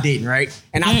you and I are dating, right?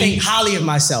 And I think highly of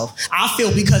myself. I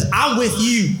feel because I'm with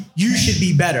you, you should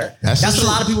be better. That's what a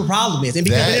lot of people problem is. And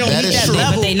because they don't meet that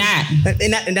level. But they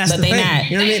not. And that's the thing. Not.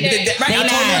 You know what I mean? I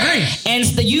totally agree.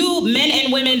 And men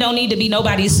and women don't need to be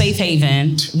nobody's safe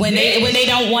haven when they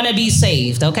don't want to be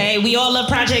saved, okay? We all love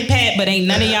Project Pat, but ain't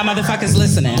none of y'all motherfuckers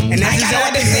listening. And that's exactly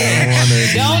what they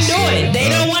said. Don't do it. They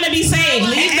don't want to be saved.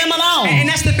 Leave them alone. And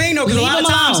that's the thing, though, because a lot of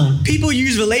times people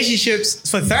use relationships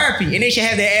for therapy, and they should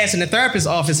have their ass in the therapist's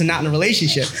office and not in a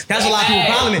relationship. That's a lot of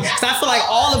people's problem. So I feel like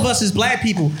all of us as black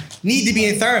people need to be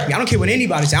in therapy. I don't care what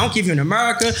anybody says. I don't care if you're in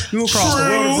America, you across the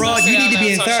world abroad, you need to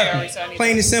be in therapy.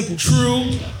 Plain and simple.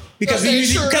 True. Because we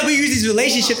use these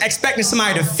relationships expecting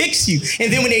somebody to fix you.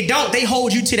 And then when they don't, they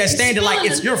hold you to that standard like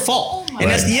it's your fault. And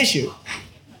that's the issue.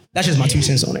 That's just my 2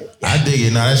 cents on it. I dig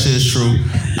it. No, that shit is true.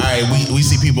 All right, we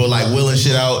see people like willing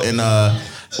shit out and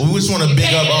We just want to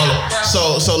big up all.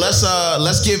 So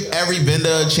let's give every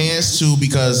vendor a chance to,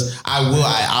 because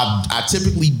I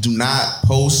typically do not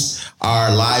post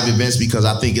our live events because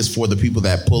I think it's for the people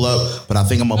that pull up. But I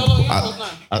think I'm gonna.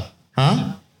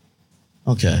 Huh?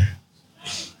 Okay.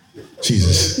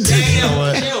 Jesus. You know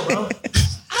what?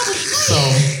 So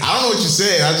I don't know what you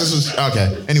said. I just was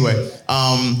okay. Anyway,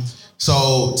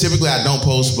 so typically I don't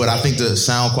post, but I think the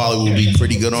sound quality will be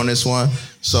pretty good on this one.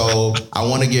 So I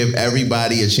want to give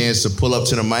everybody a chance to pull up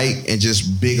to the mic and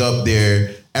just big up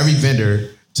every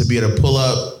vendor to be able to pull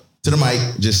up to the mic,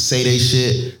 just say they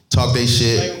shit, talk they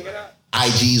shit,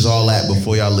 IGs, all that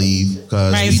before y'all leave.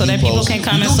 Right, so that people can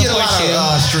come and support you. We do get a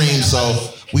lot of streams, so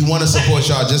we want to support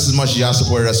y'all just as much as y'all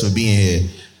supported us for being here.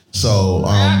 So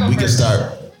we can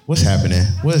start. What's happening?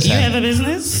 What's happening? You have a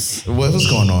business? What's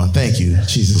going on? Thank you,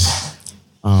 Jesus.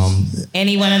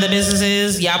 Any one of the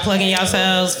businesses, y'all plugging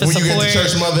yourselves for support? You get the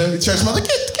church mother,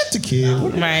 get the kid.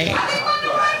 Right.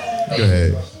 Go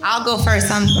ahead. I'll go first.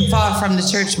 I'm far from the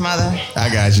church mother. I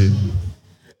got you.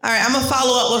 All right, I'm gonna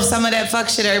follow up with some of that fuck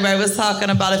shit everybody was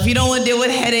talking about. If you don't want to deal with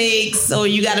headaches or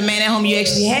you got a man at home you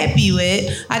actually happy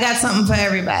with, I got something for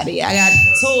everybody. I got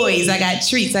toys, I got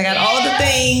treats, I got all the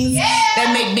things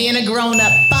that make being a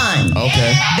grown-up fun.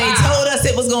 Okay. They told us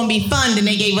it was gonna be fun, and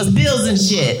they gave us bills and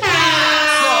shit. So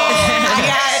I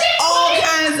got all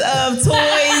kinds of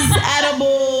toys,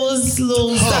 edibles,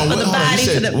 little stuff for the body.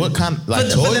 For the, what kind? Like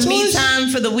toys? For the me time,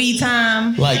 for the we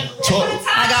time. Like toys?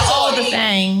 I got all the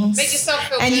things. Make yourself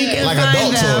feel and good. You can like find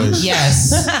adult them. toys.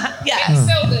 Yes. Yes.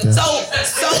 Okay. So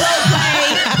solo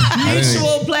play,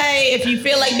 mutual play. If you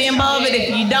feel like being bothered, if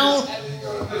you don't.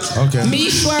 Okay.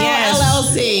 Meesh World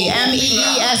LLC.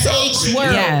 MEESH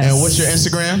World. Yes. And what's your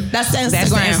Instagram? That's the Instagram. That's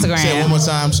the Instagram. Say it one more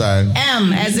time. Sorry.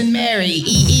 M as in Mary.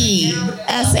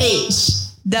 EESH.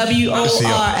 WORLD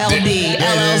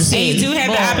LLC. They do have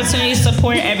the opportunity to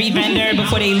support every vendor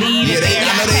before they leave. Yeah, I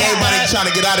know everybody trying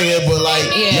to get out of here, but like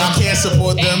y'all can't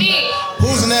support them.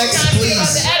 Who's next,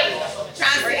 please?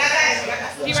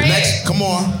 Next, come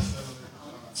on.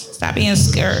 Stop being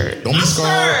scared. Don't be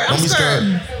scared. Don't be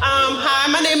scared. Hi,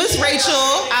 my name is Rachel.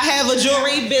 I have a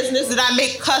jewelry business that I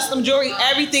make custom jewelry.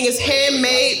 Everything is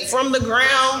handmade from the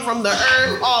ground, from the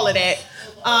earth, all of that.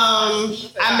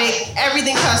 I make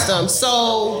everything custom.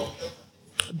 So,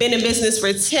 been in business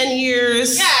for 10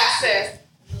 years. Yeah, sis.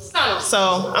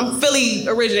 So I'm Philly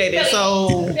originated.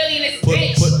 So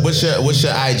what's your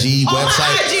IG website?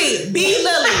 My IG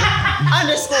BeLily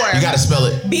 _. You gotta spell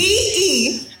it.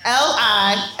 BeLilly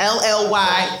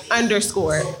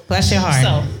 _. Bless your heart.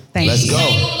 So thank Let's you. go.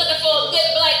 Looking for a good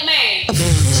black man.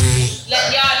 Let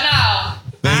y'all know.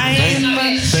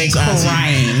 Thanks,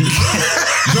 crying.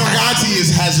 Your auntie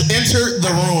has entered the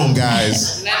room,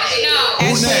 guys.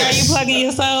 Who's Ashley, next? are you plugging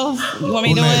yourself? You want me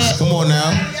Who to do next? it? Come on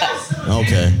now.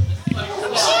 Okay.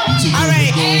 All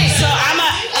right. So I'm a.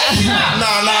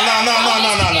 No.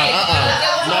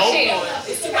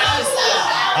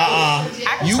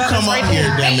 You come up here,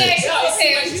 damn it. You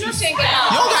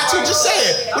don't got to. Just say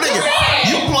it. What nigga?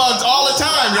 You plugged all the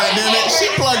time, right, damn it. She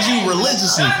plugs you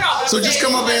religiously. So just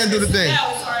come up here and do the thing.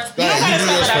 Go ahead. You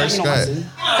do yours first. Go ahead.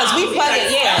 Because we plug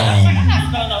it,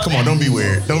 yeah. Come on, don't be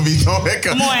weird. Don't be weird.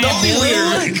 Come on.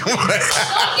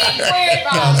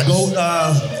 Guys, go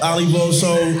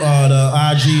Olivoso. The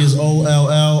IG is OLLIEVOSO.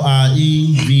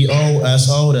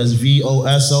 That's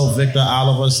VOSO. Victor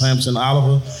Oliver, Samson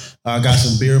Oliver. I got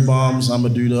some beer bombs. I'm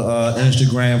gonna do the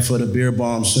Instagram for the beer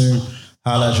bomb soon.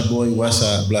 Holla at your boy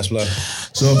Westside. Bless.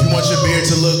 So if you want your beard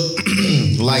to look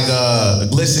like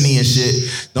glistening and shit,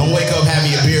 don't wake up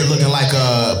having your beard looking like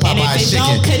Popeye's chicken. And if it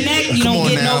don't connect, you don't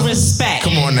get no respect.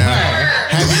 Come on now.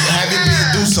 Have your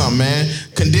beard do something, man.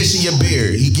 Condition your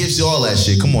beard. He gives you all that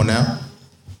shit. Come on now.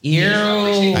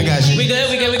 I got you. We good?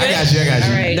 I got you. All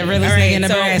right. The realest nigga in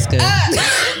Nebraska.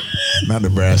 Not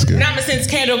Nebraska. Nonsense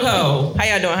Candle Co. How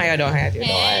y'all doing?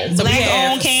 So Black we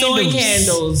have owned candles. soy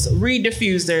candles, reed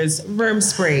diffusers, room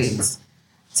sprays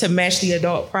to match the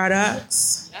adult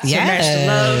products. To match the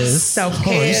love,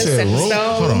 self-care, set the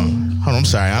stone. Hold on. I'm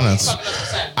sorry.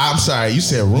 I'm sorry. You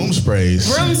said room sprays.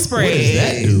 Room sprays. What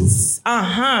does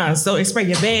that do? So it spray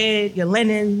your bed, your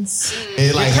linens.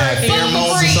 It like have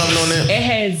pheromones or something on it? It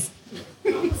has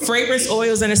fragrance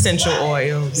oils and essential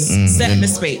oils set in the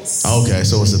space. Okay,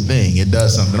 so it's a thing. It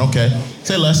does something. Okay.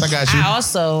 Say less. I got you.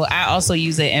 I also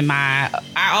use it in my.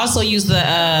 I also use the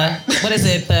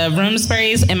the room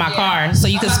sprays in my car, so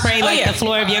you can spray the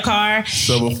floor of your car.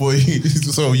 So before you, you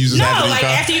just have it in your car?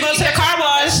 After you go to the car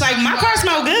wash, like my car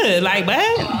smell good. Like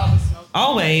what?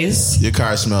 Always. Your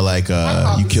car smell like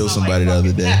you killed somebody the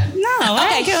other day. No.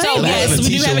 okay, good. So yes,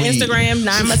 we do have an Instagram,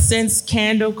 Nama Sense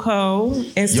Candle Co.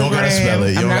 Instagram. You don't gotta spell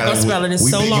it. I'm not gonna spell it. It's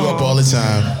so long. We pick you up all the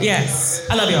time. Yes,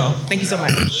 I love y'all. Thank you so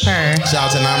much. Shout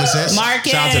out to Nama Sense.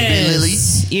 Marcus. Shout out to B. Lily.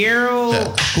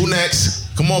 Who next?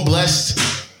 Come on, Blessed.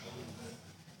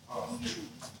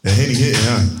 The Henny hitting,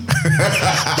 huh?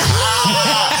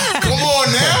 Come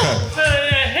on now.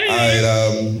 All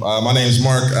right. My name is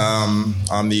Mark. I'm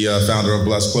the founder of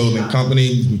Blessed Clothing Company.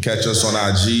 You can catch us on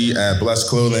IG at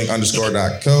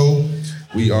blessedclothing_.co.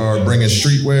 We are bringing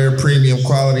streetwear, premium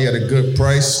quality at a good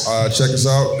price. Check us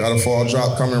out. Got a fall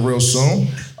drop coming real soon.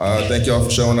 Thank y'all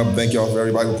for showing up. Thank y'all for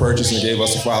everybody who purchased and gave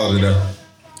us a follow today.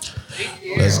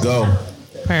 Let's go. All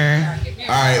right.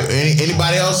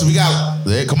 Anybody else? We got.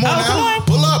 Come on now. Come on.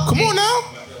 Pull up. Come on now.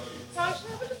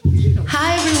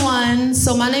 Hi everyone.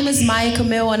 So my name is Maya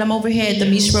Camille and I'm over here at the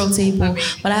Mishro table.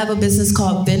 But I have a business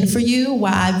called Vend for You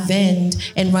where I vend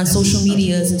and run social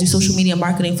medias and do social media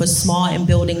marketing for small and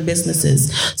building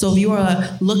businesses. So if you are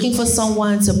looking for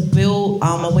someone to build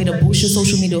a way to boost your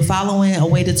social media following, a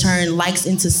way to turn likes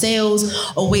into sales,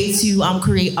 a way to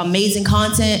create amazing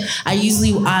content, I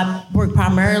work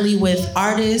primarily with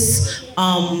artists,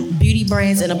 beauty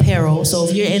brands, and apparel. So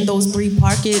if you're in those three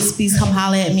pockets, please come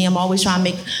holler at me. I'm always trying to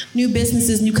make new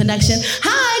businesses, new connection.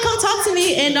 Hi, come talk to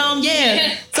me. And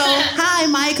yeah. So hi,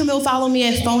 Maya Camille. Follow me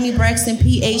at Phony Braxton,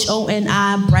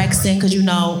 PHONI Braxton, because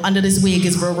under this wig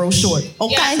is real short.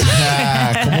 Okay.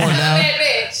 Come on now.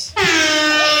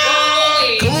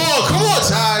 Come on,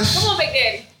 Taj. Come on, Big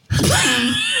Daddy.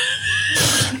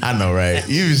 I know, right?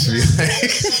 You used to be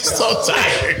so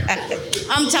tired.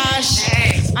 I'm Tosh.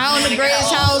 I own the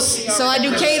Gray's House, so I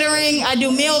do catering, I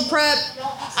do meal prep,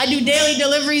 I do daily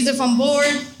deliveries if I'm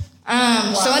bored.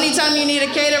 So anytime you need a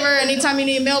caterer, anytime you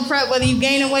need meal prep, whether you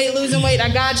gaining weight, losing weight, I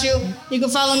got you. You can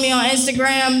follow me on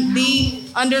Instagram,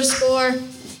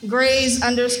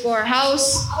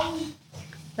 _Grays_house.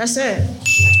 That's it.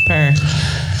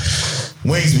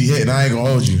 Wings be hitting. I ain't gonna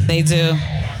hold you. They do.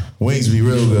 Wings be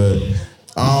real good.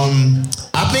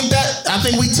 I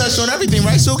think we touched on everything,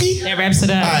 right, Suki? That wraps it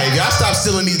up. All right, y'all stop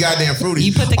stealing these goddamn fruities.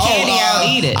 You put the candy out,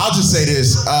 eat it. I'll just say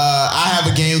this. I have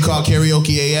a game called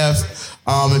Karaoke AF.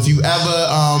 If you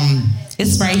ever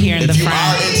it's right here in the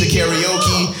front. If you are into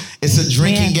karaoke, it's a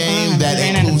drinking game that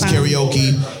includes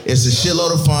karaoke. It's a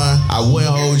shitload of fun. I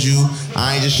wouldn't hold you.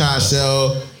 I ain't just trying to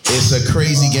sell. It's a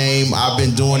crazy game. I've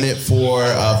been doing it for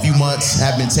a few months.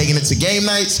 Have been taking it to game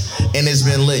nights, and it's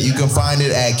been lit. You can find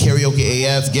it at Karaoke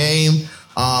AF Game,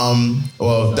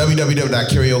 or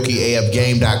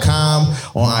www.karaokeafgame.com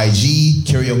on IG,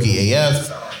 Karaoke AF,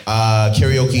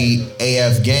 Karaoke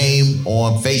AF Game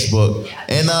on Facebook,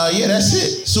 and that's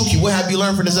it. Suki, what have you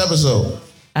learned from this episode?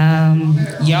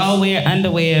 Y'all wear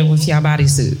underwear with y'all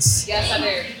bodysuits. Yes, I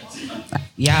did.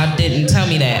 Y'all didn't tell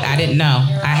me that. I didn't know.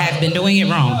 I have been doing it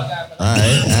wrong. All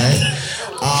right.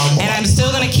 And I'm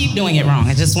still gonna keep doing it wrong.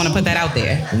 I just want to put that out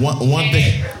there. One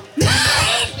thing.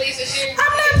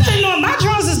 I'm not putting on my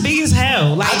drawers as big as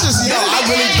hell. Like, I really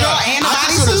thought.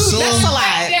 That's a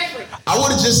lot. I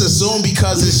would have just assumed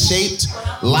because it's shaped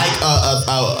like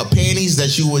a panties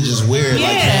that you would just wear it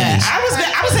like panties. I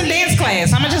was in dance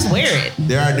class. I'ma just wear it.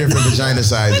 There are different vagina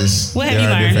sizes. What have you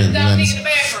learned?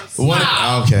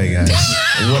 Okay, guys.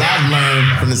 What I've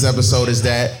learned from this episode is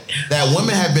that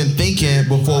women have been thinking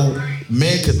before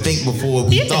men could think before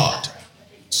we thought.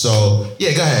 So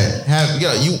yeah, go ahead.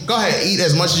 You go ahead. Eat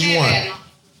as much as you want.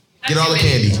 Get all the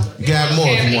candy. You can have more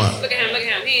if you want. Look at him.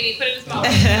 He ain't even put it in his mouth.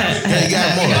 Yeah, you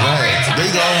got more. Go ahead. There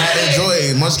you go. Enjoy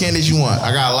as much candy as you want.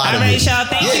 I got a lot of it. All right, y'all.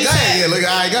 Thank you. Go ahead. Yeah, look.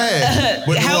 All right, go ahead.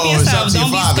 But help yourselves.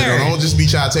 Don't be scared. Don't just be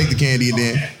trying to take the candy and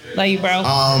then. Love you, bro.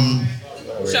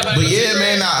 But yeah,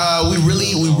 man, we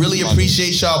really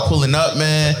appreciate y'all pulling up,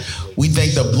 man. We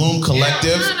thank the Bloom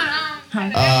Collective.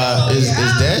 Is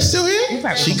Dad still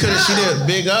here? She did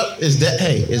big up. Is Dad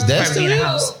still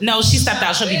here? No, she stepped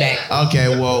out. She'll be back. Okay,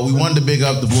 well, we wanted to big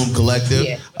up the Bloom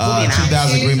Collective.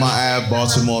 2000 Greenmount Ave,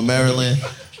 Baltimore, Maryland.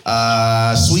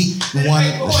 Sweet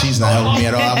one. She's not helping me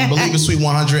at all. I believe it's Sweet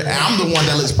 100. I'm the one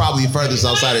that lives probably furthest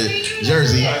outside of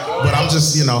Jersey, but I'm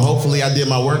just, hopefully I did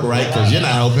my work right because you're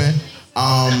not helping.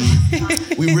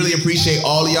 We really appreciate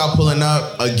all of y'all pulling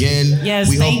up again. Yes,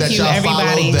 we hope that thank y'all you,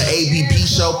 everybody. follow the ABP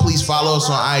show. Please follow us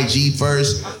on IG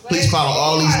first. Please follow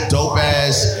all these dope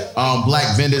ass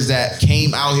black vendors that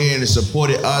came out here and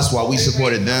supported us while we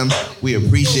supported them. We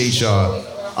appreciate y'all.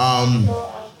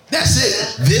 That's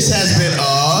it. This has been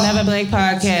Another Black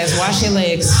Podcast. Wash your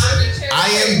legs. I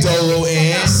am Dolo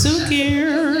and Suki.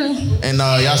 And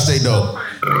y'all stay dope.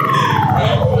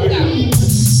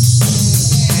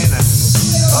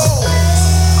 Oh.